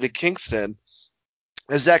goes into Eddie Kingston,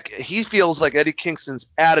 is that he feels like Eddie Kingston's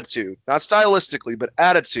attitude, not stylistically, but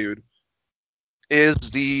attitude, is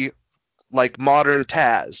the like modern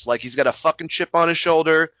Taz. Like, he's got a fucking chip on his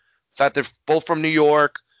shoulder. In fact, they're both from New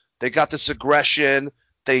York. They got this aggression.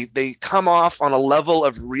 They come off on a level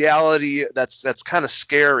of reality that's kind of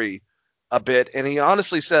scary a bit. And he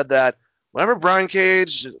honestly said that whenever Brian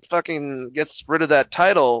Cage fucking gets rid of that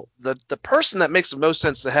title, the person that makes the most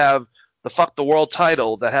sense to have the fuck the world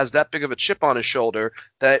title that has that big of a chip on his shoulder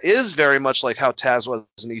that is very much like how Taz was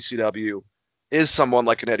in ECW is someone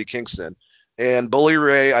like an Eddie Kingston. And Bully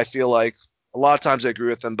Ray, I feel like a lot of times I agree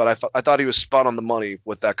with him, but I thought he was spot on the money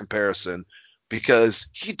with that comparison, because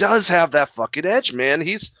he does have that fucking edge, man.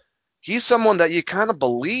 He's someone that you kind of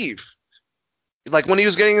believe. Like when he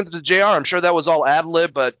was getting into the JR, I'm sure that was all ad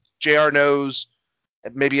lib, but JR knows.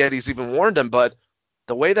 Maybe Eddie's even warned him, but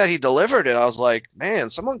the way that he delivered it, I was like, man,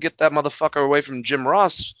 someone get that motherfucker away from Jim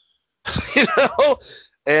Ross,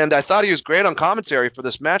 And I thought he was great on commentary for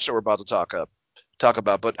this match that we're about to talk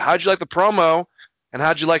about. But how'd you like the promo, and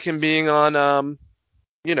how'd you like him being on,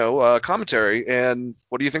 commentary? And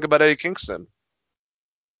what do you think about Eddie Kingston?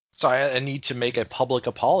 So I need to make a public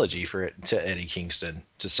apology to Eddie Kingston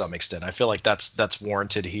to some extent. I feel like that's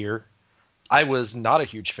warranted here. I was not a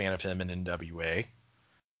huge fan of him in NWA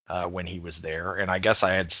when he was there, and I guess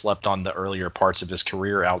I had slept on the earlier parts of his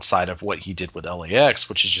career outside of what he did with LAX,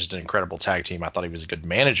 which is just an incredible tag team. I thought he was a good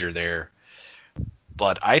manager there.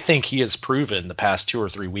 But I think he has proven the past 2 or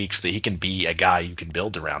 3 weeks that he can be a guy you can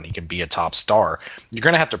build around. He can be a top star. You're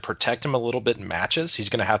going to have to protect him a little bit in matches. He's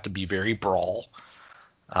going to have to be very brawl.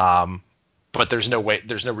 But there's no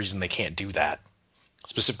reason they can't do that,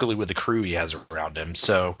 specifically with the crew he has around him.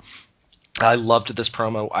 So I loved this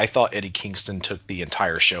promo. I thought Eddie Kingston took the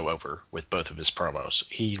entire show over with both of his promos.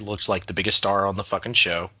 He looks like the biggest star on the fucking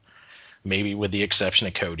show. maybe with the exception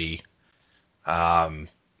of Cody.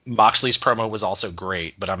 Moxley's promo was also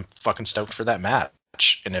great, but I'm fucking stoked for that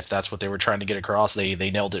match. And if that's what they were trying to get across, they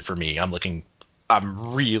nailed it for me.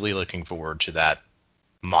 I'm really looking forward to that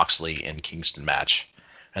Moxley and Kingston match.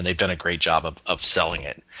 And they've done a great job of selling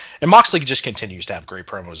it. And Moxley just continues to have great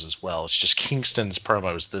promos as well. It's just Kingston's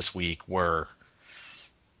promos this week were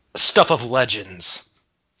stuff of legends.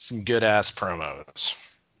 Some good ass promos.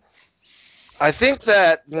 I think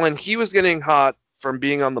that when he was getting hot from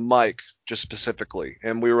being on the mic, just specifically,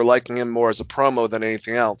 and we were liking him more as a promo than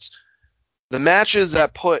anything else, the matches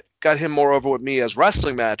that got him more over with me as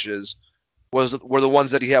wrestling matches were the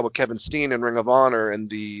ones that he had with Kevin Steen in Ring of Honor in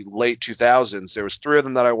the late 2000s. There was 3 of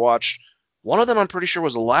them that I watched. One of them I'm pretty sure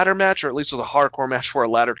was a ladder match, or at least was a hardcore match where a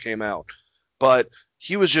ladder came out. But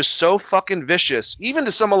he was just so fucking vicious, even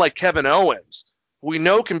to someone like Kevin Owens, who we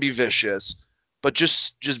know can be vicious, but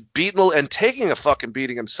just beating and taking a fucking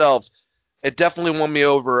beating himself. It definitely won me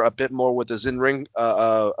over a bit more with his in-ring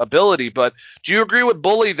ability. But do you agree with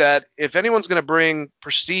Bully that if anyone's going to bring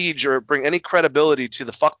prestige or bring any credibility to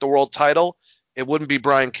the Fuck the World title, it wouldn't be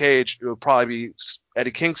Brian Cage. It would probably be Eddie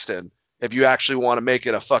Kingston if you actually want to make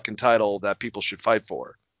it a fucking title that people should fight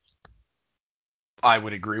for. I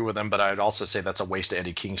would agree with him, but I'd also say that's a waste of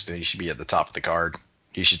Eddie Kingston. He should be at the top of the card.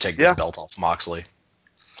 He should take this belt off Moxley.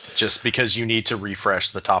 Just because you need to refresh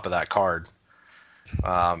the top of that card.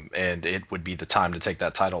 And it would be the time to take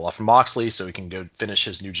that title off Moxley so he can go finish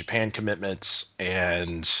his New Japan commitments,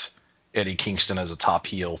 and Eddie Kingston as a top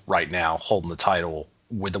heel right now holding the title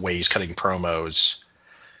with the way he's cutting promos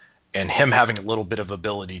and him having a little bit of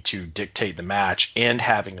ability to dictate the match and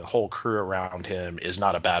having a whole crew around him is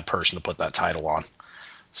not a bad person to put that title on.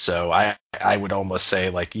 So I would almost say,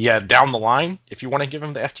 like, yeah, down the line, if you want to give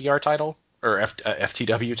him the FTR title or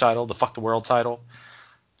FTW title, the Fuck the World title,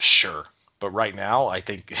 sure. But right now, I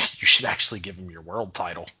think you should actually give him your world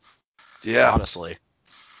title. Yeah. Honestly.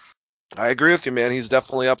 I agree with you, man. He's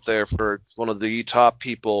definitely up there for one of the top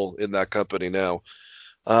people in that company now.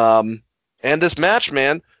 And this match,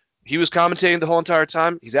 man, he was commentating the whole entire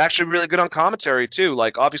time. He's actually really good on commentary, too.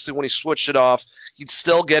 Like, obviously, when he switched it off, he'd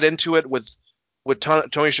still get into it with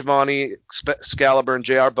Tony Schiavone, Excalibur, and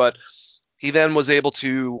JR, but he then was able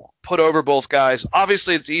to put over both guys.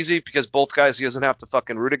 Obviously, it's easy because both guys he doesn't have to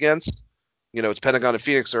fucking root against. You know, it's Pentagon and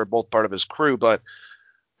Phoenix are both part of his crew, but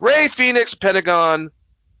Ray, Phoenix, Pentagon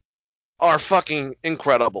are fucking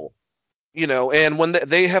incredible. You know, and when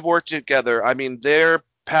they have worked together, I mean, their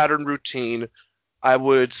pattern routine, I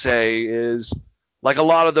would say, is like a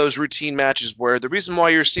lot of those routine matches where the reason why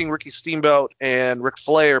you're seeing Ricky Steamboat and Ric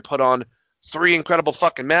Flair put on 3 incredible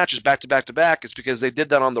fucking matches back to back to back is because they did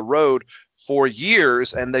that on the road for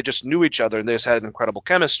years and they just knew each other and they just had an incredible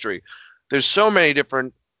chemistry. There's so many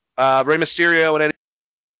different Rey Mysterio and Eddie,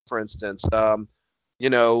 for instance, you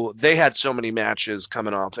know, they had so many matches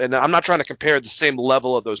coming off. And I'm not trying to compare the same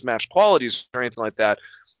level of those match qualities or anything like that.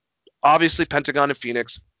 Obviously, Pentagon and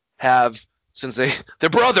Phoenix have, since they're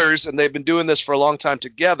brothers and they've been doing this for a long time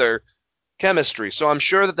together, chemistry. So I'm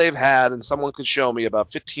sure that they've had, and someone could show me,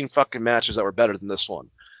 about 15 fucking matches that were better than this one.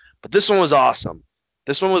 But this one was awesome.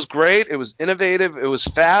 This one was great. It was innovative. It was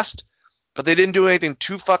fast. But they didn't do anything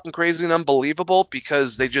too fucking crazy and unbelievable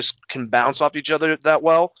because they just can bounce off each other that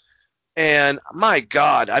well. And my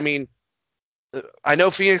God, I mean, I know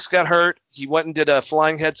Phoenix got hurt. He went and did a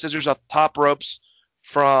flying head scissors off the top ropes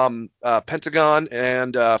from Pentagon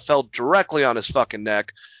and fell directly on his fucking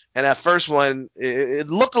neck. And at first one, it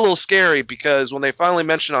looked a little scary because when they finally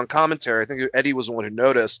mentioned on commentary, I think Eddie was the one who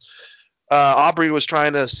noticed, Aubrey was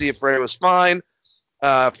trying to see if Ray was fine.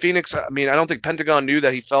 Phoenix, I mean, I don't think Pentagon knew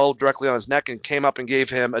that he fell directly on his neck and came up and gave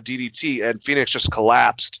him a DDT, and Phoenix just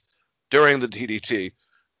collapsed during the DDT.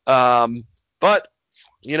 But,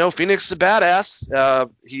 you know, Phoenix is a badass.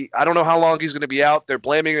 I don't know how long he's going to be out. They're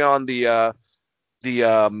blaming it on the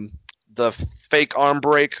fake arm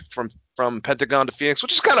break from Pentagon to Phoenix,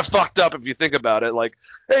 which is kind of fucked up if you think about it. Like,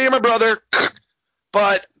 hey, you're my brother.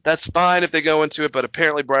 But that's fine if they go into it. But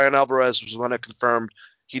apparently Brian Alvarez was the one that confirmed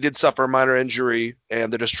he did suffer a minor injury, and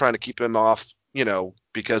they're just trying to keep him off, you know,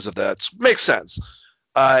 because of that. So, makes sense.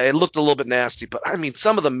 It looked a little bit nasty, but I mean,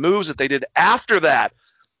 some of the moves that they did after that,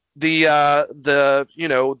 the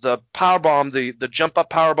powerbomb, the jump up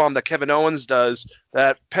powerbomb that Kevin Owens does,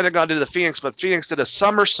 that Pentagon did to Phoenix, but Phoenix did a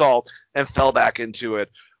somersault and fell back into it.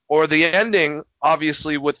 Or the ending,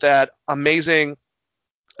 obviously, with that amazing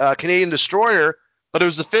Canadian Destroyer, but it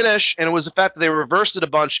was the finish, and it was the fact that they reversed it a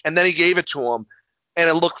bunch, and then he gave it to him. And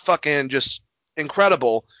it looked fucking just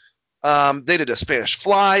incredible. They did a Spanish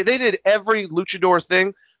Fly. They did every luchador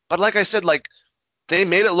thing. But like I said, like they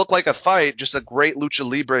made it look like a fight, just a great lucha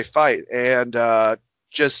libre fight, and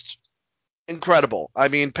just incredible. I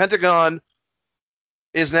mean, Pentagon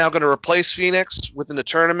is now going to replace Phoenix within the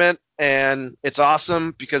tournament, and it's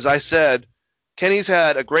awesome because I said Kenny's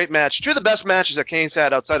had a great match. Two of the best matches that Kenny's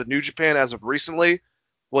had outside of New Japan as of recently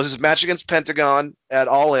was his match against Pentagon at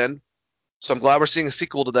All In. So I'm glad we're seeing a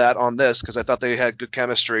sequel to that on this because I thought they had good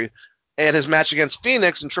chemistry. And his match against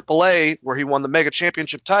Phoenix in AAA where he won the Mega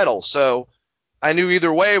Championship title. So I knew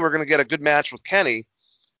either way we're going to get a good match with Kenny.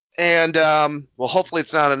 And, well, hopefully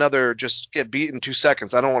it's not another just get beat in 2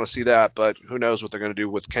 seconds. I don't want to see that, but who knows what they're going to do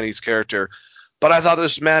with Kenny's character. But I thought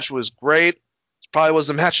this match was great. It probably was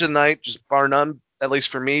the match of the night, just bar none, at least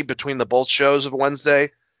for me, between the both shows of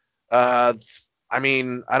Wednesday. I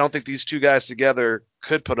mean, I don't think these two guys together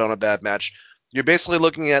could put on a bad match. You're basically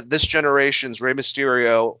looking at this generation's Rey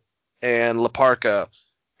Mysterio and La Parca,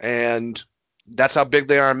 and that's how big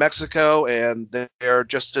they are in Mexico, and they're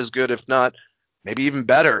just as good, if not maybe even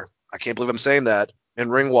better. I can't believe I'm saying that, in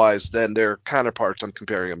ring-wise, than their counterparts I'm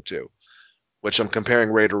comparing them to, which I'm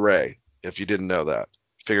comparing Ray to Ray, if you didn't know that.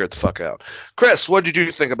 Figure it the fuck out. Chris, what did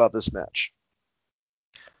you think about this match?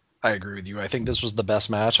 I agree with you. I think this was the best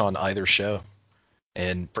match on either show,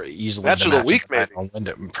 and easily match of the week, maybe.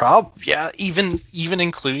 Yeah, even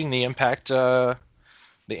including the Impact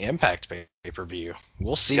pay-per-view.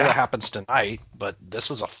 We'll see what happens tonight, but this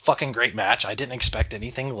was a fucking great match. I didn't expect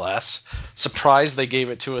anything less. Surprised they gave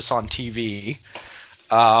it to us on TV.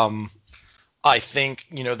 I think,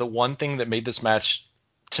 the one thing that made this match,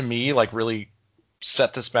 to me, like really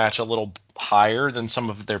set this match a little higher than some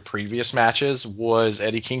of their previous matches was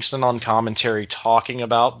Eddie Kingston on commentary talking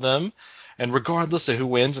about them. And regardless of who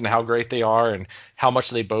wins and how great they are and how much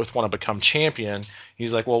they both want to become champion,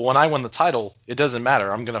 he's like, well, when I win the title, it doesn't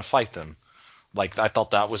matter. I'm going to fight them. Like, I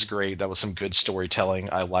thought that was great. That was some good storytelling.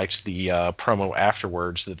 I liked the promo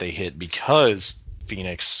afterwards that they hit because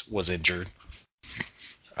Phoenix was injured.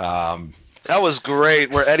 That was great,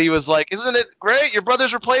 where Eddie was like, isn't it great? Your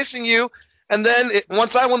brother's replacing you. And then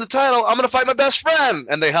once I win the title, I'm going to fight my best friend.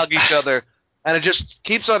 And they hug each other. And it just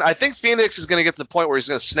keeps on. I think Phoenix is going to get to the point where he's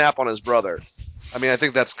going to snap on his brother. I mean, I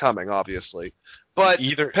think that's coming, obviously. But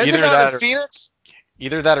either that and Phoenix?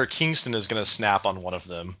 Either that or Kingston is going to snap on one of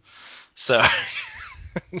them. So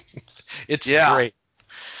it's great.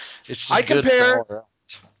 It's just I good compare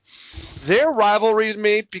their rivalry to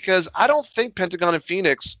me because I don't think Pentagon and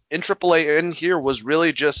Phoenix in AAA in here was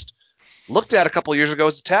really just looked at a couple of years ago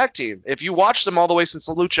as a tag team. If you watch them all the way since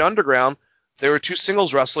the Lucha Underground, they were two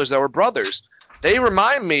singles wrestlers that were brothers. They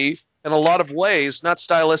remind me in a lot of ways, not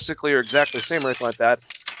stylistically or exactly the same or anything like that,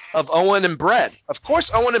 of Owen and Brett. Of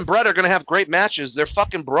course, Owen and Brett are going to have great matches. They're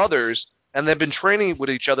fucking brothers, and they've been training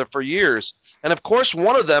with each other for years. And of course,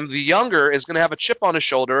 one of them, the younger, is going to have a chip on his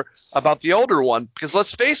shoulder about the older one. Because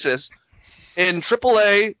let's face it, in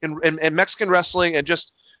AAA, in Mexican wrestling, and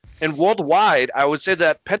just in worldwide, I would say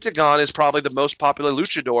that Pentagon is probably the most popular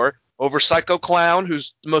luchador over Psycho Clown,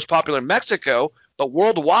 who's the most popular in Mexico. But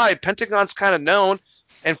worldwide, Pentagon's kind of known,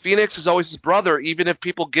 and Phoenix is always his brother, even if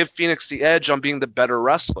people give Phoenix the edge on being the better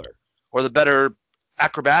wrestler or the better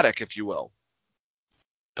acrobatic, if you will.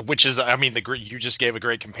 Which is, I mean, you just gave a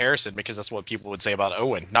great comparison because that's what people would say about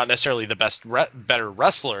Owen. Not necessarily the better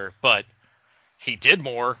wrestler, but he did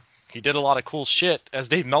more. He did a lot of cool shit. As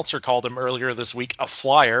Dave Meltzer called him earlier this week, a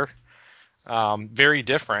flyer. Very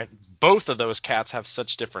different. Both of those cats have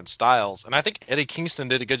such different styles. And I think Eddie Kingston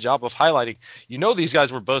did a good job of highlighting, these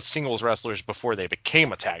guys were both singles wrestlers before they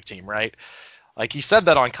became a tag team, right? Like, he said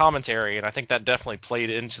that on commentary, and I think that definitely played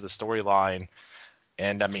into the storyline.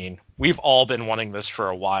 And, I mean, we've all been wanting this for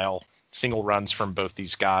a while. Single runs from both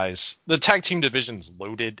these guys. The tag team division's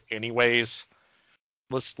loaded anyways.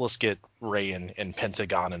 Let's get Ray and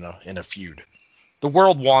Pentagon in a feud. The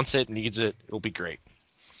world wants it, needs it. It'll be great.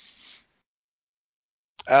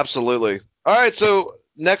 Absolutely. All right, so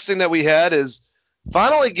next thing that we had is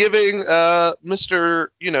finally giving Mr.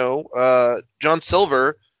 John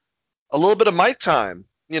Silver a little bit of mic time,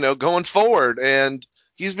 going forward. And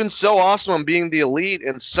he's been so awesome on being the elite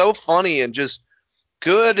and so funny and just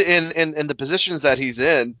good in the positions that he's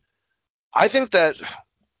in. I think that,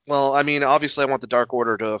 well, I mean, obviously I want the Dark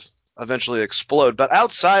Order to eventually explode, but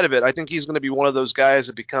outside of it, I think he's going to be one of those guys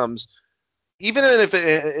that becomes, even if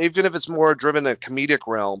it's more driven in a comedic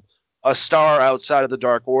realm, a star outside of the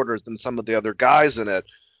Dark Orders than some of the other guys in it.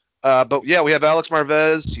 But yeah, we have Alex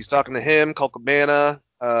Marvez. He's talking to him, Colt Cabana,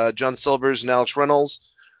 John Silvers, and Alex Reynolds.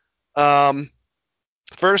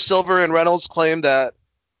 First, Silver and Reynolds claim that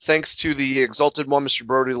thanks to the Exalted One, Mr.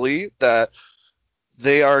 Brody Lee, that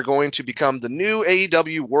they are going to become the new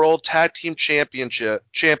AEW World Tag Team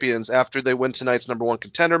champions after they win tonight's number one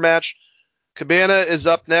contender match. Cabana is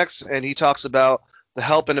up next, and he talks about the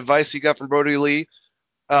help and advice he got from Brody Lee,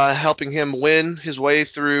 helping him win his way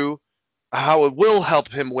through, how it will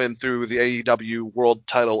help him win through the AEW World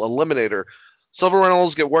Title Eliminator. Silver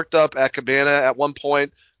Reynolds get worked up at Cabana at one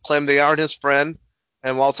point, claim they aren't his friend,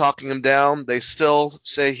 and while talking him down, they still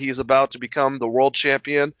say he's about to become the world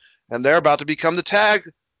champion, and they're about to become the tag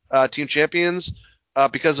team champions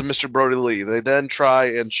because of Mr. Brody Lee. They then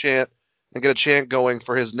try and chant and get a chant going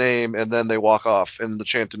for his name, and then they walk off, and the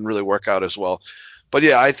chant didn't really work out as well. But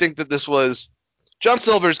yeah, I think that this was John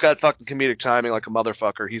Silver's got fucking comedic timing like a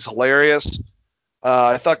motherfucker. He's hilarious.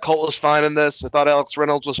 I thought Colt was fine in this. I thought Alex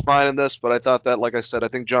Reynolds was fine in this, but I thought that, like I said, I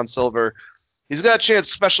think John Silver, he's got a chance,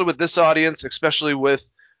 especially with this audience, especially with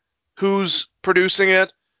who's producing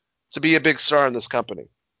it, to be a big star in this company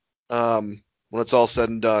when it's all said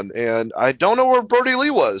and done. And I don't know where Brody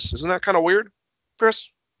Lee was. Isn't that kind of weird, Chris?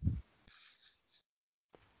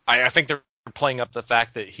 I think they're playing up the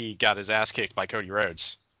fact that he got his ass kicked by Cody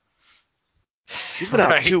Rhodes. He's been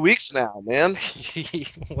out 2 weeks now, man.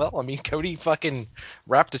 Well, I mean, Cody fucking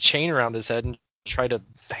wrapped a chain around his head and tried to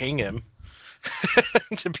hang him,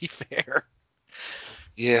 to be fair.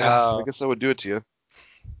 Yeah, I guess I would do it to you.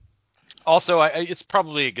 Also, it's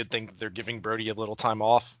probably a good thing that they're giving Brody a little time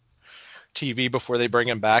off TV before they bring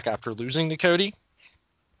him back after losing to Cody.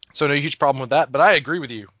 So no huge problem with that. But I agree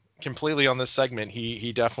with you completely on this segment.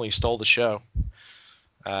 He definitely stole the show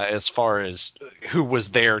as far as who was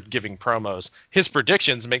there giving promos. His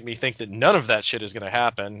predictions make me think that none of that shit is going to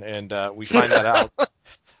happen, and we find that out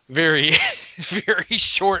very, very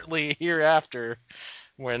shortly hereafter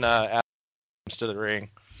when Adam comes to the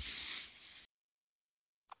ring.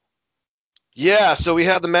 Yeah, so we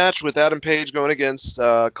had the match with Adam Page going against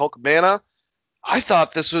Colt Cabana. I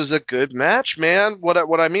thought this was a good match, man.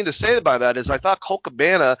 What I mean to say by that is I thought Colt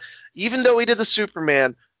Cabana, even though he did the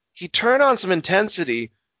Superman, he turned on some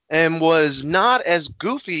intensity and was not as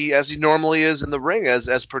goofy as he normally is in the ring,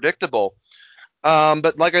 as predictable.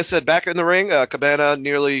 But like I said, back in the ring, Cabana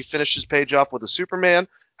nearly finishes Page off with a Superman.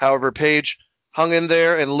 However, Page hung in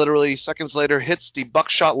there and literally seconds later hits the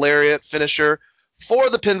buckshot lariat finisher for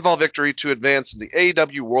the pinfall victory to advance in the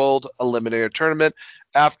AEW World Eliminator Tournament.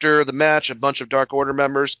 After the match, a bunch of Dark Order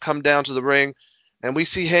members come down to the ring, and we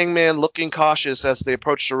see Hangman looking cautious as they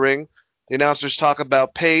approach the ring. The announcers talk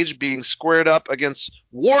about Page being squared up against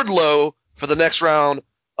Wardlow for the next round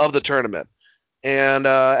of the tournament. And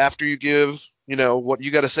after you give, what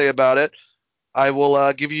you got to say about it, I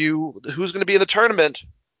will give you who's going to be in the tournament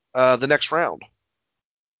the next round.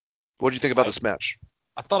 What do you think about this match?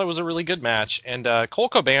 I thought it was a really good match, and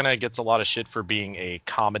Colt Cabana gets a lot of shit for being a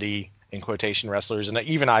comedy, in quotation, wrestlers, and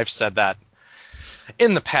even I've said that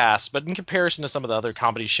in the past, but in comparison to some of the other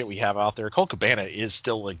comedy shit we have out there, Colt Cabana is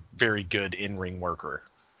still a very good in-ring worker.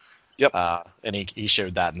 Yep. And he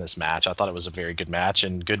showed that in this match. I thought it was a very good match,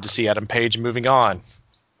 and good to see Adam Page moving on.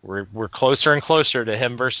 We're closer and closer to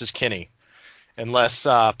him versus Kenny, unless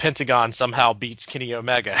Pentagon somehow beats Kenny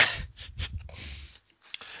Omega.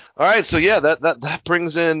 All right, so yeah, that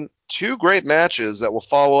brings in two great matches that will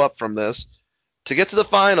follow up from this. To get to the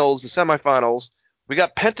finals, the semifinals, we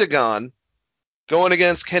got Pentagon going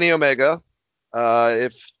against Kenny Omega. I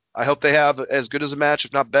hope they have as good as a match,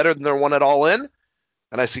 if not better than their one at All In.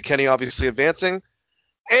 And I see Kenny obviously advancing.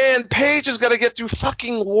 And Page has got to get through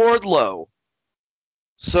fucking Wardlow.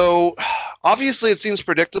 So obviously it seems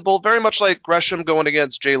predictable, very much like Gresham going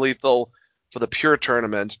against Jay Lethal for the Pure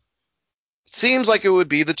Tournament. It seems like it would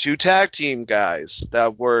be the two tag team guys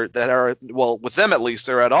that are with them at least,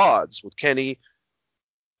 they're at odds with Kenny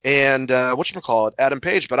and Adam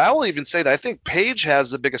Page. But I will even say that I think Page has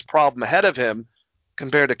the biggest problem ahead of him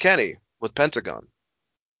compared to Kenny with Pentagon.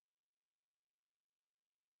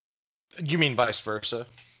 You mean vice versa?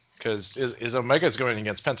 Because is Omega's going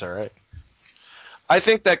against Penta, right? I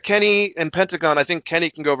think that Kenny and Pentagon, I think Kenny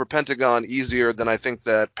can go over Pentagon easier than I think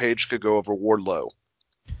that Page could go over Wardlow,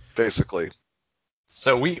 basically.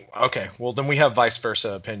 So then we have vice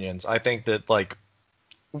versa opinions. I think that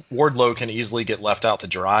Wardlow can easily get left out to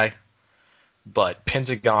dry, but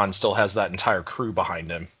Pentagon still has that entire crew behind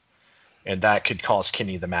him, and that could cost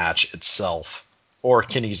Kenny the match itself, or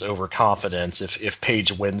Kenny's overconfidence. If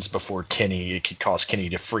Page wins before Kenny, it could cause Kenny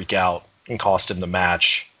to freak out and cost him the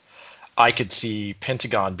match. I could see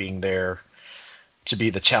Pentagon being there to be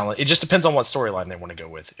the challenge. It just depends on what storyline they want to go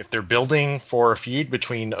with. If they're building for a feud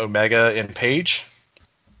between Omega and Page,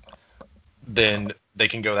 then they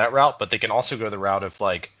can go that route, but they can also go the route of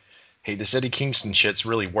hey, this Eddie Kingston shit's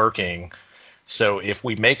really working. So if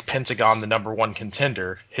we make Pentagon the number one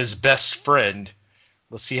contender, his best friend,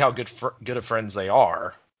 let's see how good of friends they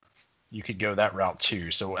are. You could go that route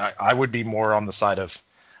too. So I would be more on the side of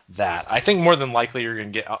that. I think more than likely you're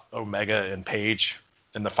going to get Omega and Page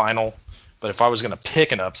in the final. But if I was going to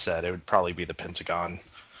pick an upset, it would probably be the Pentagon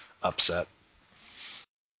upset.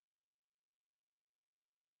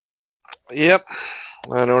 Yep.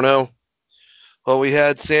 I don't know. Well, we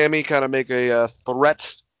had Sammy kind of make a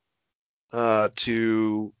threat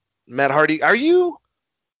to Matt Hardy. Are you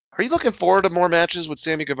looking forward to more matches with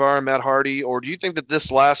Sammy Guevara and Matt Hardy, or do you think that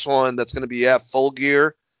this last one that's going to be at Full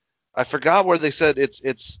Gear? I forgot where they said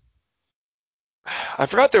it's. I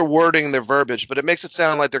forgot their wording, their verbiage, but it makes it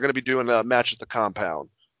sound like they're going to be doing a match at the compound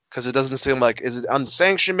because it doesn't seem like, is it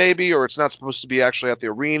unsanctioned maybe, or it's not supposed to be actually at the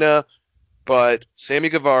arena. But Sammy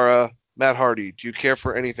Guevara, Matt Hardy, do you care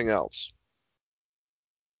for anything else?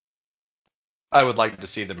 I would like to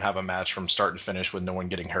see them have a match from start to finish with no one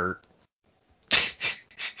getting hurt.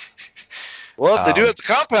 Well, if they do it at the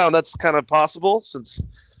compound, that's kind of possible since,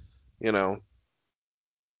 they'll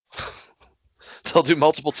do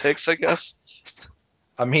multiple takes, I guess.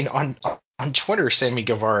 I mean, on Twitter, Sammy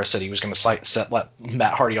Guevara said he was going to set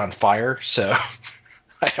Matt Hardy on fire, so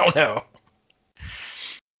I don't know.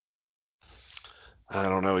 I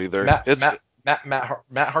don't know either.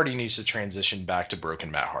 Matt Hardy needs to transition back to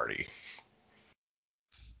broken Matt Hardy.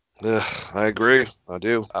 I agree. I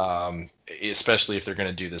do. Especially if they're going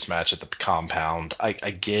to do this match at the compound. I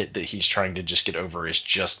get that he's trying to just get over as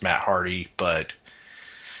just Matt Hardy, but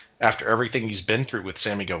after everything he's been through with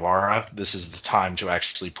Sammy Guevara, this is the time to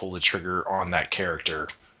actually pull the trigger on that character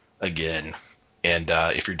again. And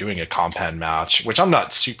if you're doing a compound match, which I'm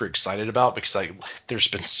not super excited about because there's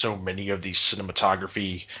been so many of these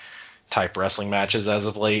cinematography type wrestling matches as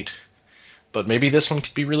of late, but maybe this one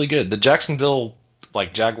could be really good. The Jacksonville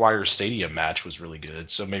Jaguars Stadium match was really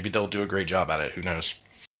good, so maybe they'll do a great job at it. Who knows?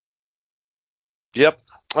 Yep.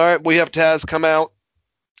 All right, we have Taz come out.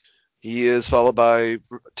 He is followed by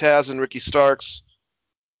Taz and Ricky Starks.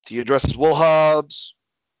 He addresses Will Hobbs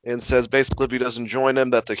and says basically if he doesn't join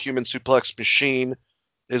him that the human suplex machine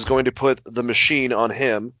is going to put the machine on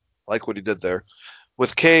him, like what he did there.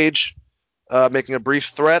 With Cage making a brief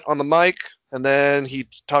threat on the mic, and then he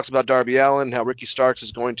talks about Darby Allin, how Ricky Starks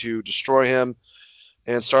is going to destroy him.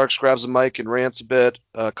 And Starks grabs the mic and rants a bit,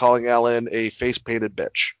 calling Allin a face-painted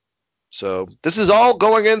bitch. So this is all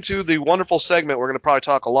going into the wonderful segment we're going to probably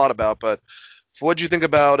talk a lot about, but what do you think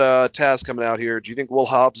about Taz coming out here? Do you think Will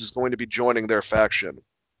Hobbs is going to be joining their faction?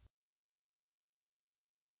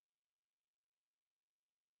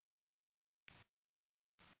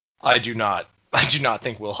 I do not. I do not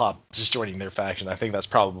think Will Hobbs is joining their faction. I think that's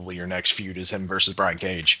probably your next feud is him versus Brian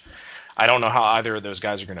Cage. I don't know how either of those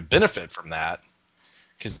guys are going to benefit from that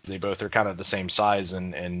because they both are kind of the same size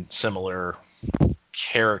and similar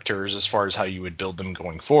characters as far as how you would build them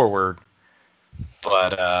going forward.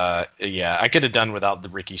 But yeah, I could have done without the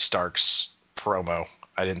Ricky Starks promo.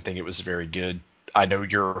 I didn't think it was very good. I know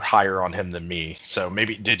you're higher on him than me, so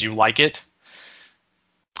maybe did you like it?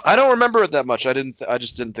 I don't remember it that much. I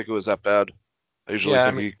just didn't think it was that bad. I usually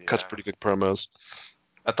think he cuts pretty good promos.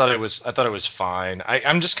 I thought it was fine.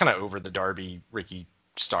 I'm just kind of over the Darby Ricky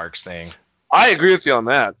Starks thing. I agree with you on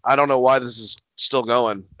that. I don't know why this is still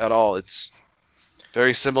going at all. It's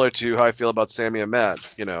very similar to how I feel about Sammy and Matt.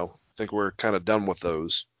 I think we're kind of done with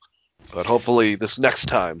those. But hopefully this next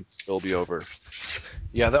time it'll be over.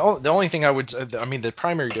 Yeah, the only thing the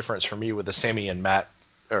primary difference for me with the Sammy and Matt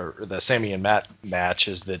match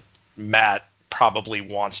is that Matt probably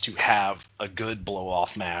wants to have a good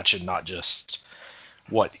blow-off match and not just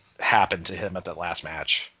what happened to him at that last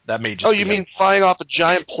match. That may just Oh, you mean flying off a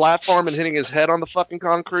giant platform and hitting his head on the fucking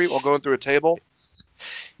concrete while going through a table?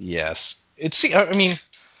 Yes.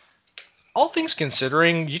 All things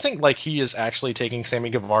considering, you think he is actually taking Sammy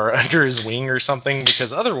Guevara under his wing or something?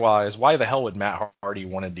 Because otherwise, why the hell would Matt Hardy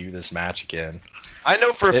want to do this match again? I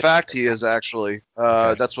know for a fact he is actually.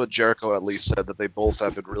 Okay. That's what Jericho at least said, that they both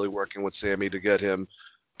have been really working with Sammy to get him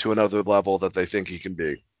to another level that they think he can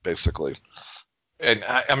be, basically. And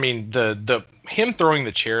I mean, the him throwing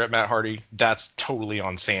the chair at Matt Hardy, that's totally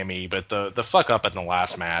on Sammy. But the fuck up in the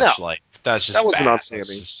last match, that wasn't on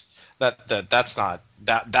Sammy. That's not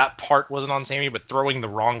that part wasn't on Sammy, but throwing the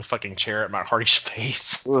wrong fucking chair at Matt Hardy's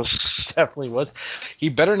face definitely was. He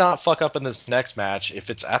better not fuck up in this next match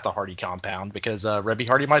if it's at the Hardy compound because Rebby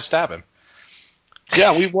Hardy might stab him.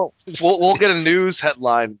 Yeah, we won't. We'll get a news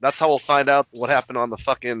headline. That's how we'll find out what happened on the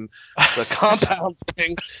compound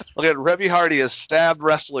thing. We'll get Rebby Hardy has stabbed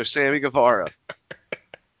wrestler Sammy Guevara.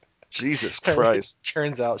 Jesus Christ!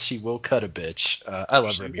 Turns out she will cut a bitch. I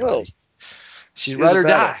love Rebby Hardy. She's She's ride a or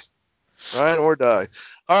die. badass. Ride or die.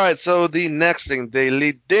 All right, so the next thing,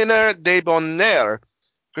 the Dinner de Bonheur.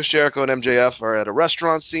 Chris Jericho and MJF are at a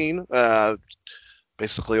restaurant scene.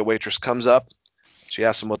 Basically, a waitress comes up. She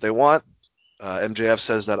asks them what they want. MJF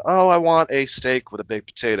says that, oh, I want a steak with a baked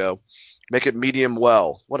potato. Make it medium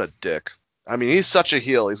well. What a dick. I mean, he's such a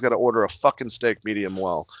heel. He's got to order a fucking steak medium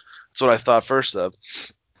well. That's what I thought first of.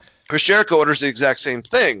 Chris Jericho orders the exact same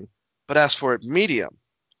thing, but asks for it medium.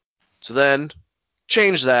 So then,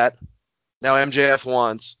 change that. Now MJF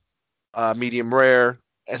wants medium rare,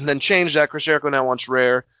 and then change that. Chris Jericho now wants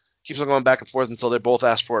rare. Keeps on going back and forth until they both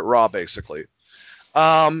ask for it raw, basically.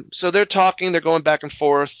 So they're talking, they're going back and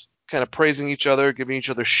forth, kind of praising each other, giving each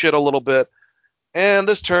other shit a little bit, and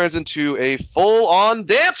this turns into a full-on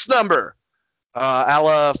dance number, a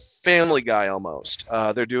la Family Guy almost.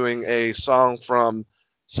 They're doing a song from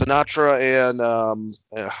Sinatra and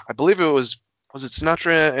I believe was it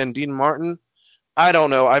Sinatra and Dean Martin? I don't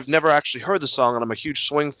know. I've never actually heard the song, and I'm a huge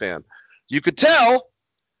Swing fan. You could tell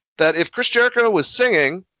that if Chris Jericho was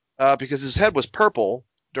singing, because his head was purple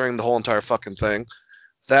during the whole entire fucking thing,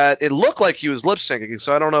 that it looked like he was lip syncing.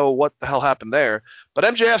 So I don't know what the hell happened there. But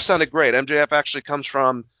MJF sounded great. MJF actually comes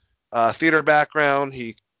from a theater background.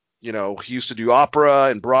 He used to do opera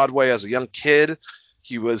and Broadway as a young kid.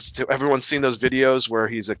 Everyone's seen those videos where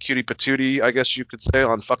he's a cutie patootie, I guess you could say,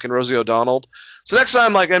 on fucking Rosie O'Donnell. So next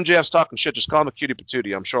time, like, MJF's talking shit, just call him a cutie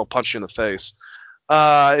patootie. I'm sure he'll punch you in the face.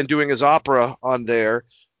 And doing his opera on there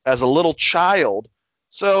as a little child.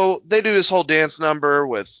 So they do this whole dance number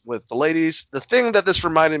with the ladies. The thing that this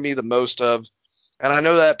reminded me the most of, and I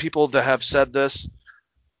know that people that have said this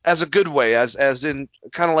as a good way, as in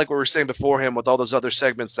kind of like what we were saying beforehand with all those other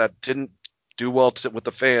segments that didn't do well with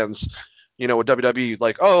the fans, with WWE,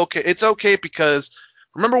 like, oh, okay, it's okay because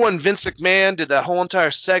remember when Vince McMahon did that whole entire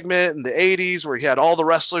segment in the 80s where he had all the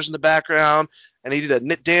wrestlers in the background and he did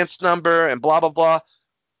a dance number and blah, blah, blah.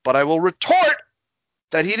 But I will retort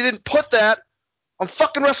that he didn't put that on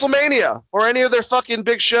fucking WrestleMania or any of their fucking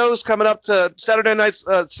big shows coming up to Saturday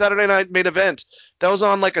night main event. That was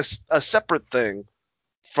on like a separate thing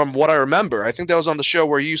from what I remember. I think that was on the show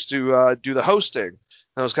where he used to do the hosting.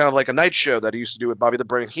 That was kind of like a night show that he used to do with Bobby the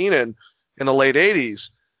Brain Heenan in the late 80s.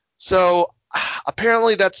 So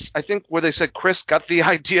apparently that's, I think, where they said Chris got the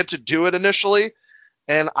idea to do it initially.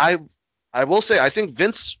 And I will say, I think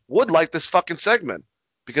Vince would like this fucking segment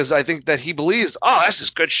because I think that he believes, oh, this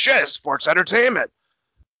is good shit, sports entertainment,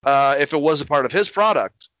 if it was a part of his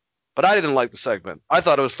product. But I didn't like the segment. I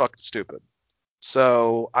thought it was fucking stupid.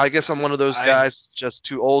 So I guess I'm one of those guys, just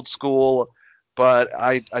too old school, but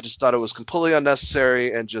I just thought it was completely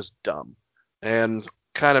unnecessary and just dumb. And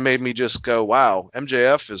kind of made me just go, wow,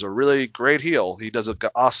 MJF is a really great heel. He does an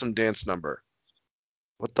awesome dance number.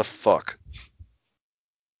 What the fuck?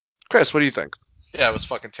 Chris, what do you think? Yeah, it was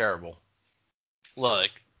fucking terrible. Look,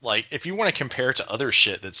 like, if you want to compare to other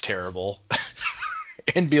shit that's terrible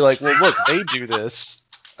and be like, well, look, they do this.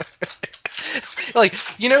 Like,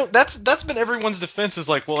 that's been everyone's defense is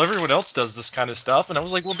like, well, everyone else does this kind of stuff. And I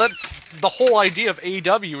was like, well, the whole idea of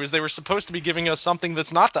AEW is they were supposed to be giving us something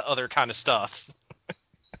that's not the other kind of stuff.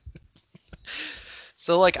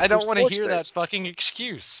 So, like, I don't want to hear that fucking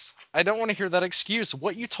excuse. I don't want to hear that excuse.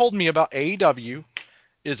 What you told me about AEW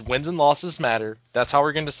is wins and losses matter. That's how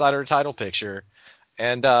we're going to decide our title picture.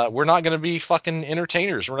 And we're not going to be fucking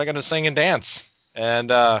entertainers. We're not going to sing and dance. And,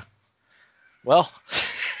 well,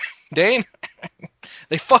 Dane,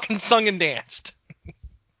 they fucking sung and danced.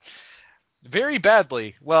 Very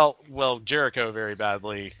badly. Well, Jericho very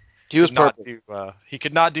badly. He was purple. He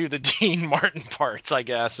could not do the Dean Martin parts, I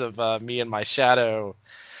guess, of Me and My Shadow.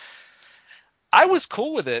 I was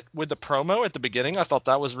cool with it, with the promo at the beginning. I thought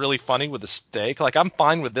that was really funny with the steak. Like, I'm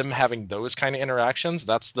fine with them having those kind of interactions.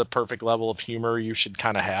 That's the perfect level of humor you should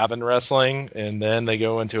kind of have in wrestling. And then they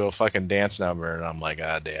go into a fucking dance number, and I'm like,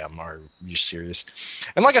 God damn, are you serious?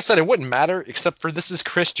 And like I said, it wouldn't matter, except for this is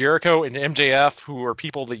Chris Jericho and MJF, who are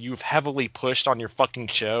people that you've heavily pushed on your fucking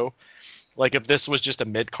show. Like, if this was just a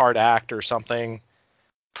mid-card act or something,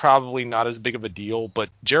 probably not as big of a deal, but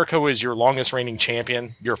Jericho is your longest reigning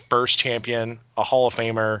champion, your first champion, a Hall of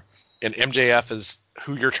Famer, and MJF is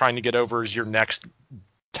who you're trying to get over as your next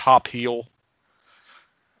top heel.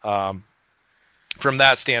 From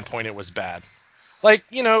that standpoint, it was bad. Like,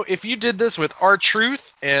 if you did this with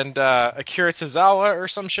R-Truth and Akira Tozawa or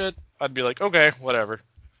some shit, I'd be like, okay, whatever.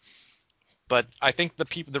 But I think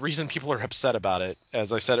the reason people are upset about it,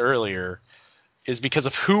 as I said earlier, is because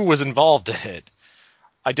of who was involved in it.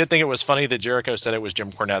 I did think it was funny that Jericho said it was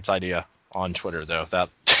Jim Cornette's idea on Twitter, though. That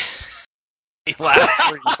he laughed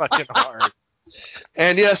pretty fucking hard.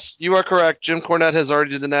 And yes, you are correct. Jim Cornette has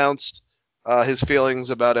already announced his feelings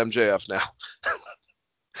about MJF now.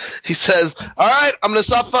 He says, all right, I'm going to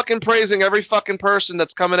stop fucking praising every fucking person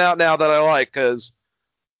that's coming out now that I like, because,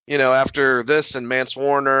 after this and Mance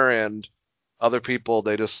Warner and other people,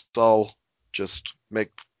 they just all just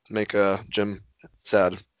make Jim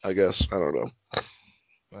sad, I guess. I don't know.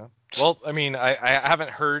 Well, I mean, I haven't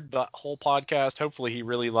heard the whole podcast. Hopefully he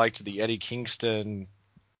really liked the Eddie Kingston,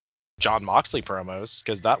 John Moxley promos,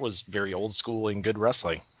 because that was very old school and good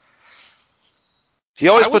wrestling. He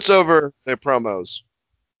always puts over their promos,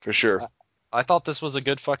 for sure. I thought this was a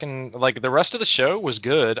good fucking, like, the rest of the show was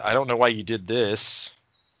good. I don't know why you did this,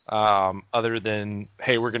 other than,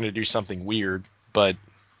 hey, we're going to do something weird. But,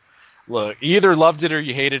 look, you either loved it or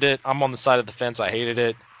you hated it. I'm on the side of the fence. I hated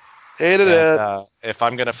it. If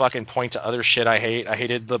I'm going to fucking point to other shit I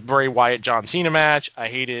hated the Bray Wyatt John Cena match. I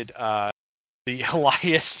hated the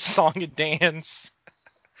Elias Song and Dance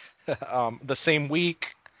the same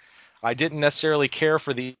week. I didn't necessarily care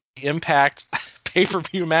for the Impact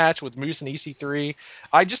pay-per-view match with Moose and EC3.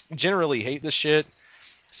 I just generally hate this shit.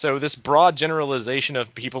 So this broad generalization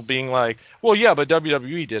of people being like, well, yeah, but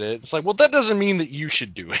WWE did it. It's like, well, that doesn't mean that you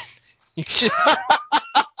should do it. You should,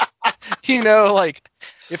 like,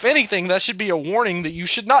 if anything, that should be a warning that you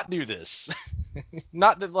should not do this.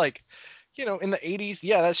 Not that, like, in the 80s,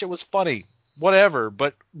 yeah, that shit was funny. Whatever.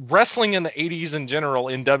 But wrestling in the 80s in general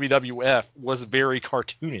in WWF was very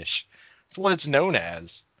cartoonish. It's what it's known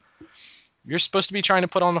as. You're supposed to be trying to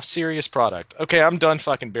put on a serious product. Okay, I'm done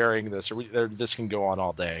fucking burying this, or this can go on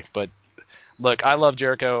all day. But look, I love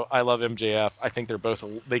Jericho. I love MJF. I think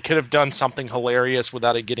they could have done something hilarious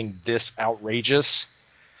without it getting this outrageous.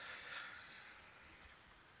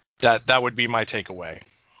 That would be my takeaway.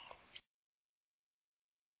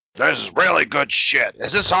 This is really good shit.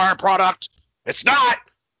 Is this our product? It's not.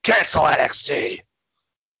 Cancel NXT.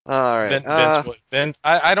 All right.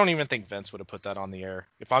 I don't even think Vince would have put that on the air.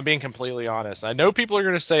 If I'm being completely honest, I know people are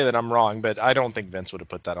going to say that I'm wrong, but I don't think Vince would have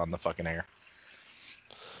put that on the fucking air.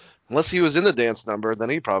 Unless he was in the dance number, then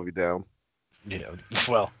he'd probably be down.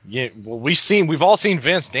 We've all seen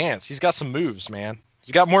Vince dance. He's got some moves, man.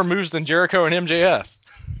 He's got more moves than Jericho and MJF.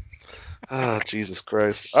 Oh, Jesus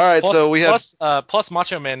Christ. All right, so we have... Plus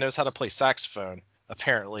Macho Man knows how to play saxophone,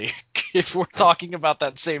 apparently, if we're talking about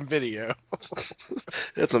that same video.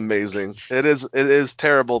 It's amazing. It is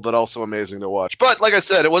terrible, but also amazing to watch. But, like I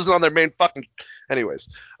said, it wasn't on their main fucking... Anyways.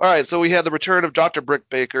 All right, so we had the return of Dr. Britt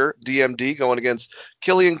Baker, DMD, going against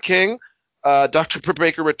Killian King. Dr. Britt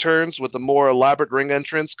Baker returns with a more elaborate ring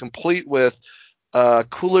entrance, complete with...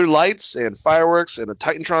 cooler lights and fireworks and a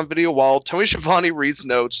Titantron video while Tony Schiavone reads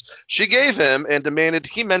notes she gave him and demanded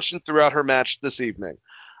he mention throughout her match this evening.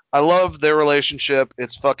 I love their relationship.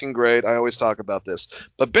 It's fucking great. I always talk about this.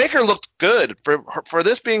 But Baker looked good for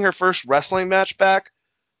this being her first wrestling match back,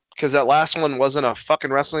 because that last one wasn't a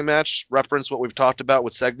fucking wrestling match. Reference what we've talked about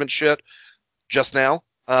with segment shit just now.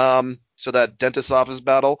 So that dentist office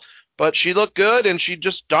battle. But she looked good, and she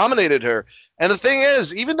just dominated her. And the thing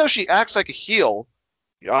is, even though she acts like a heel,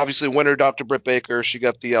 obviously winner Dr. Britt Baker, she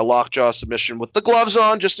got the lockjaw submission with the gloves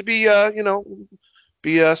on just to be,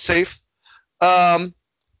 safe.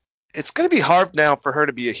 It's going to be hard now for her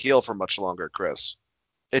to be a heel for much longer, Chris.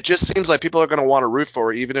 It just seems like people are going to want to root for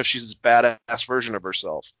her, even if she's a badass version of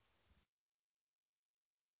herself.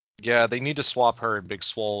 Yeah, they need to swap her and Big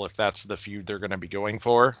Swole if that's the feud they're going to be going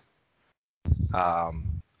for.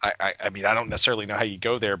 I mean, I don't necessarily know how you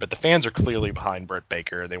go there, but the fans are clearly behind Britt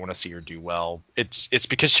Baker. They want to see her do well. It's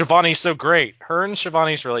because Schiavone's so great. Her and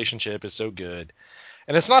Schiavone's relationship is so good.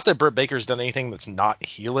 And it's not that Britt Baker's done anything that's not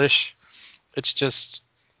heelish. It's just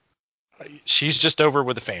she's just over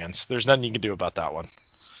with the fans. There's nothing you can do about that one.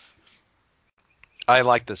 I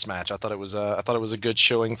like this match. I thought it was a good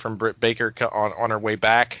showing from Britt Baker on her way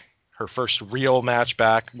back. Her first real match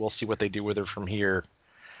back. We'll see what they do with her from here.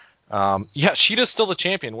 Sheeta's still the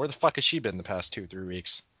champion. Where the fuck has she been the past 2-3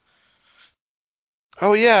 weeks?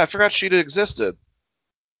 Oh, yeah, I forgot Sheeta existed.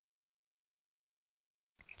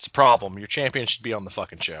 It's a problem. Your champion should be on the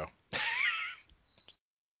fucking show.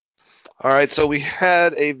 All right, so we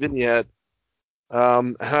had a vignette.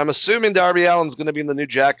 And I'm assuming Darby Allin's going to be in the new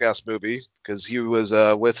Jackass movie because he was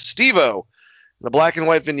with Steve-O in a black and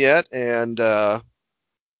white vignette. And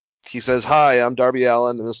he says, "Hi, I'm Darby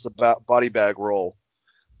Allin, and this is the body bag roll."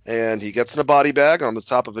 And he gets in a body bag on the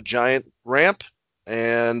top of a giant ramp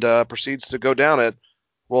and proceeds to go down it,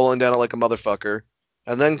 rolling down it like a motherfucker.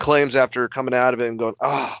 And then claims after coming out of it and going,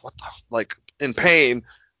 in pain,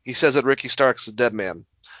 he says that Ricky Stark's a dead man.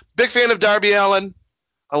 Big fan of Darby Allin.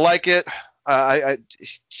 I like it.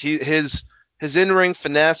 His in-ring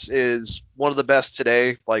finesse is one of the best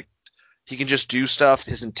today. Like, He can just do stuff.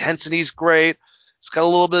 His intensity's great. It's got a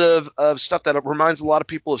little bit of stuff that reminds a lot of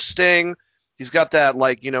people of Sting. He's got that,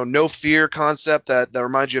 like, no fear concept that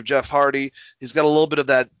reminds you of Jeff Hardy. He's got a little bit of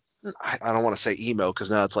that, I don't want to say emo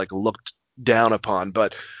because now it's like looked down upon,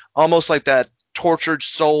 but almost like that tortured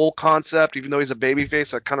soul concept, even though he's a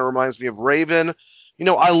babyface. That kind of reminds me of Raven.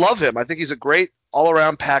 I love him. I think he's a great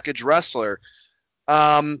all-around package wrestler.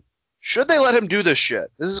 Should they let him do this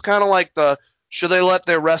shit? This is kind of like should they let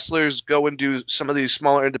their wrestlers go and do some of these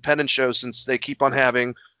smaller independent shows since they keep on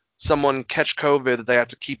having someone catch COVID that they have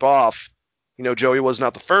to keep off? Joey was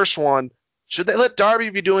not the first one. Should they let Darby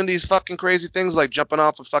be doing these fucking crazy things like jumping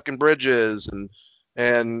off of fucking bridges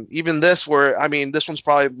and even this where, this one's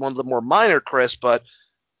probably one of the more minor, Chris, but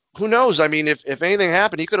who knows? If anything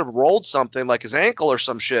happened, he could have rolled something like his ankle or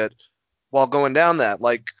some shit while going down that.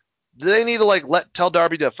 Like, do they need to tell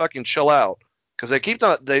Darby to fucking chill out? Because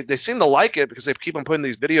they seem to like it because they keep on putting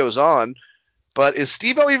these videos on. But is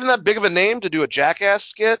Steve-O even that big of a name to do a Jackass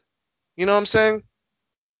skit? You know what I'm saying?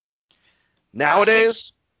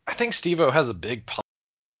 Nowadays? I think Steve-O has a big pop,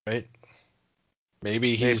 right?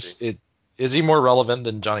 Maybe is he more relevant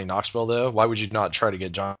than Johnny Knoxville, though? Why would you not try to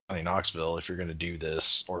get Johnny Knoxville if you're going to do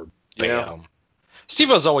this? Or bam.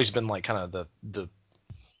 Steve-O's always been like kind of the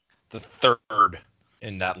third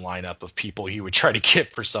in that lineup of people he would try to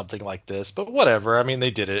get for something like this. But whatever.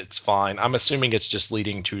 They did it. It's fine. I'm assuming it's just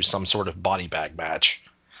leading to some sort of body bag match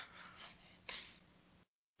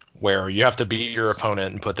where you have to beat your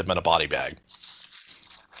opponent and put them in a body bag.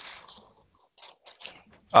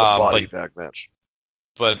 Bag match.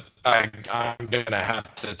 But I'm going to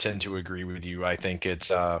have to tend to agree with you. I think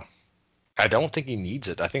it's I don't think he needs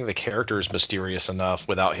it. I think the character is mysterious enough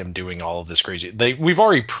without him doing all of this crazy. We've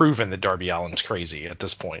already proven that Darby Allin's crazy at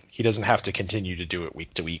this point. He doesn't have to continue to do it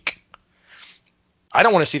week to week. I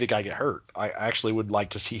don't want to see the guy get hurt. I actually would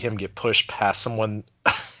like to see him get pushed past someone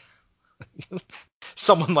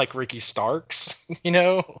like Ricky Starks,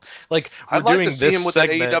 Like, I'd like to see him with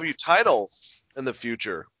segment, an AEW title in the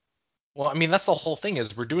future. Well, that's the whole thing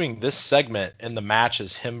is we're doing this segment and the match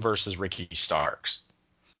is him versus Ricky Starks.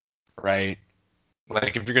 Right?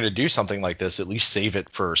 Like, if you're going to do something like this, at least save it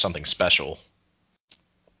for something special.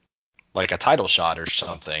 Like a title shot or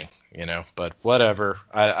something, But whatever.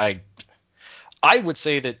 I would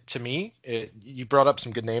say that, to me, you brought up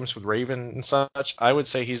some good names with Raven and such. I would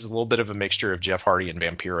say he's a little bit of a mixture of Jeff Hardy and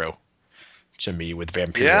Vampiro. To me, with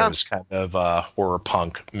Vampiro's kind of horror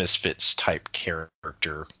punk Misfits type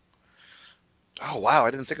character. Oh, wow.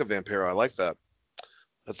 I didn't think of Vampiro. I like that.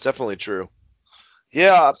 That's definitely true.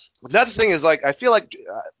 Yeah. That's the thing is, like, I feel like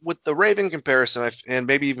with the Raven comparison, and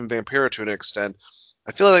maybe even Vampiro to an extent,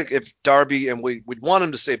 I feel like if Darby, and we'd want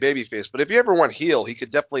him to stay babyface, but if you ever went heel, he could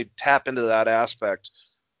definitely tap into that aspect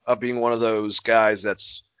of being one of those guys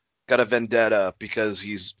that's got a vendetta because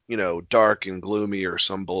he's, dark and gloomy or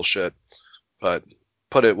some bullshit. But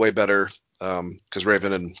put it way better because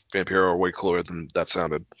Raven and Vampiro are way cooler than that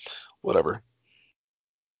sounded. Whatever.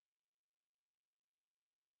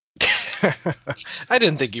 I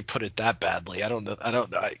didn't think you put it that badly. I don't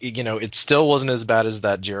know. It still wasn't as bad as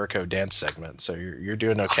that Jericho dance segment. So you're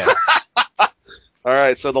doing okay. All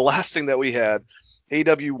right. So the last thing that we had,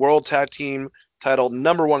 AEW World Tag Team Title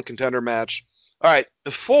 #1 contender match. All right.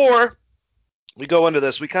 Before we go into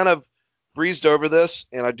this, we kind of breezed over this,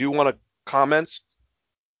 and I do want to comment.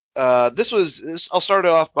 I'll start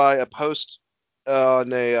it off by a post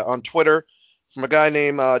on Twitter from a guy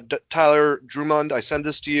named Tyler Drummond. I send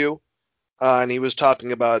this to you. And he was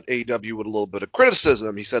talking about AEW with a little bit of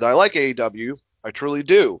criticism. He said, I like AEW. I truly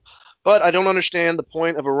do. But I don't understand the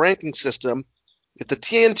point of a ranking system if the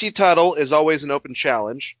TNT title is always an open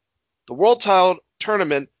challenge. The World Title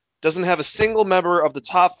Tournament doesn't have a single member of the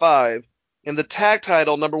top 5. And the tag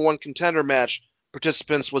title #1 contender match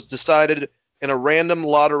participants was decided in a random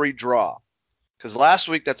lottery draw. Because last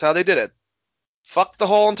week, that's how they did it. Fuck the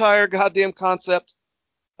whole entire goddamn concept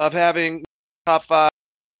of having top 5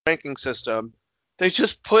 ranking system. They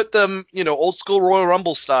just put them, old school Royal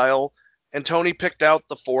Rumble style, and Tony picked out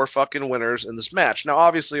the 4 fucking winners in this match. Now,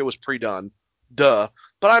 obviously, it was pre-done. Duh.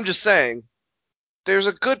 But I'm just saying, there's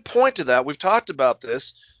a good point to that. We've talked about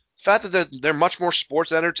this. The fact that they're much more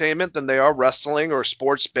sports entertainment than they are wrestling or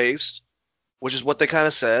sports-based, which is what they kind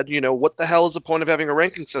of said. What the hell is the point of having a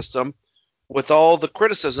ranking system with all the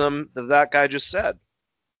criticism that guy just said?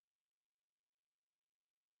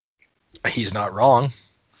 He's not wrong.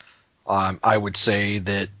 I would say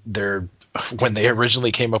that when they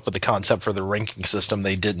originally came up with the concept for the ranking system,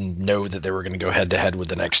 they didn't know that they were going to go head-to-head with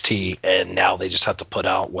NXT, and now they just have to put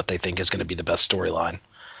out what they think is going to be the best storyline.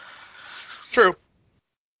 True.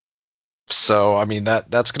 So, I mean,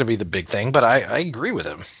 that's going to be the big thing, but I agree with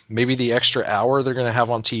him. Maybe the extra hour they're going to have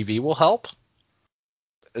on TV will help.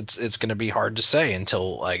 It's going to be hard to say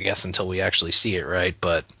until we actually see it, right?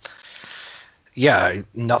 But yeah,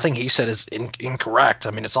 nothing he said is incorrect.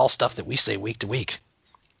 I mean, it's all stuff that we say week to week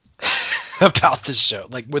about this show,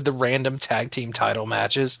 like with the random tag team title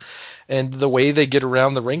matches, and the way they get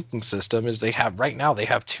around the ranking system is they have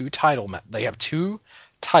two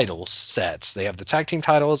titles sets. They have the tag team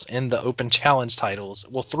titles and the open challenge titles.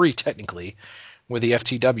 Well, three technically, with the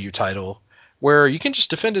FTW title, where you can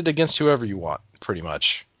just defend it against whoever you want, pretty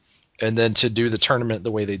much. And then to do the tournament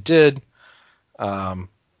the way they did,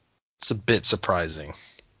 it's a bit surprising.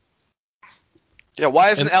 Yeah,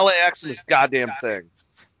 why isn't LAX in this goddamn thing?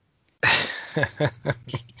 I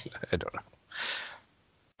don't know.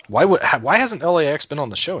 Why hasn't LAX been on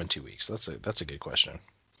the show in 2 weeks? That's a good question.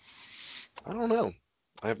 I don't know.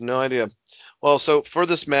 I have no idea. Well, so for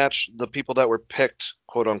this match, the people that were picked,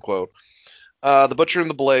 quote unquote, the Butcher and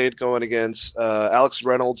the Blade going against Alex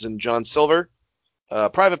Reynolds and John Silver,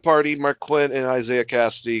 Private Party, Mark Quinn and Isaiah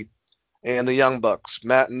Cassidy, and the Young Bucks,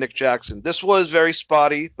 Matt and Nick Jackson. This was very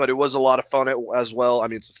spotty, but it was a lot of fun as well. I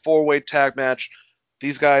mean, it's a 4-way tag match.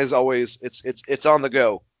 These guys always, it's on the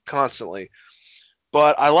go constantly.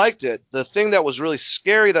 But I liked it. The thing that was really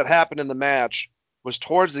scary that happened in the match was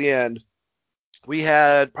towards the end. We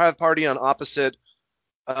had Private Party on opposite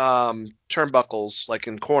turnbuckles, like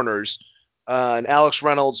in corners, and Alex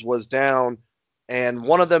Reynolds was down, and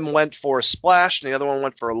one of them went for a splash, and the other one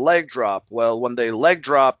went for a leg drop. Well, when they leg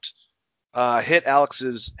dropped, hit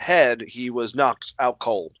Alex's head, he was knocked out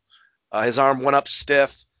cold. His arm went up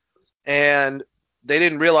stiff, and they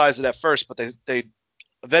didn't realize it at first, but they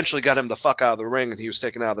eventually got him the fuck out of the ring, and he was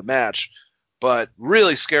taken out of the match. But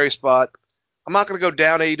really scary spot. I'm not going to go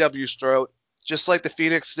down AEW's throat. Just like the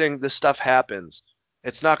Phoenix thing, this stuff happens.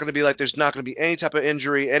 It's not going to be like there's not going to be any type of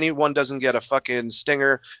injury. Anyone doesn't get a fucking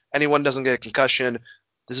stinger. Anyone doesn't get a concussion.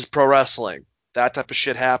 This is pro wrestling. That type of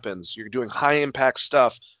shit happens. You're doing high impact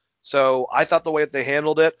stuff. So I thought the way that they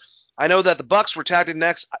handled it. I know that the Bucks were tagged in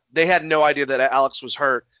next. They had no idea that Alex was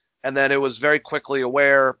hurt. And then it was very quickly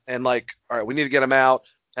aware and like, all right, we need to get him out.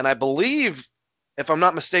 And I believe, if I'm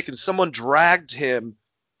not mistaken, someone dragged him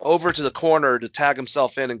over to the corner to tag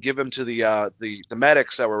himself in and give him to the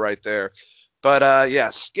medics that were right there. But yeah,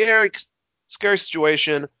 scary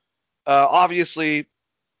situation. Obviously,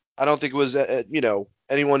 I don't think it was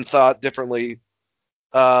anyone thought differently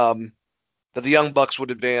that the Young Bucks would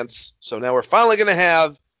advance. So now we're finally going to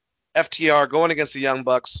have FTR going against the Young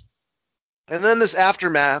Bucks, and then this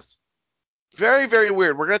aftermath. Very, very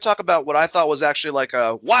weird. We're going to talk about what I thought was actually like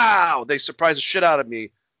a wow. They surprised the shit out of me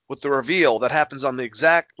with the reveal that happens on the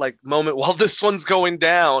exact like moment while this one's going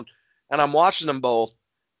down, and I'm watching them both.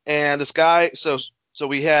 And this guy, so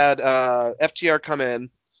we had FTR come in,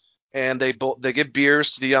 and they give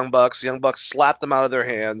beers to the Young Bucks. The Young Bucks slap them out of their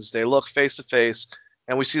hands. They look face to face,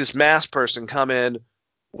 and we see this masked person come in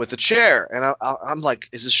with a chair. And I'm like,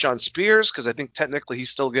 is this Sean Spears? Because I think technically he's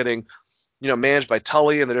still getting, managed by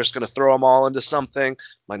Tully, and they're just going to throw them all into something. I'm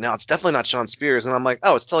like, no, it's definitely not Sean Spears. And I'm like,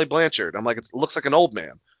 oh, it's Tully Blanchard. I'm like, it looks like an old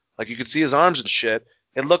man. Like, you could see his arms and shit.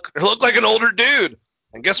 It looked like an older dude.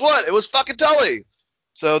 And guess what? It was fucking Tully.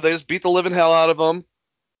 So they just beat the living hell out of him.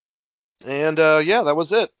 And yeah, that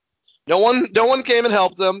was it. No one came and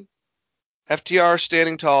helped them. FTR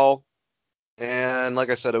standing tall. And like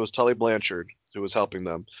I said, it was Tully Blanchard who was helping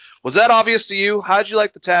them. Was that obvious to you? How'd you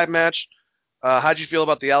like the tag match? How'd you feel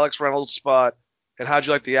about the Alex Reynolds spot? And how'd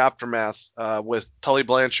you like the aftermath with Tully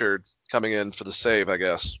Blanchard coming in for the save, I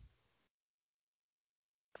guess?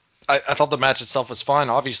 I thought the match itself was fine.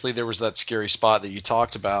 Obviously, there was that scary spot that you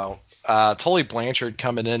talked about. Tully Blanchard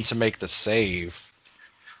coming in to make the save.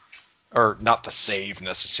 Or not the save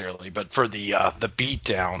necessarily, but for the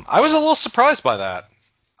beatdown. I was a little surprised by that.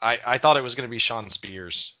 I thought it was going to be Sean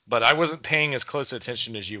Spears, but I wasn't paying as close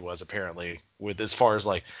attention as you was, apparently, with as far as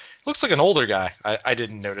like, looks like an older guy. I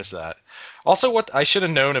didn't notice that. Also, what I should have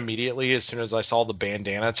known immediately as soon as I saw the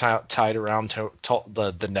bandana tied around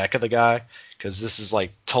the neck of the guy, because this is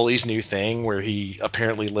like Tully's new thing where he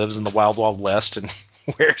apparently lives in the Wild Wild West and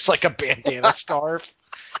wears like a bandana scarf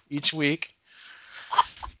each week.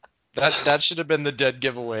 That should have been the dead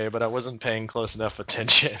giveaway, but I wasn't paying close enough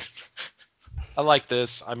attention. I like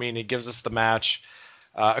this. I mean, it gives us the match.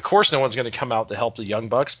 Of course, no one's going to come out to help the Young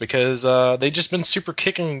Bucks because they've just been super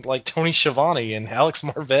kicking like Tony Schiavone and Alex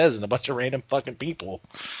Marvez and a bunch of random fucking people.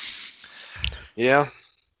 Yeah.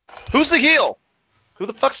 Who's the heel? Who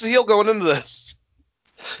the fuck's the heel going into this?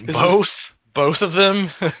 Both of them.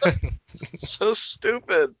 So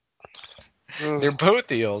stupid. They're both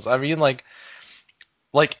heels. I mean, like,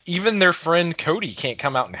 Like, even their friend Cody can't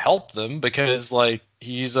come out and help them because, like,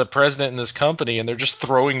 he's a president in this company and they're just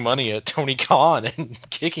throwing money at Tony Khan and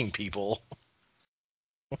kicking people.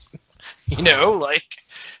 Like,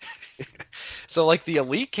 so, like, the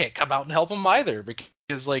Elite can't come out and help him either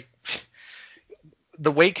because, like,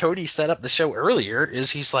 the way Cody set up the show earlier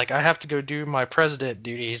is he's like, I have to go do my president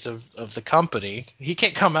duties of the company. He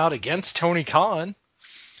can't come out against Tony Khan.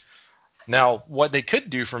 Now, what they could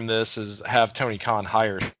do from this is have Tony Khan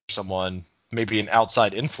hire someone, maybe an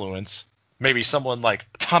outside influence, maybe someone like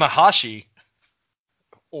Tanahashi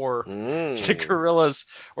or the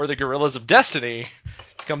Gorillas of Destiny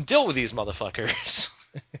to come deal with these motherfuckers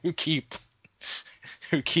who keep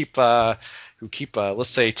let's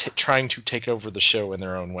say trying to take over the show in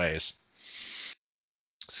their own ways.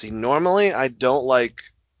 See, normally I don't like,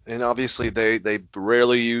 and obviously they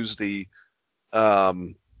rarely use the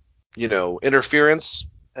interference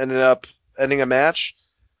ending a match.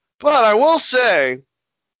 But I will say,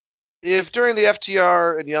 if during the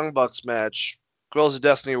FTR and Young Bucks match, Guerrillas of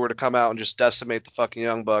Destiny were to come out and just decimate the fucking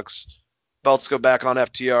Young Bucks, belts go back on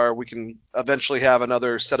FTR, we can eventually have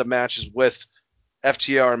another set of matches with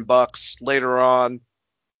FTR and Bucks later on,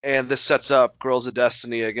 and this sets up Guerrillas of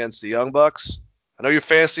Destiny against the Young Bucks. I know you're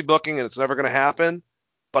fantasy booking and it's never going to happen,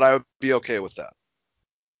 but I would be okay with that.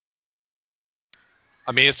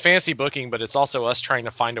 I mean, it's fancy booking, but it's also us trying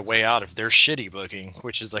to find a way out of their shitty booking,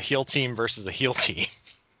 which is a heel team versus a heel team.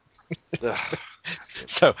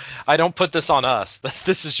 So I don't put this on us.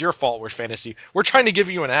 This is your fault. We're fantasy. We're trying to give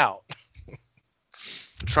you an out.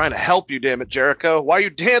 I'm trying to help you, damn it, Jericho. Why are you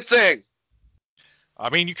dancing? I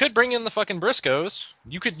mean, you could bring in the fucking Briscoes.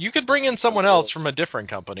 You could bring in someone else from a different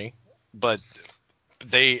company, but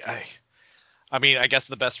I guess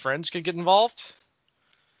the best friends could get involved.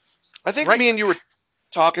 I think me and you were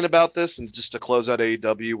talking about this, and just to close out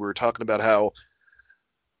AEW, we were talking about how,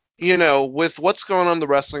 with what's going on in the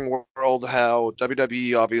wrestling world, how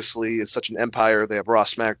WWE obviously is such an empire. They have Raw,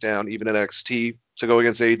 SmackDown, even NXT to go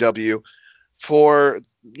against AEW. For,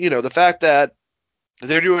 the fact that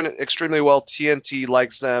they're doing extremely well, TNT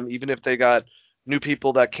likes them, even if they got new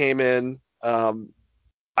people that came in.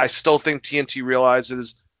 I still think TNT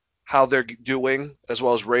realizes how they're doing as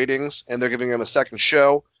well as ratings, and they're giving them a second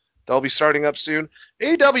show. They'll be starting up soon.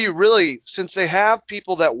 AEW really, since they have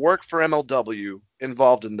people that work for MLW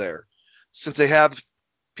involved in there, since they have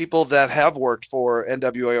people that have worked for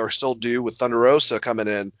NWA or still do with Thunder Rosa coming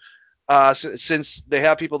in, since they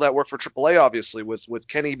have people that work for AAA, obviously, with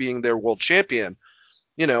Kenny being their world champion,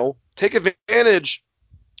 take advantage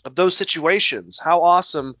of those situations. How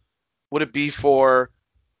awesome would it be for,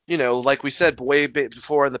 like we said way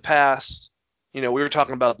before in the past, we were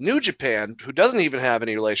talking about New Japan, who doesn't even have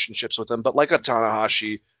any relationships with them, but like a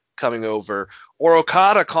Tanahashi coming over, or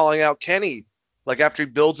Okada calling out Kenny, like after he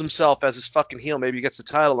builds himself as his fucking heel, maybe he gets the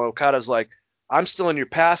title, and Okada's like, I'm still in your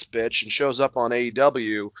past, bitch, and shows up on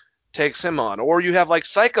AEW, takes him on. Or you have like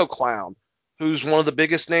Psycho Clown, who's one of the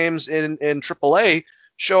biggest names in AAA,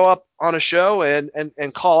 show up on a show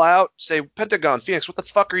and call out, say, Pentagon, Phoenix, what the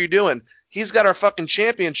fuck are you doing? He's got our fucking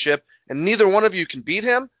championship, and neither one of you can beat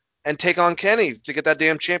him, and take on Kenny to get that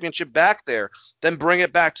damn championship back there. Then bring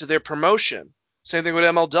it back to their promotion. Same thing with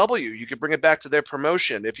MLW. You could bring it back to their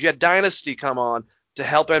promotion. If you had Dynasty come on to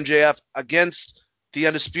help MJF against the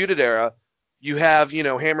Undisputed Era, you have,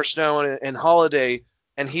 Hammerstone and Holiday,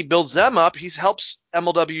 and he builds them up. He helps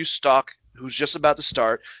MLW stock, who's just about to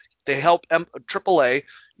start. They help AAA.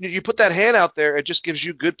 You put that hand out there, it just gives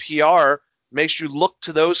you good PR, makes you look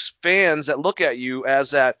to those fans that look at you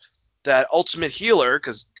as that ultimate healer,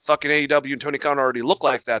 because fucking AEW and Tony Khan already look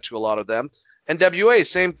like that to a lot of them. NWA,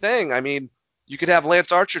 same thing. I mean, you could have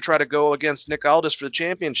Lance Archer try to go against Nick Aldis for the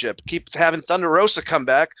championship. Keep having Thunder Rosa come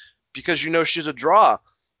back because she's a draw.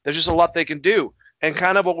 There's just a lot they can do. And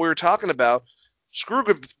kind of what we were talking about, screw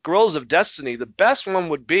Guerrillas of Destiny. The best one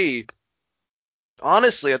would be,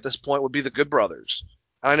 honestly, at this point, would be the Good Brothers.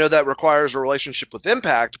 I know that requires a relationship with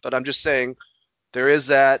Impact, but I'm just saying there is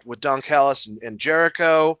that with Don Callis and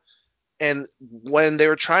Jericho. And when they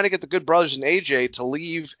were trying to get the Good Brothers and AJ to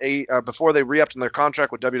leave before they re-upped in their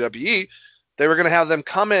contract with WWE, they were going to have them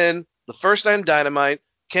come in the first night in Dynamite.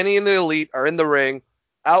 Kenny and the Elite are in the ring.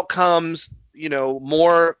 Out comes,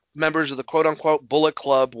 more members of the quote-unquote Bullet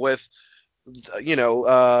Club with,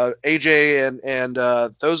 AJ and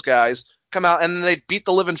those guys come out, and then they beat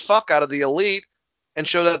the living fuck out of the Elite and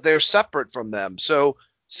show that they're separate from them. So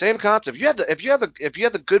same concept. If you have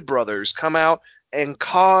the Good Brothers come out and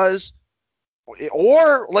cause,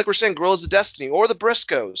 or like we're saying, Guerrillas of Destiny or the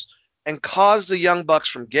Briscoes, and cause the Young Bucks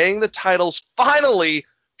from getting the titles finally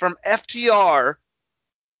from FTR,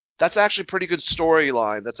 that's actually pretty good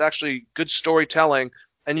storyline. That's actually good storytelling,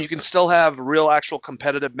 and you can still have real, actual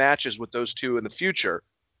competitive matches with those two in the future.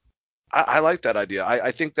 I like that idea.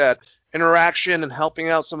 I think that interaction and helping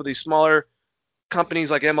out some of these smaller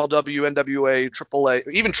companies like MLW, NWA,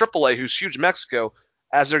 AAA, even AAA, who's huge in Mexico,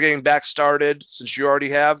 as they're getting back started, since you already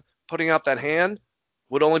have, putting out that hand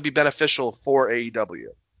would only be beneficial for AEW.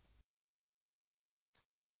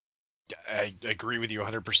 I agree with you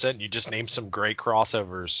 100%. You just named some great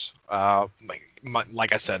crossovers.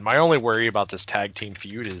 Like I said, my only worry about this tag team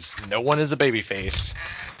feud is no one is a babyface.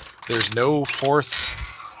 There's no fourth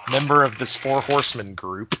member of this Four Horsemen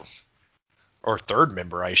group, or third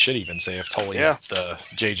member, I should even say, if Tully's the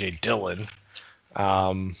J.J. Dillon.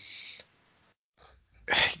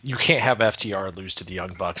 You can't have FTR lose to the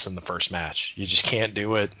Young Bucks in the first match. You just can't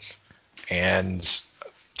do it. And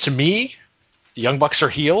to me, Young Bucks are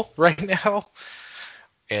heel right now.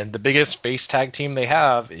 And the biggest base tag team they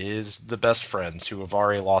have is the Best Friends, who have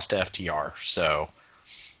already lost to FTR. So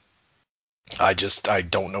I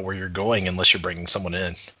don't know where you're going unless you're bringing someone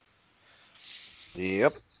in.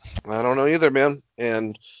 Yep. I don't know either, man.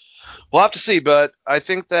 And we'll have to see. But I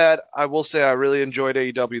think that I will say I really enjoyed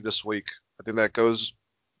AEW this week. I think that goes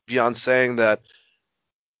beyond saying that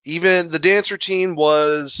even the dance routine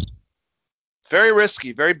was very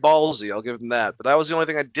risky, very ballsy. I'll give them that. But that was the only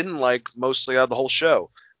thing I didn't like mostly out of the whole show,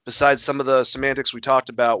 besides some of the semantics we talked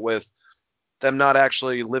about with them not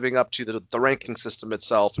actually living up to the ranking system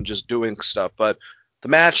itself and just doing stuff. But the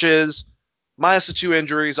matches, minus the 2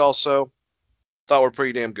 injuries also, thought were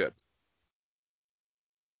pretty damn good.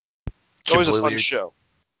 It's always a fun show.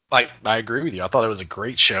 I agree with you. I thought it was a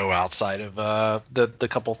great show outside of the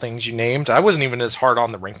couple things you named. I wasn't even as hard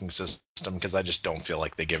on the ranking system because I just don't feel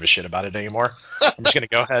like they give a shit about it anymore. I'm just gonna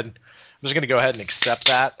go ahead and accept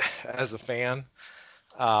that as a fan,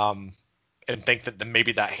 and think that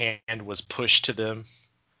maybe that hand was pushed to them,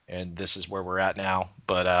 and this is where we're at now.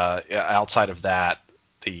 But outside of that,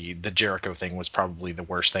 the Jericho thing was probably the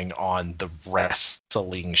worst thing on the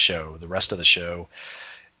wrestling show. The rest of the show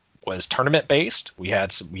was tournament based. We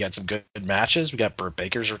had some good matches. We got Britt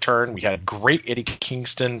Baker's return. We had great Eddie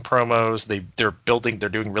Kingston promos. They're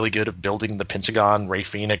doing really good at building the Pentagon Rey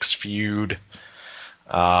Fenix feud.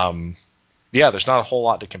 There's not a whole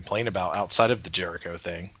lot to complain about outside of the Jericho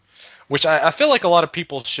thing, which I feel like a lot of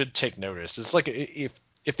people should take notice. It's like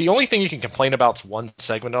if the only thing you can complain about is one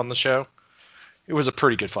segment on the show, it was a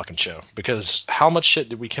pretty good fucking show, because how much shit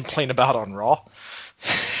did we complain about on Raw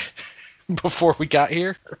before we got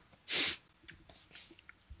here?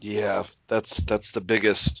 Yeah, that's the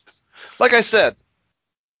biggest. Like I said,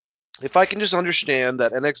 if I can just understand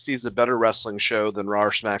that NXT is a better wrestling show than Raw or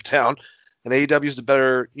SmackDown, and AEW is a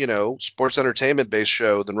better, sports entertainment based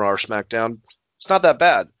show than Raw or SmackDown, it's not that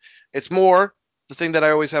bad. It's more, the thing that I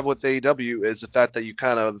always have with AEW is the fact that you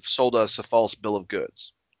kind of sold us a false bill of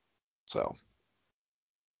goods. So.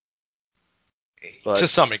 But, to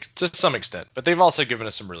some extent, but they've also given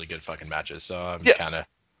us some really good fucking matches. So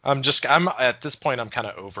I'm at this point, I'm kind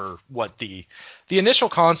of over what the initial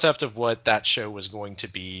concept of what that show was going to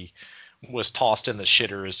be was tossed in the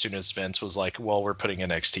shitter as soon as Vince was like, well, we're putting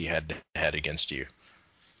NXT head to head against you.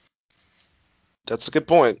 That's a good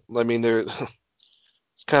point. I mean,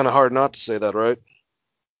 it's kind of hard not to say that, right?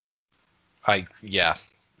 Yeah.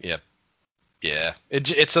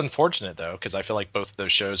 It's unfortunate though, because I feel like both of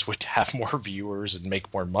those shows would have more viewers and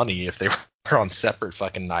make more money if they were on separate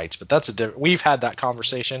fucking nights. But we've had that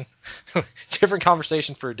conversation. Different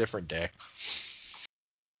conversation for a different day.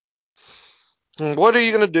 What are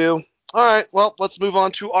you gonna do? All right, well, let's move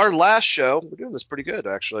on to our last show. We're doing this pretty good,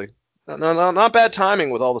 actually. Not bad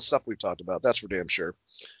timing with all the stuff we've talked about. That's for damn sure.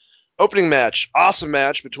 Opening match, awesome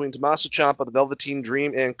match between Tommaso Ciampa, the Velveteen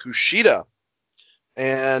Dream, and Kushida.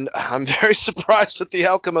 And I'm very surprised at the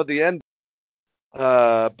outcome of the end.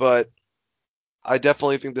 But I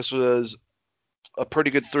definitely think this was a pretty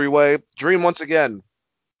good 3-way. Dream, once again,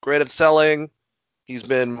 great at selling. He's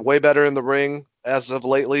been way better in the ring as of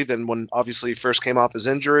lately than when obviously he first came off his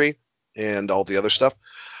injury and all the other stuff.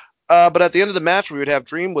 But at the end of the match, we would have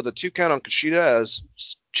Dream with a 2 count on Kushida as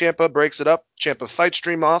Ciampa breaks it up. Ciampa fights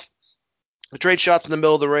Dream off. The trade shots in the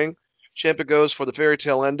middle of the ring. Ciampa goes for the fairy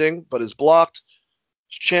tale ending, but is blocked.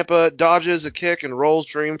 Ciampa dodges a kick and rolls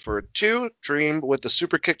Dream for a 2. Dream with the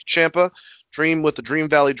super kick to Ciampa. Dream with the Dream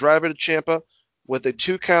Valley driver to Ciampa with a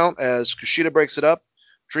 2 count as Kushida breaks it up.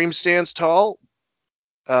 Dream stands tall.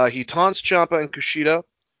 He taunts Ciampa and Kushida.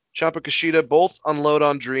 Ciampa and Kushida both unload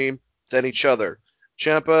on Dream, then each other.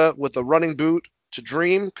 Ciampa with a running boot to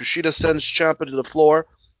Dream. Kushida sends Ciampa to the floor,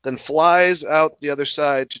 then flies out the other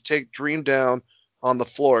side to take Dream down on the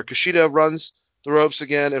floor. Kushida runs the ropes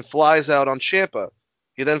again and flies out on Ciampa.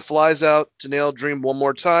 He then flies out to nail Dream one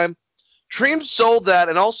more time. Dream sold that,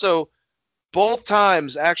 and also both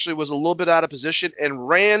times actually was a little bit out of position and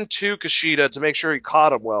ran to Kushida to make sure he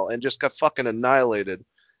caught him well and just got fucking annihilated.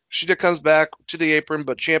 Kushida comes back to the apron,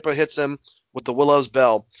 but Ciampa hits him with the Willow's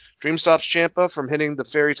Bell. Dream stops Ciampa from hitting the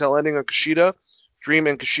fairy tale ending on Kushida. Dream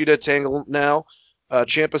and Kushida tangle now.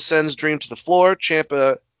 Ciampa sends Dream to the floor.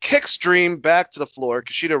 Ciampa kicks Dream back to the floor.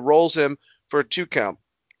 Kushida rolls him for a 2 count.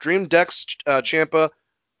 Dream decks Ciampa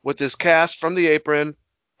with his cast from the apron,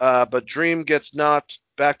 but Dream gets knocked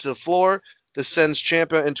back to the floor. This sends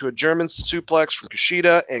Ciampa into a German suplex from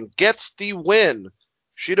Kushida and gets the win.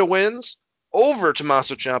 Kushida wins over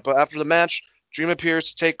Tommaso Ciampa. After the match, Dream appears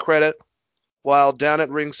to take credit while down at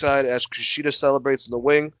ringside as Kushida celebrates in the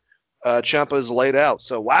wing. Ciampa is laid out.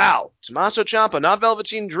 So, wow, Tommaso Ciampa, not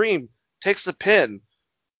Velveteen Dream, takes the pin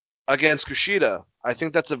against Kushida. I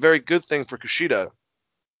think that's a very good thing for Kushida.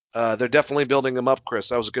 They're definitely building him up, Chris.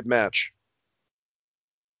 That was a good match.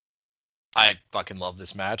 I fucking love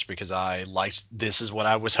this match because this is what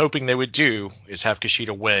I was hoping they would do, is have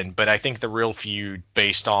Kushida win. But I think the real feud,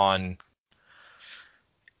 based on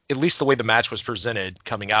at least the way the match was presented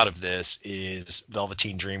coming out of this, is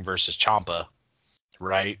Velveteen Dream versus Ciampa,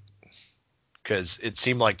 right? Because it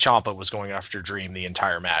seemed like Ciampa was going after Dream the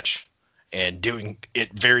entire match and doing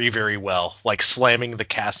it very, very well, like slamming the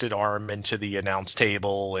casted arm into the announce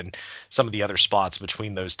table and some of the other spots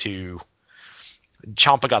between those two.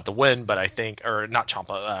 Ciampa got the win, but I think, or not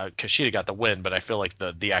Ciampa, Kushida got the win, but I feel like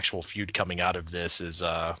the actual feud coming out of this is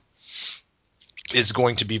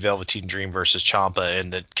going to be Velveteen Dream versus Ciampa,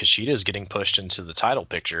 and that Kushida is getting pushed into the title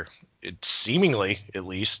picture. It seemingly, at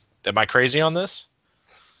least. Am I crazy on this?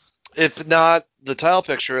 If not the title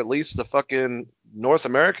picture, at least the fucking North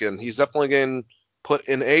American. He's definitely getting put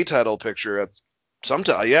in a title picture at some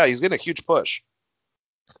time. Yeah, he's getting a huge push.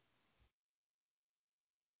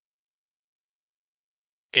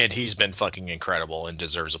 And he's been fucking incredible and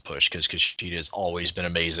deserves a push because Kushida has always been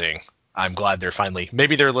amazing. I'm glad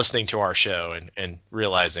maybe they're listening to our show and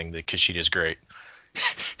realizing that Kushida is great.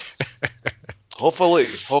 Hopefully.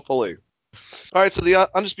 All right, so the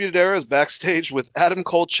Undisputed Era is backstage with Adam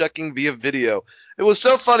Cole checking via video. It was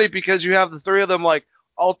so funny because you have the three of them like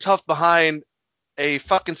all tough behind a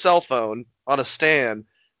fucking cell phone on a stand,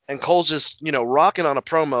 and Cole's just, rocking on a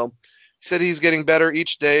promo. He said he's getting better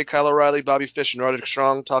each day. Kyle O'Reilly, Bobby Fish, and Roderick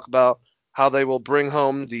Strong talk about how they will bring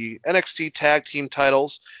home the NXT Tag Team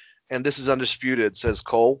titles, and this is undisputed, says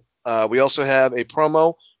Cole. We also have a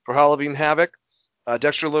promo for Halloween Havoc.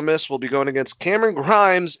 Dexter Lumis will be going against Cameron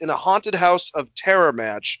Grimes in a Haunted House of Terror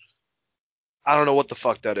match. I don't know what the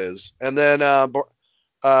fuck that is. And then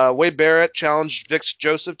Wade Barrett challenged Vic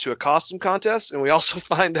Joseph to a costume contest, and we also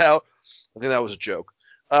find out, I think that was a joke,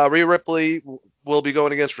 Rhea Ripley will be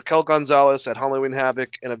going against Raquel Gonzalez at Halloween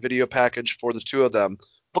Havoc in a video package for the two of them.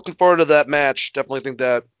 Looking forward to that match. Definitely think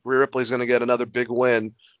that Rhea Ripley's going to get another big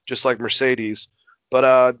win, just like Mercedes.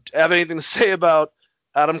 But have anything to say about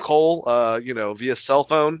Adam Cole, via cell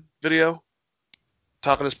phone video?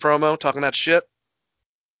 Talking his promo, talking that shit?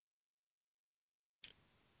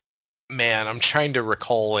 Man, I'm trying to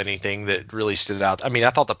recall anything that really stood out. I mean, I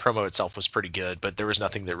thought the promo itself was pretty good, but there was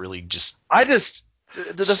nothing that really just...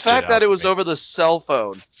 The fact that it was over the cell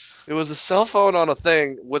phone. It was a cell phone on a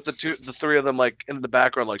thing with the three of them like in the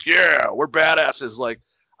background, like, yeah, we're badasses. Like,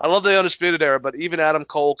 I love the Undisputed Era, but even Adam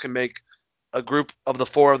Cole can make a group of the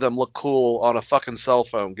four of them look cool on a fucking cell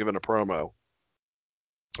phone giving a promo.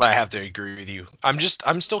 I have to agree with you.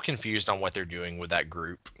 I'm still confused on what they're doing with that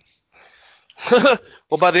group.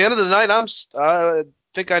 Well, by the end of the night, I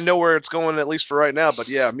think I know where it's going, at least for right now. But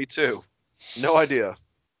yeah, me too. No idea.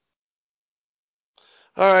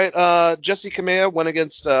 All right, Jessie Kamea went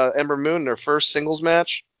against Ember Moon in her first singles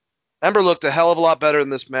match. Ember looked a hell of a lot better in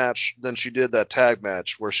this match than she did that tag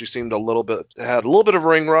match, where she seemed had a little bit of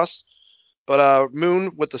ring rust. But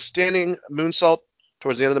Moon with the standing moonsault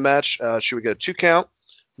towards the end of the match, she would get a 2 count.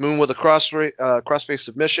 Moon with a crossface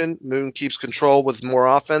submission. Moon keeps control with more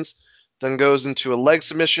offense, then goes into a leg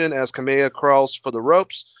submission as Kamea crawls for the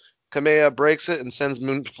ropes. Kamea breaks it and sends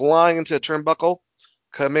Moon flying into a turnbuckle.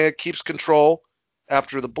 Kamea keeps control.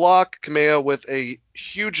 After the block, Kamea with a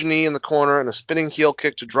huge knee in the corner and a spinning heel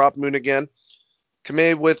kick to drop Moon again.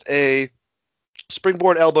 Kamea with a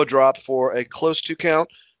springboard elbow drop for a close 2 count.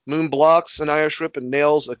 Moon blocks an Irish whip and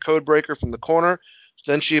nails a code breaker from the corner.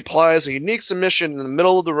 Then she applies a unique submission in the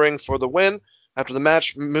middle of the ring for the win. After the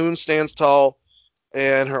match, Moon stands tall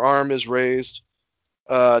and her arm is raised.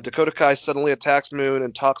 Dakota Kai suddenly attacks Moon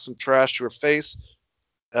and talks some trash to her face.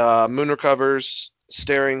 Moon recovers,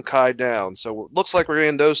 staring Kai down. So it looks like we're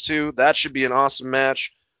getting those two. That should be an awesome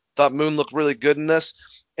match. Thought Moon looked really good in this.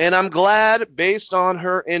 And I'm glad, based on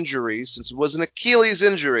her injury, since it was an Achilles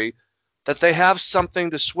injury, that they have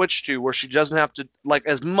something to switch to where she doesn't have to, like,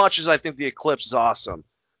 as much as I think the Eclipse is awesome.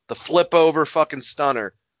 The flip over fucking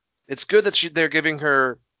stunner. It's good that they're giving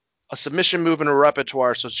her a submission move in her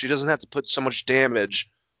repertoire so she doesn't have to put so much damage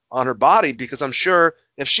on her body, because I'm sure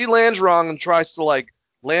if she lands wrong and tries to, like,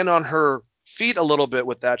 land on her feet a little bit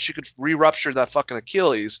with that, she could re-rupture that fucking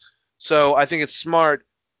Achilles. So I think it's smart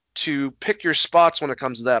to pick your spots when it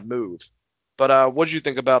comes to that move. But what did you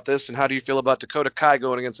think about this, and how do you feel about Dakota Kai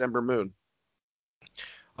going against Ember Moon?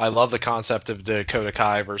 I love the concept of Dakota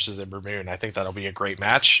Kai versus Ember Moon. I think that'll be a great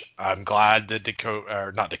match. I'm glad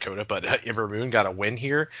that Ember Moon got a win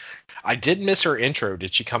here. I did miss her intro.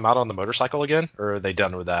 Did she come out on the motorcycle again, or are they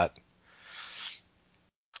done with that?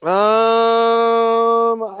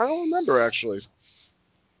 I don't remember actually.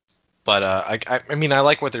 But I mean, I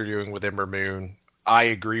like what they're doing with Ember Moon. I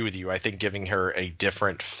agree with you. I think giving her a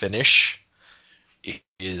different finish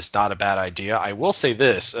is not a bad idea. I will say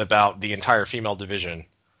this about the entire female division.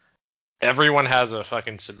 Everyone has a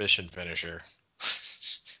fucking submission finisher.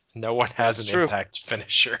 No one has an impact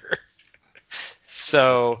finisher.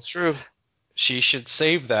 So it's true. She should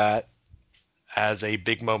save that as a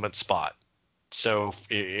big moment spot. So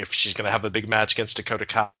if she's going to have a big match against Dakota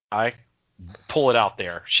Kai, pull it out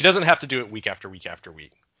there. She doesn't have to do it week after week after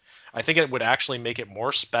week. I think it would actually make it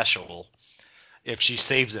more special if she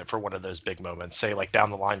saves it for one of those big moments. Say, like,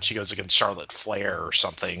 down the line she goes against Charlotte Flair or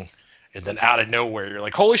something, and then out of nowhere you're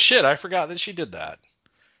like, holy shit, I forgot that she did that.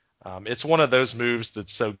 It's one of those moves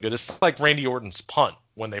that's so good. It's like Randy Orton's punt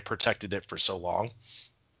when they protected it for so long.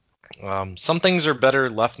 Some things are better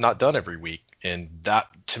left not done every week, and that,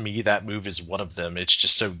 to me, that move is one of them. It's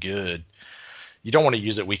just so good. You don't want to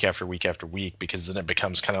use it week after week after week, because then it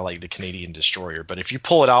becomes kind of like the Canadian Destroyer. But if you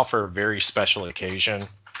pull it out for a very special occasion,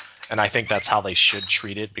 and I think that's how they should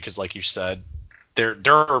treat it, because like you said, there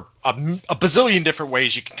are a bazillion different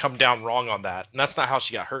ways you can come down wrong on that, and that's not how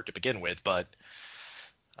she got hurt to begin with. But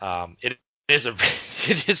it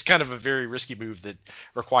is kind of a very risky move that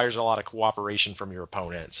requires a lot of cooperation from your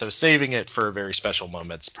opponent. So saving it for a very special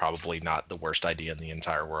moment's probably not the worst idea in the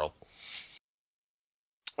entire world.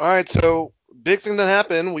 All right, so big thing that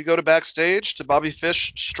happened. We go to backstage to Bobby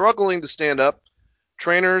Fish struggling to stand up.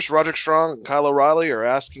 Trainers Roderick Strong and Kyle O'Reilly are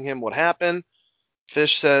asking him what happened.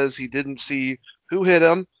 Fish says he didn't see who hit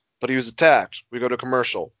him, but he was attacked. We go to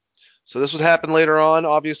commercial. So this would happen later on,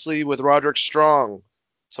 obviously, with Roderick Strong.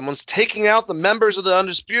 Someone's taking out the members of the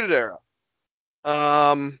Undisputed Era.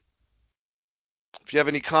 If you have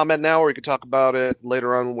any comment now, or you could talk about it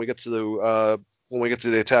later on when we get to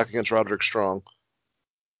the attack against Roderick Strong.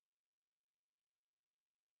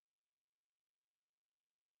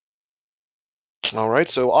 All right,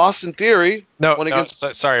 so Austin Theory.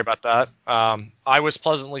 Sorry about that. I was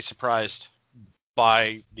pleasantly surprised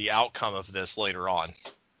by the outcome of this later on,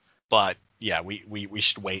 but yeah, we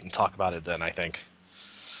should wait and talk about it then, I think.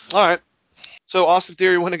 All right, so Austin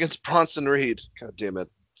Theory went against Bronson Reed. God damn it.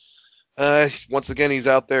 Once again, he's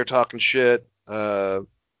out there talking shit. As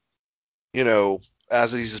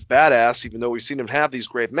he's a badass, even though we've seen him have these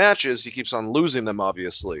great matches, he keeps on losing them,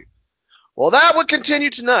 obviously. Well, that would continue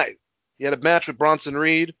tonight. He had a match with Bronson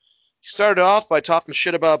Reed. He started off by talking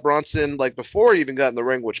shit about Bronson, like, before he even got in the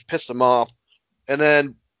ring, which pissed him off. And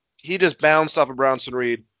then he just bounced off of Bronson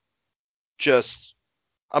Reed just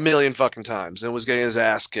a million fucking times and was getting his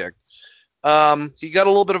ass kicked. He got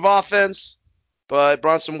a little bit of offense, but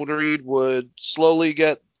Bronson Reed would slowly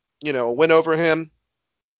get, a win over him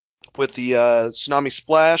with the Tsunami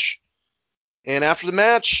Splash. And after the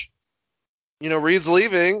match, Reed's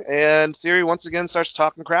leaving, and Theory once again starts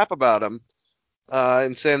talking crap about him,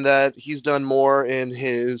 and saying that he's done more in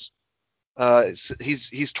his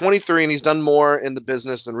he's 23 and he's done more in the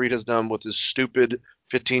business than Reed has done with his stupid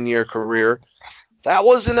 15-year career. That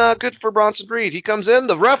wasn't good for Bronson Reed. He comes in,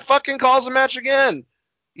 the ref fucking calls a match again.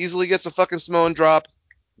 Easily gets a fucking Samoan drop.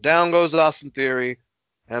 Down goes Austin Theory.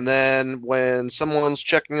 And then when someone's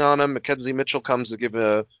checking on him, Mackenzie Mitchell comes to give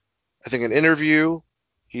an interview.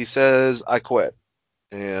 He says, I quit.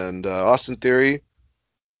 And Austin Theory,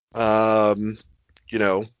 quits,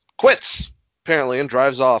 apparently, and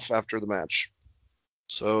drives off after the match.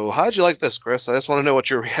 So how'd you like this, Chris? I just want to know what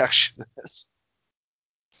your reaction is.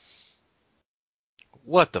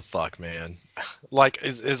 What the fuck, man? Like,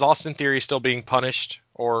 is Austin Theory still being punished,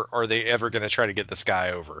 or are they ever going to try to get this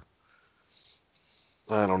guy over?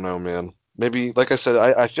 I don't know, man. Maybe, like I said,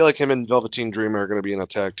 I feel like him and Velveteen Dream are going to be in a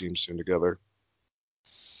tag team soon together.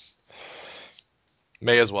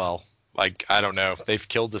 May as well. Like, I don't know. They've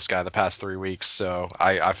killed this guy the past 3 weeks, so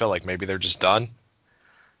I feel like maybe they're just done.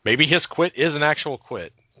 Maybe his quit is an actual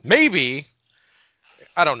quit. Maybe.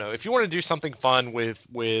 I don't know. If you want to do something fun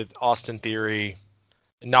with Austin Theory,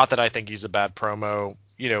 not that I think he's a bad promo,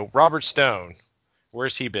 Robert Stone,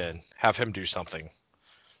 where's he been? Have him do something.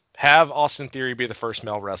 Have Austin Theory be the first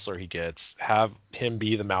male wrestler he gets. Have him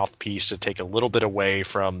be the mouthpiece to take a little bit away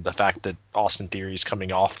from the fact that Austin Theory is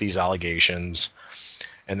coming off these allegations,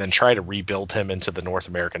 and then try to rebuild him into the North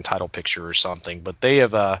American title picture or something. But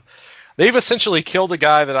they've essentially killed a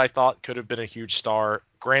guy that I thought could have been a huge star.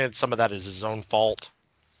 Granted, some of that is his own fault.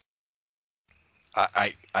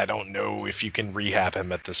 I don't know if you can rehab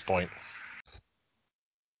him at this point.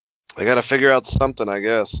 I got to figure out something, I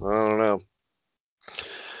guess. I don't know.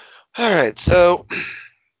 All right, so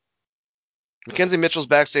Mackenzie Mitchell's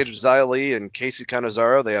backstage with Xia Li and Casey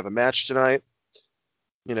Canizaro. They have a match tonight.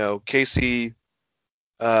 Xia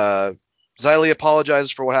Li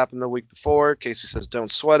apologizes for what happened the week before. Casey says, don't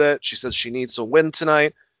sweat it. She says she needs to win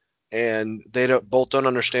tonight, and they both don't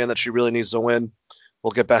understand that she really needs to win.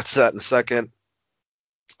 We'll get back to that in a second.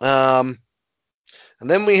 And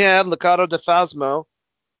then we had Legado de Fasmo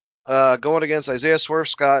going against Isaiah Swerve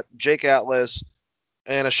Scott, Jake Atlas,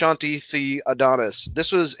 and Ashanti The Adonis.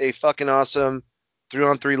 This was a fucking awesome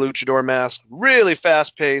 3-on-3 luchador match. Really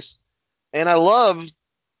fast paced. And I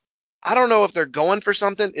don't know if they're going for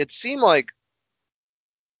something. It seemed like,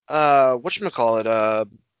 Escobar,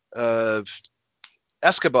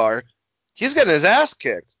 he's getting his ass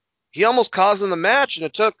kicked. He almost caused them the match, and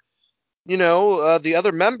it took, the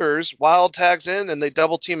other members, Wild tags in, and they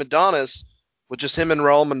double team Adonis with just him and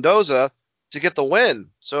Raul Mendoza to get the win.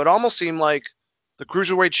 So it almost seemed like the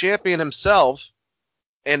Cruiserweight champion himself,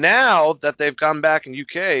 and now that they've gone back in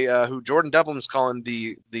UK, who Jordan Devlin's calling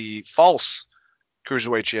the false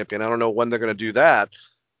Cruiserweight champion. I don't know when they're going to do that.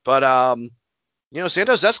 But,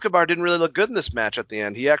 Santos Escobar didn't really look good in this match at the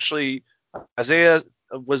end. He actually, Isaiah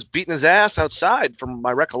was beating his ass outside from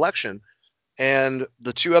my recollection, and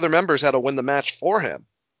the two other members had to win the match for him.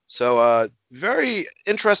 So, very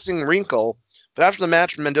interesting wrinkle. But after the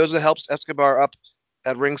match, Mendoza helps Escobar up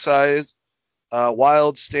at ringside.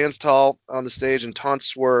 Wild stands tall on the stage and taunts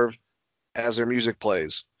Swerve as their music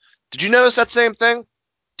plays. Did you notice that same thing?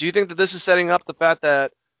 Do you think that this is setting up the fact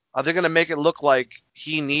that are they going to make it look like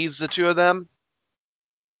he needs the two of them?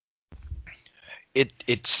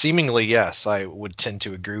 It seemingly, yes. I would tend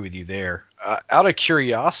to agree with you there. Out of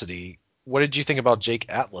curiosity, what did you think about Jake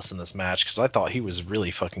Atlas in this match? Because I thought he was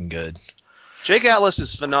really fucking good. Jake Atlas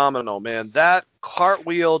is phenomenal, man. That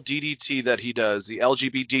cartwheel DDT that he does, the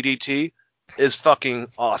LGB DDT, is fucking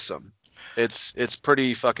awesome. It's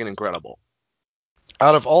pretty fucking incredible.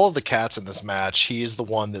 Out of all of the cats in this match, he is the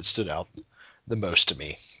one that stood out the most to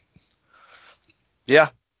me. Yeah,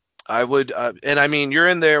 I would. And I mean, you're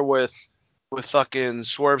in there with fucking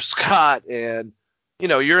Swerve Scott, and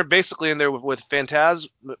you're basically in there with El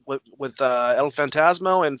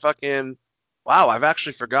Fantasmo and fucking. Wow, I've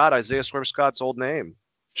actually forgot Isaiah Swerve Scott's old name.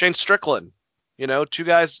 Shane Strickland. Two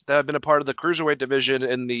guys that have been a part of the Cruiserweight division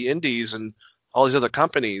in the Indies and all these other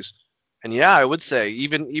companies. And yeah, I would say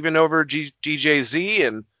even over DJZ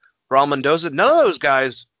and Raul Mendoza, none of those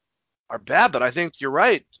guys are bad, but I think you're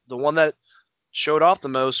right. The one that showed off the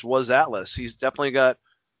most was Atlas. He's definitely got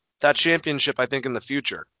that championship, I think, in the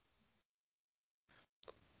future.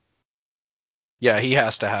 Yeah, he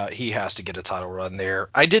has to get a title run there.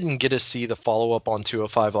 I didn't get to see the follow up on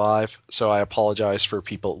 205 Live, so I apologize for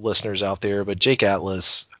listeners out there. But Jake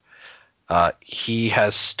Atlas, he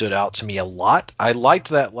has stood out to me a lot. I liked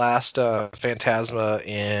that last Phantasma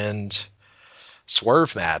and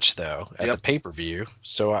Swerve match though at the pay-per-view.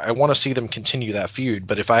 So I want to see them continue that feud.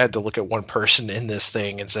 But if I had to look at one person in this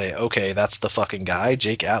thing and say, okay, that's the fucking guy,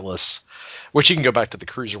 Jake Atlas, which you can go back to the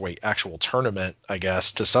Cruiserweight actual tournament, I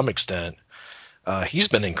guess, to some extent. He's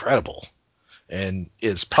been incredible and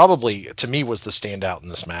is probably, to me, was the standout in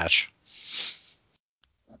this match.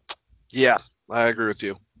 Yeah, I agree with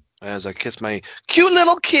you. As I kiss my cute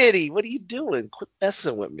little kitty. What are you doing? Quit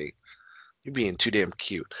messing with me. You're being too damn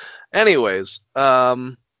cute. Anyways,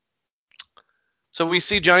 so we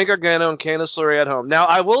see Johnny Gargano and Candice LeRae at home. Now,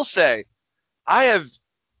 I will say, I have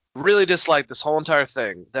really disliked this whole entire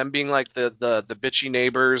thing. Them being like the bitchy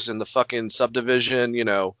neighbors in the fucking subdivision,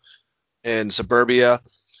 in suburbia.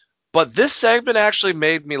 But this segment actually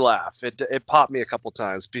made me laugh. It popped me a couple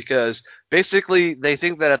times because basically they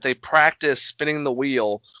think that if they practice spinning the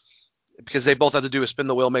wheel, because they both have to do a spin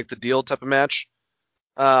the wheel, make the deal type of match,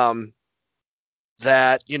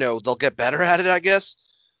 that, they'll get better at it, I guess.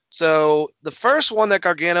 So the first one that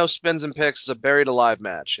Gargano spins and picks is a buried alive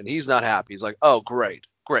match, and he's not happy. He's like, oh, great.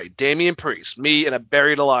 great. Damian Priest, me in a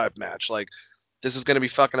buried alive match. Like, this is going to be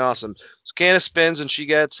fucking awesome. So Candice spins and she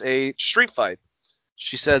gets a street fight.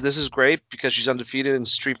 She said this is great because she's undefeated in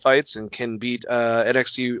street fights and can beat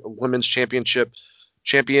NXT Women's Championship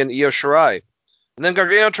champion Io Shirai. And then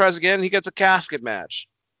Gargano tries again. He gets a casket match.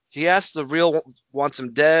 He asks the Real wants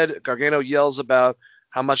him dead. Gargano yells about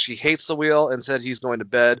how much he hates the Wheel and said he's going to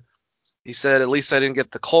bed. He said, at least I didn't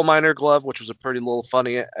get the coal miner glove, which was a pretty little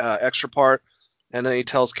funny extra part. And then he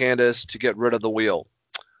tells Candice to get rid of the Wheel.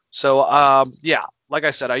 So, yeah, like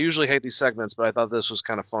I said, I usually hate these segments, but I thought this was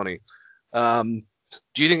kind of funny.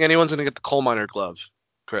 Do you think anyone's going to get the coal miner glove,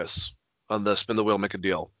 Chris, on the Spin the Wheel, Make a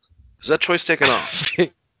Deal? Is that choice taken off?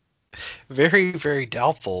 Very, very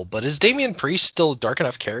doubtful. But is Damian Priest still a dark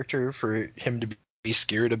enough character for him to be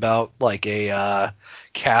scared about like a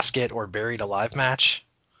casket or buried alive match?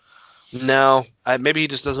 No, maybe he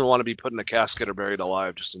just doesn't want to be put in a casket or buried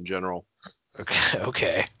alive, just in general.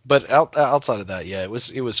 Okay. But outside of that, yeah, it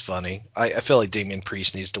was funny. I feel like Damian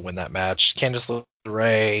Priest needs to win that match. Candice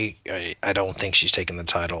LeRae, I don't think she's taking the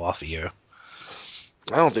title off of you.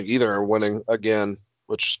 I don't think either are winning again,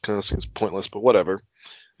 which kind of seems pointless, but whatever.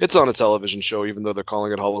 It's on a television show, even though they're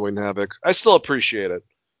calling it Halloween Havoc. I still appreciate it.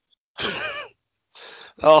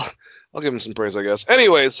 I'll give him some praise, I guess.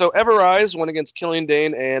 Anyway, so Ever Rise went against Killian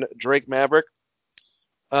Dane and Drake Maverick.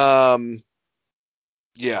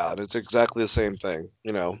 Yeah, it's exactly the same thing,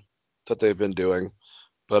 that they've been doing.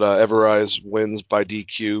 But Ever Rise wins by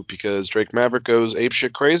DQ because Drake Maverick goes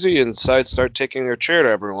apeshit crazy and decides to start taking her chair to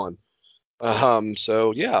everyone.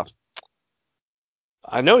 So yeah,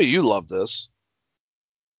 I know you love this.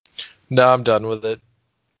 No, I'm done with it.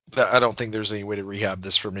 I don't think there's any way to rehab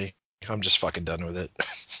this for me. I'm just fucking done with it.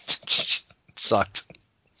 It sucked.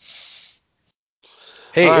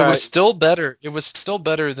 Hey, All it right. was still better. It was still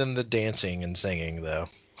better than the dancing and singing though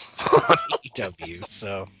on EW.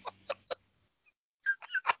 So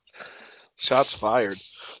Shots fired.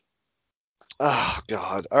 Oh,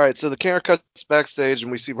 God. All right, so the camera cuts backstage,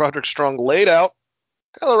 and we see Roderick Strong laid out.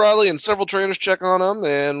 Kyle O'Reilly and several trainers check on him,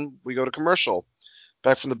 and we go to commercial.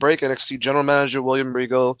 Back from the break, NXT General Manager William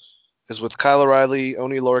Regal is with Kyle O'Reilly,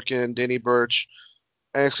 Oni Lorcan, Danny Burch,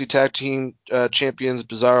 NXT Tag Team Champions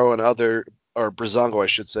Bizarro and Breezango, I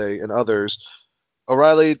should say, and others.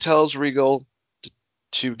 O'Reilly tells Regal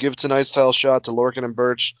to give tonight's title shot to Lorcan and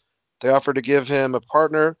Burch. They offer to give him a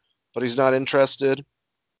partner, but he's not interested.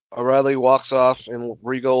 O'Reilly walks off, and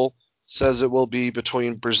Regal says it will be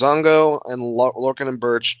between Breezango and Lorcan and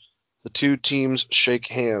Burch. The two teams shake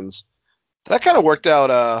hands. That kind of worked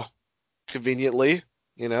out conveniently,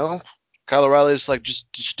 Kyle O'Reilly's like,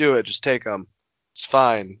 just do it. Just take them. It's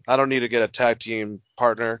fine. I don't need to get a tag team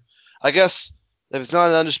partner. I guess if it's not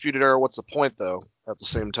an undisputed era, what's the point, though, at the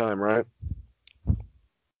same time, right?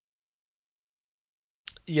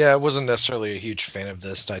 yeah, I wasn't necessarily a huge fan of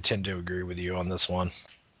this. And I tend to agree with you on this one.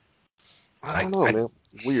 I don't know, man.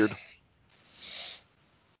 Weird.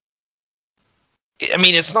 I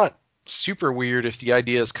mean, it's not super weird if the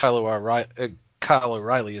idea is Kyle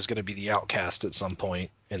O'Reilly is going to be the outcast at some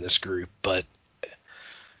point in this group, but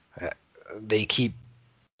they keep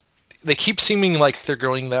seeming like they're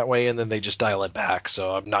going that way, and then they just dial it back.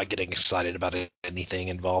 So I'm not getting excited about anything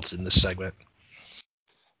involved in this segment.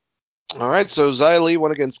 All right, so Xia Li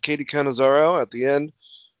went against Katie Canizaro at the end.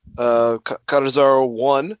 Canizaro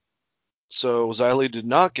won, so Xia Li did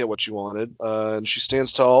not get what she wanted, and she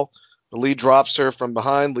stands tall. Lee drops her from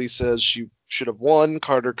behind. Lee says she should have won.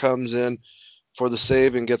 Carter comes in for the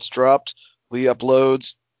save and gets dropped. Lee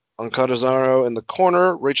uploads on Canizaro in the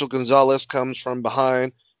corner. Rachel Gonzalez comes from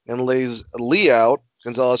behind and lays Lee out.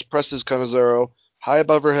 Gonzalez presses Canizaro high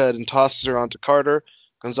above her head and tosses her onto Carter.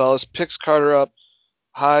 Gonzalez picks Carter up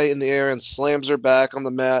high in the air and slams her back on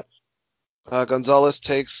the mat. Gonzalez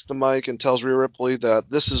takes the mic and tells Rhea Ripley that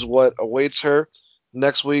this is what awaits her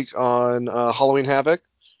next week on Halloween Havoc.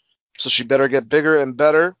 So she better get bigger and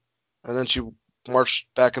better. And then she marched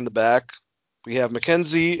back in the back. We have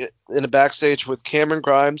Mackenzie in the backstage with Cameron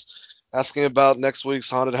Grimes asking about next week's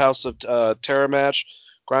Haunted House of Terror match.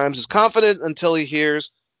 Grimes is confident until he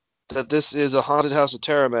hears that this is a Haunted House of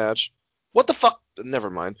Terror match. What the fuck? Never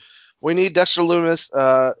mind. We need Dexter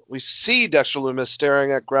Lumis. We see Dexter Lumis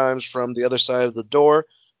staring at Grimes from the other side of the door.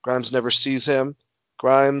 Grimes never sees him.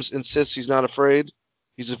 Grimes insists he's not afraid.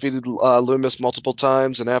 He's defeated Lumis multiple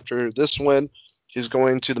times, and after this win, he's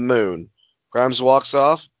going to the moon. Grimes walks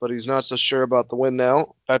off, but he's not so sure about the win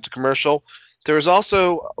now. Back to commercial. There was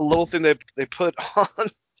also a little thing they put on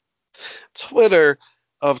Twitter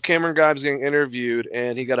of Cameron Grimes getting interviewed,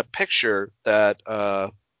 and he got a picture that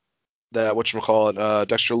Dexter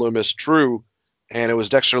Lumis drew, and it was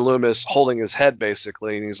Dexter Loomis holding his head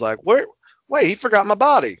basically, and he's like, "Wait, he forgot my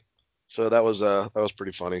body." So that was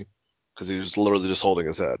pretty funny because he was literally just holding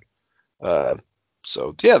his head.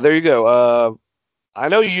 So yeah, there you go. I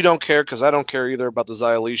know you don't care because I don't care either about the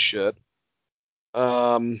Xia Li shit.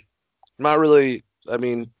 Not really. I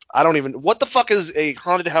mean, I don't even. What the fuck is a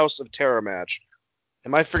Haunted House of Terror match?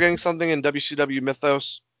 Am I forgetting something in WCW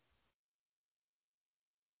Mythos?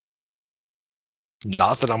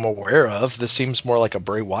 Not that I'm aware of. This seems more like a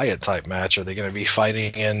Bray Wyatt type match. Are they going to be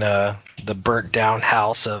fighting in the burnt down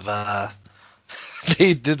house of?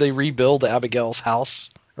 Did they rebuild Abigail's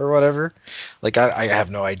house or whatever? Like I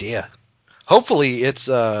have no idea. Hopefully it's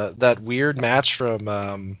that weird match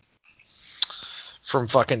from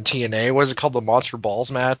fucking TNA. What is it called? The Monster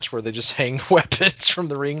Balls match where they just hang weapons from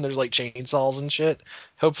the ring. There's like chainsaws and shit.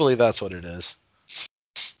 Hopefully that's what it is.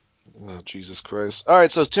 Oh, Jesus Christ. All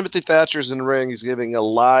right, so Timothy Thatcher's in the ring. He's giving a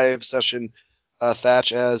live session,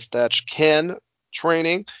 Thatch as Thatch Ken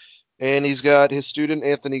training. And he's got his student,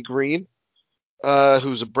 Anthony Green,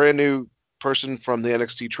 who's a brand new person from the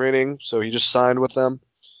NXT training. So he just signed with them.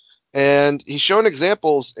 And he's showing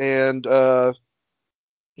examples, and,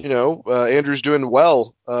 Andrew's doing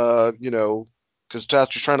well, because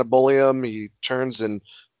Thatcher's trying to bully him. He turns, and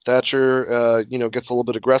Thatcher, gets a little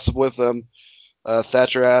bit aggressive with him.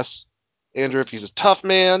 Thatcher asks Andrew if he's a tough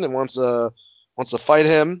man and wants to fight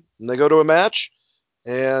him, and they go to a match.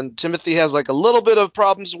 And Timothy has like a little bit of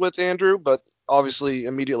problems with Andrew, but obviously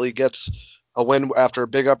immediately gets a win after a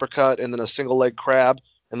big uppercut and then a single leg crab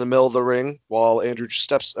in the middle of the ring while Andrew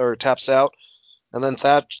taps out. And then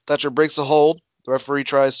Thatcher breaks the hold. The referee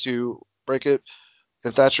tries to break it,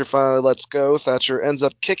 and Thatcher finally lets go. Thatcher ends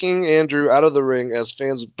up kicking Andrew out of the ring as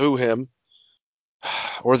fans boo him,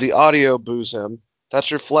 or the audio boos him.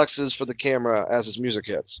 Thatcher flexes for the camera as his music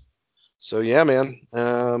hits. So yeah,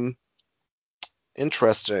 man.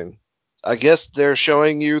 Interesting. I guess they're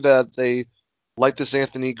showing you that they like this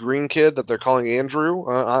Anthony Green kid that they're calling Andrew.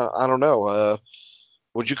 I don't know.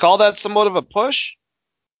 Would you call that somewhat of a push?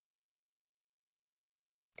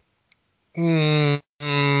 I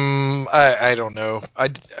don't know.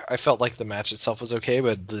 I felt like the match itself was okay,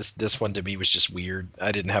 but this one to me was just weird.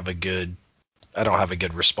 I don't have a good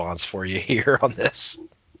response for you here on this.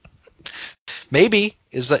 Maybe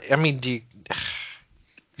is that, I mean,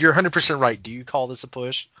 you're 100% right. Do you call this a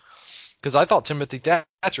push? Because I thought Timothy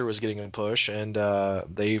Thatcher was getting a push, and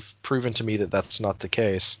they've proven to me that that's not the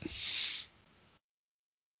case.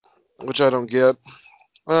 Which I don't get.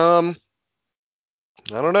 I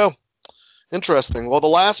don't know. Interesting. Well, the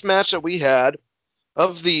last match that we had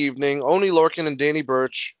of the evening, Oney Lorcan and Danny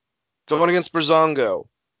Burch going against Breezango.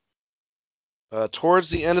 Towards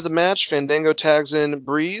the end of the match, Fandango tags in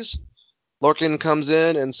Breeze. Lorcan comes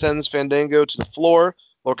in and sends Fandango to the floor.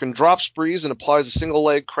 Lorcan drops Breeze and applies a single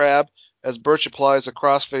leg crab as Burch applies a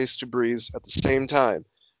crossface to Breeze at the same time.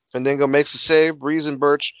 Fandango makes a save. Breeze and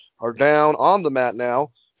Burch are down on the mat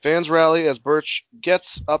now. Fans rally as Burch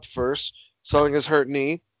gets up first, selling his hurt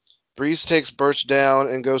knee. Breeze takes Burch down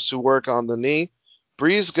and goes to work on the knee.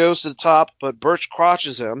 Breeze goes to the top, but Burch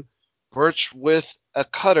crotches him. Burch with a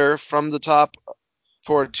cutter from the top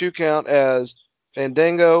for a 2 count as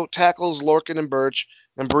Fandango tackles Lorcan and Burch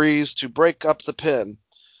and Breeze to break up the pin.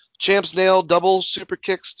 Champs nail double super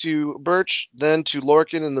kicks to Burch, then to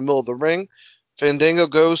Lorcan in the middle of the ring. Fandango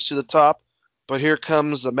goes to the top, but here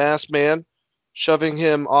comes the masked man, shoving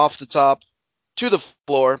him off the top to the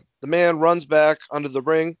floor. The man runs back under the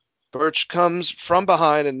ring. Burch comes from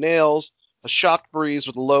behind and nails a shocked Breeze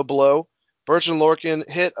with a low blow. Burch and Lorcan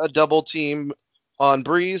hit a double team on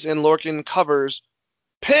Breeze, and Lorcan covers,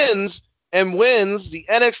 pins, and wins the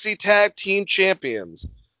NXT Tag Team Champions.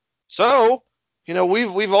 So,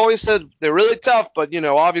 we've always said they're really tough, but,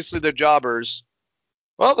 obviously they're jobbers.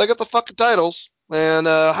 Well, they got the fucking titles. And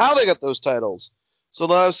how they got those titles. So,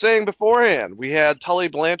 like I was saying beforehand, we had Tully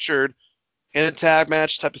Blanchard in a tag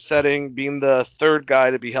match type of setting, being the third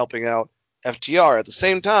guy to be helping out FTR. At the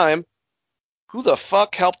same time, who the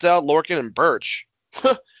fuck helped out Lorcan and Burch?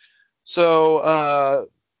 So,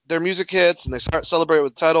 their music hits, and they start celebrating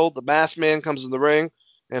with the title. The masked man comes in the ring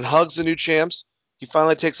and hugs the new champs. He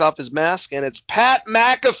finally takes off his mask, and it's Pat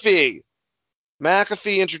McAfee.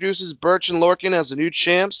 McAfee introduces Burch and Lorcan as the new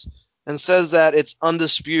champs and says that it's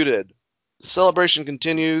undisputed. The celebration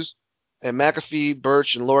continues, and McAfee,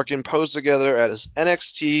 Burch, and Lorcan pose together as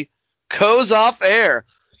NXT goes off air.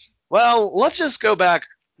 Well, let's just go back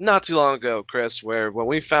not too long ago, Chris, where when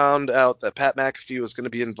we found out that Pat McAfee was going to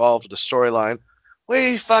be involved with the storyline,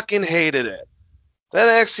 we fucking hated it. Then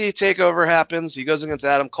NXT TakeOver happens. He goes against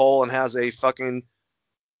Adam Cole and has a fucking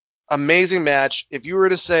amazing match. If you were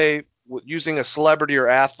to say, using a celebrity or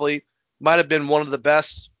athlete might have been one of the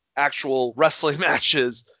best actual wrestling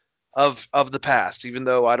matches of the past, even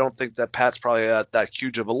though I don't think that Pat's probably at that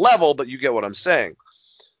huge of a level, but you get what I'm saying.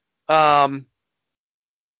 And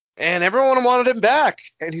everyone wanted him back,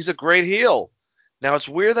 and he's a great heel. Now, it's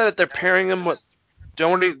weird that they're pairing him with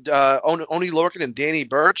Oni Lorcan and Danny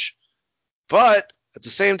Burch, but at the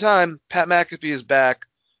same time, Pat McAfee is back.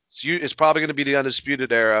 It's probably going to be the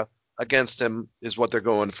Undisputed Era against him is what they're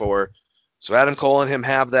going for. So Adam Cole and him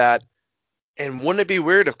have that. And wouldn't it be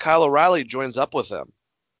weird if Kyle O'Reilly joins up with them?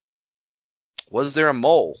 Was there a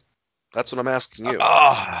mole? That's what I'm asking you.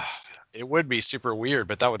 It would be super weird,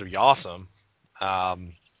 but that would be awesome.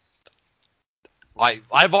 I've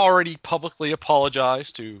already publicly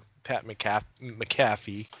apologized to Pat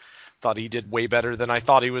McAfee. Thought he did way better than I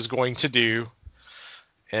thought he was going to do.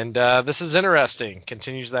 And this is interesting.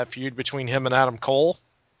 Continues that feud between him and Adam Cole.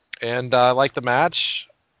 And I like the match.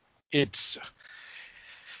 It's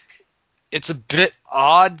a bit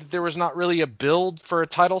odd that there was not really a build for a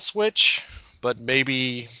title switch, but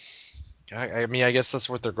maybe, I guess that's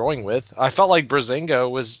what they're going with. I felt like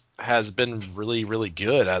Breezango has been really, really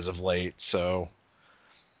good as of late, so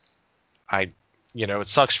it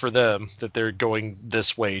sucks for them that they're going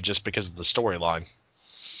this way just because of the storyline.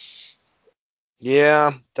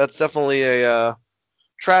 Yeah, that's definitely a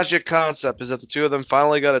tragic concept, is that the two of them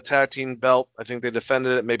finally got a tag team belt. I think they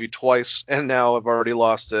defended it maybe twice, and now have already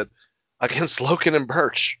lost it against Logan and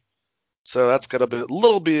Burch. So that's got a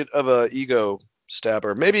little bit of a ego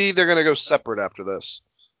stabber. Maybe they're going to go separate after this.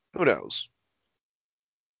 Who knows?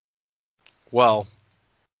 Well,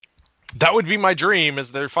 that would be my dream,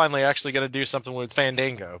 is they're finally actually going to do something with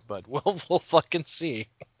Fandango, but we'll fucking see.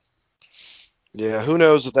 Yeah, who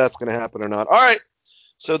knows if that's going to happen or not. All right,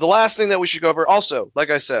 so the last thing that we should go over, also,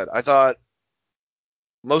 like I said, I thought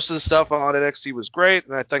most of the stuff on NXT was great,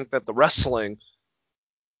 and I think that the wrestling,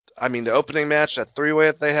 the opening match, that three-way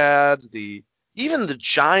that they had, even the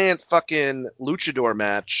giant fucking luchador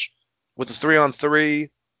match with the 3-on-3,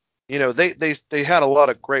 they had a lot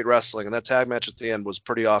of great wrestling, and that tag match at the end was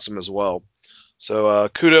pretty awesome as well. So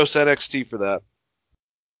kudos to NXT for that.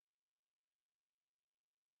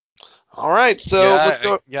 All right, so let's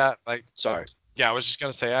go. Sorry. Yeah, I was just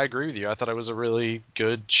going to say I agree with you. I thought it was a really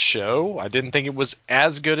good show. I didn't think it was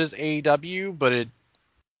as good as AEW, but it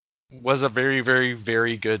was a very, very,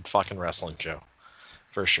 very good fucking wrestling show.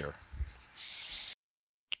 For sure.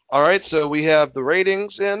 All right, so we have the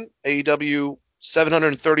ratings in. AEW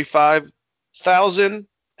 735,000,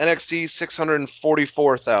 NXT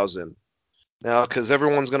 644,000. Now, because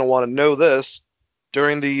everyone's going to want to know this,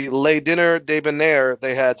 during the Le Dinner Debonair,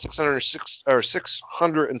 they had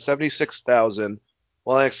 676,000,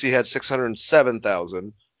 while NXT had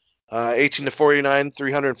 607,000. 18 to 49,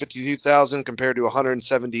 352,000 compared to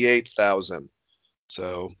 178,000.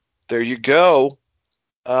 So there you go.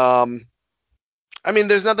 There's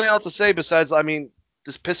nothing else to say besides,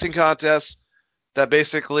 this pissing contest that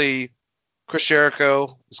basically Chris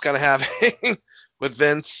Jericho is kind of having with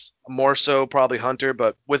Vince, more so probably Hunter,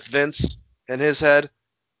 but with Vince in his head.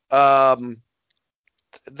 They're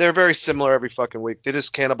very similar every fucking week. They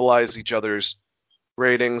just cannibalize each other's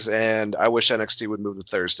ratings, and I wish NXT would move to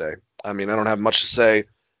Thursday. I don't have much to say.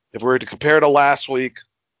 If we were to compare to last week,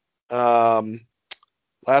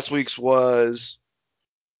 last week's was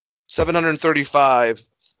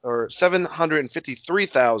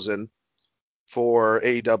 753,000 for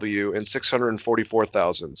AEW and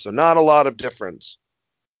 644,000. So not a lot of difference.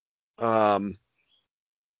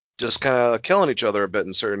 Just kind of killing each other a bit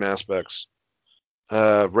in certain aspects,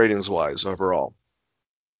 ratings-wise overall.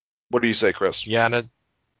 What do you say, Chris? Yeah, and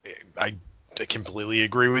I completely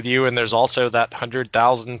agree with you. And there's also that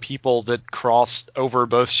 100,000 people that crossed over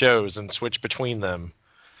both shows and switched between them.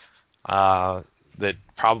 That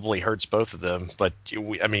probably hurts both of them. But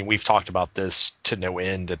we've talked about this to no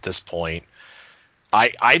end at this point.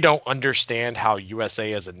 I don't understand how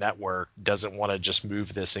USA as a network doesn't want to just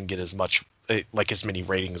move this and get as many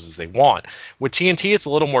ratings as they want. With TNT, it's a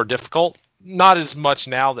little more difficult. Not as much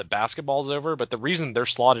now that basketball's over, but the reason they're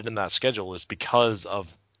slotted in that schedule is because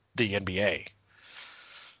of the NBA.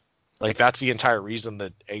 That's the entire reason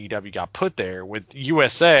that AEW got put there. With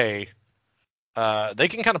USA, they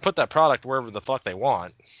can kind of put that product wherever the fuck they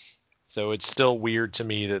want. So it's still weird to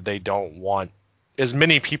me that they don't want as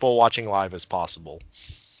many people watching live as possible.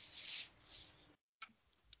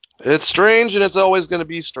 It's strange, and it's always going to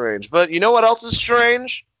be strange. But you know what else is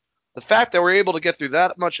strange? The fact that we're able to get through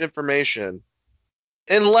that much information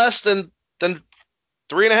in less than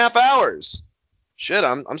 3.5 hours. Shit,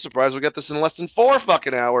 I'm surprised we got this in less than 4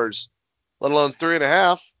 fucking hours, let alone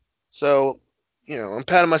 3.5. So I'm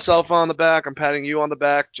patting myself on the back. I'm patting you on the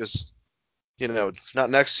back. Just, not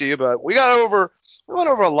next to you, but we went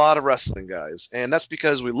over a lot of wrestling, guys, and that's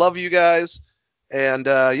because we love you guys. And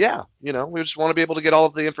yeah, we just want to be able to get all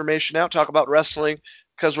of the information out, talk about wrestling,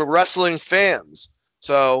 because we're wrestling fans.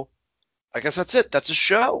 So I guess that's it. That's a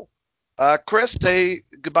show. Chris, say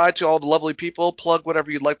goodbye to all the lovely people. Plug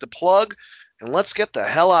whatever you'd like to plug, and let's get the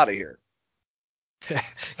hell out of here.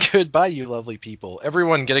 Goodbye, you lovely people.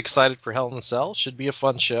 Everyone get excited for Hell in a Cell. Should be a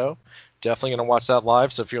fun show. Definitely going to watch that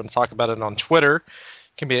live. So if you want to talk about it on Twitter, it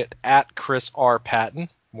can be at Chris R. Patton.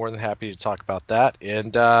 More than happy to talk about that.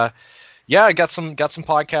 And yeah, I got some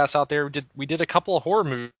podcasts out there. We did a couple of horror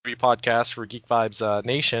movie podcasts for Geek Vibes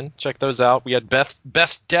Nation. Check those out. We had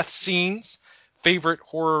best death scenes, favorite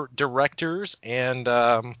horror directors, and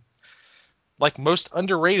like most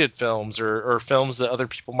underrated films or films that other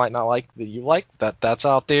people might not like that you like. That's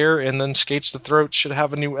out there. And then Skates the Throat should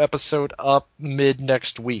have a new episode up mid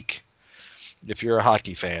next week if you're a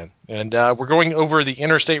hockey fan. And we're going over the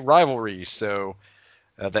interstate rivalry. So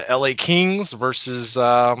the LA Kings versus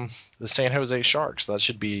the San Jose Sharks. That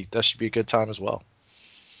should be a good time as well.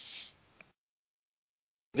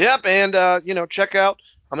 Yep, and check out.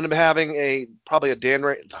 I'm going to be having probably a Dan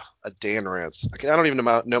Rants. I don't even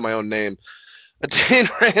know my own name. A Dan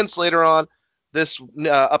Rants later on this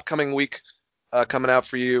upcoming week coming out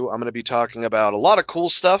for you. I'm going to be talking about a lot of cool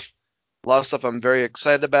stuff. A lot of stuff I'm very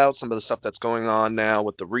excited about. Some of the stuff that's going on now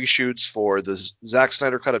with the reshoots for the Zack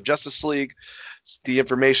Snyder cut of Justice League. The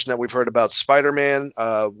information that we've heard about Spider-Man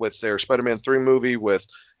with their Spider-Man 3 movie with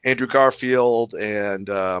Andrew Garfield and,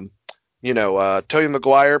 Tobey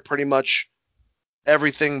Maguire, pretty much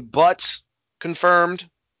everything but confirmed.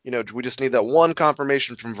 We just need that one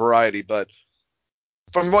confirmation from Variety. But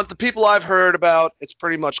from what the people I've heard about, it's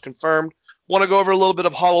pretty much confirmed. Want to go over a little bit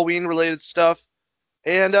of Halloween-related stuff.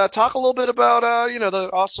 And talk a little bit about, the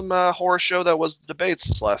awesome horror show that was the debates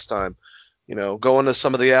this last time. Go into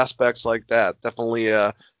some of the aspects like that. Definitely.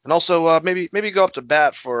 And also maybe go up to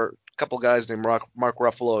bat for a couple guys named Mark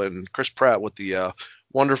Ruffalo and Chris Pratt with the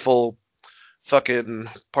wonderful fucking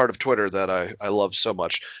part of Twitter that I love so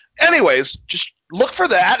much. Anyways, just look for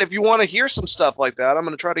that if you want to hear some stuff like that. I'm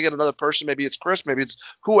going to try to get another person. Maybe it's Chris. Maybe it's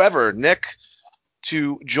whoever, Nick,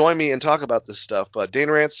 to join me and talk about this stuff. But Dane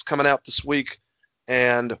Rant's coming out this week.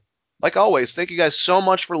 And like always, thank you guys so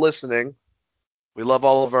much for listening. We love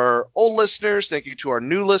all of our old listeners. Thank you to our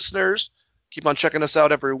new listeners. Keep on checking us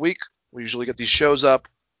out every week. We usually get these shows up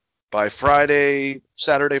by Friday,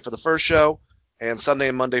 Saturday for the first show, and Sunday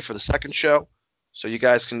and Monday for the second show. So you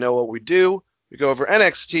guys can know what we do. We go over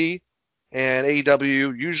NXT and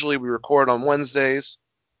AEW. Usually we record on Wednesdays,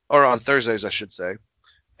 or on Thursdays, I should say.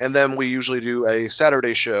 And then we usually do a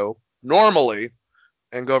Saturday show, normally,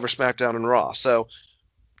 and go over SmackDown and Raw. So,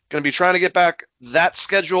 going to be trying to get back that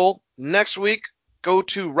schedule next week. Go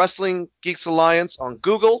to Wrestling Geeks Alliance on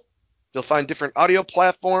Google. You'll find different audio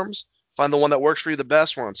platforms. Find the one that works for you the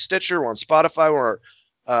best. We're on Stitcher. We're on Spotify.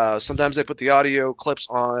 Sometimes they put the audio clips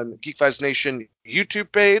on Geek Vibes Nation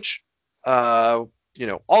YouTube page. All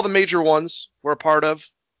the major ones we're a part of.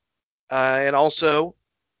 And also,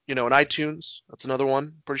 in iTunes. That's another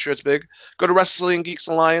one. Pretty sure it's big. Go to Wrestling Geeks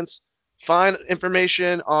Alliance. Find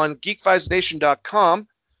information on geekvibesnation.com.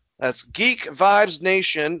 That's Geek Vibes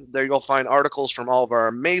Nation. There you'll find articles from all of our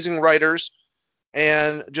amazing writers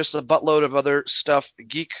and just a buttload of other stuff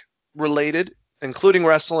geek related, including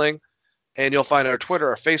wrestling. And you'll find our Twitter,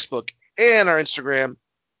 our Facebook, and our Instagram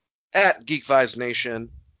at Geek Vibes Nation.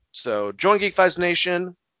 So join Geek Vibes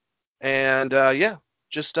Nation. And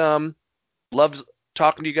just love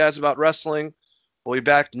talking to you guys about wrestling. We'll be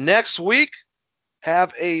back next week.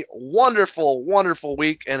 Have a wonderful, wonderful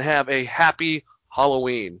week and have a happy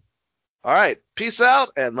Halloween. All right. Peace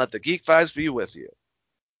out and let the Geek Vibes be with you.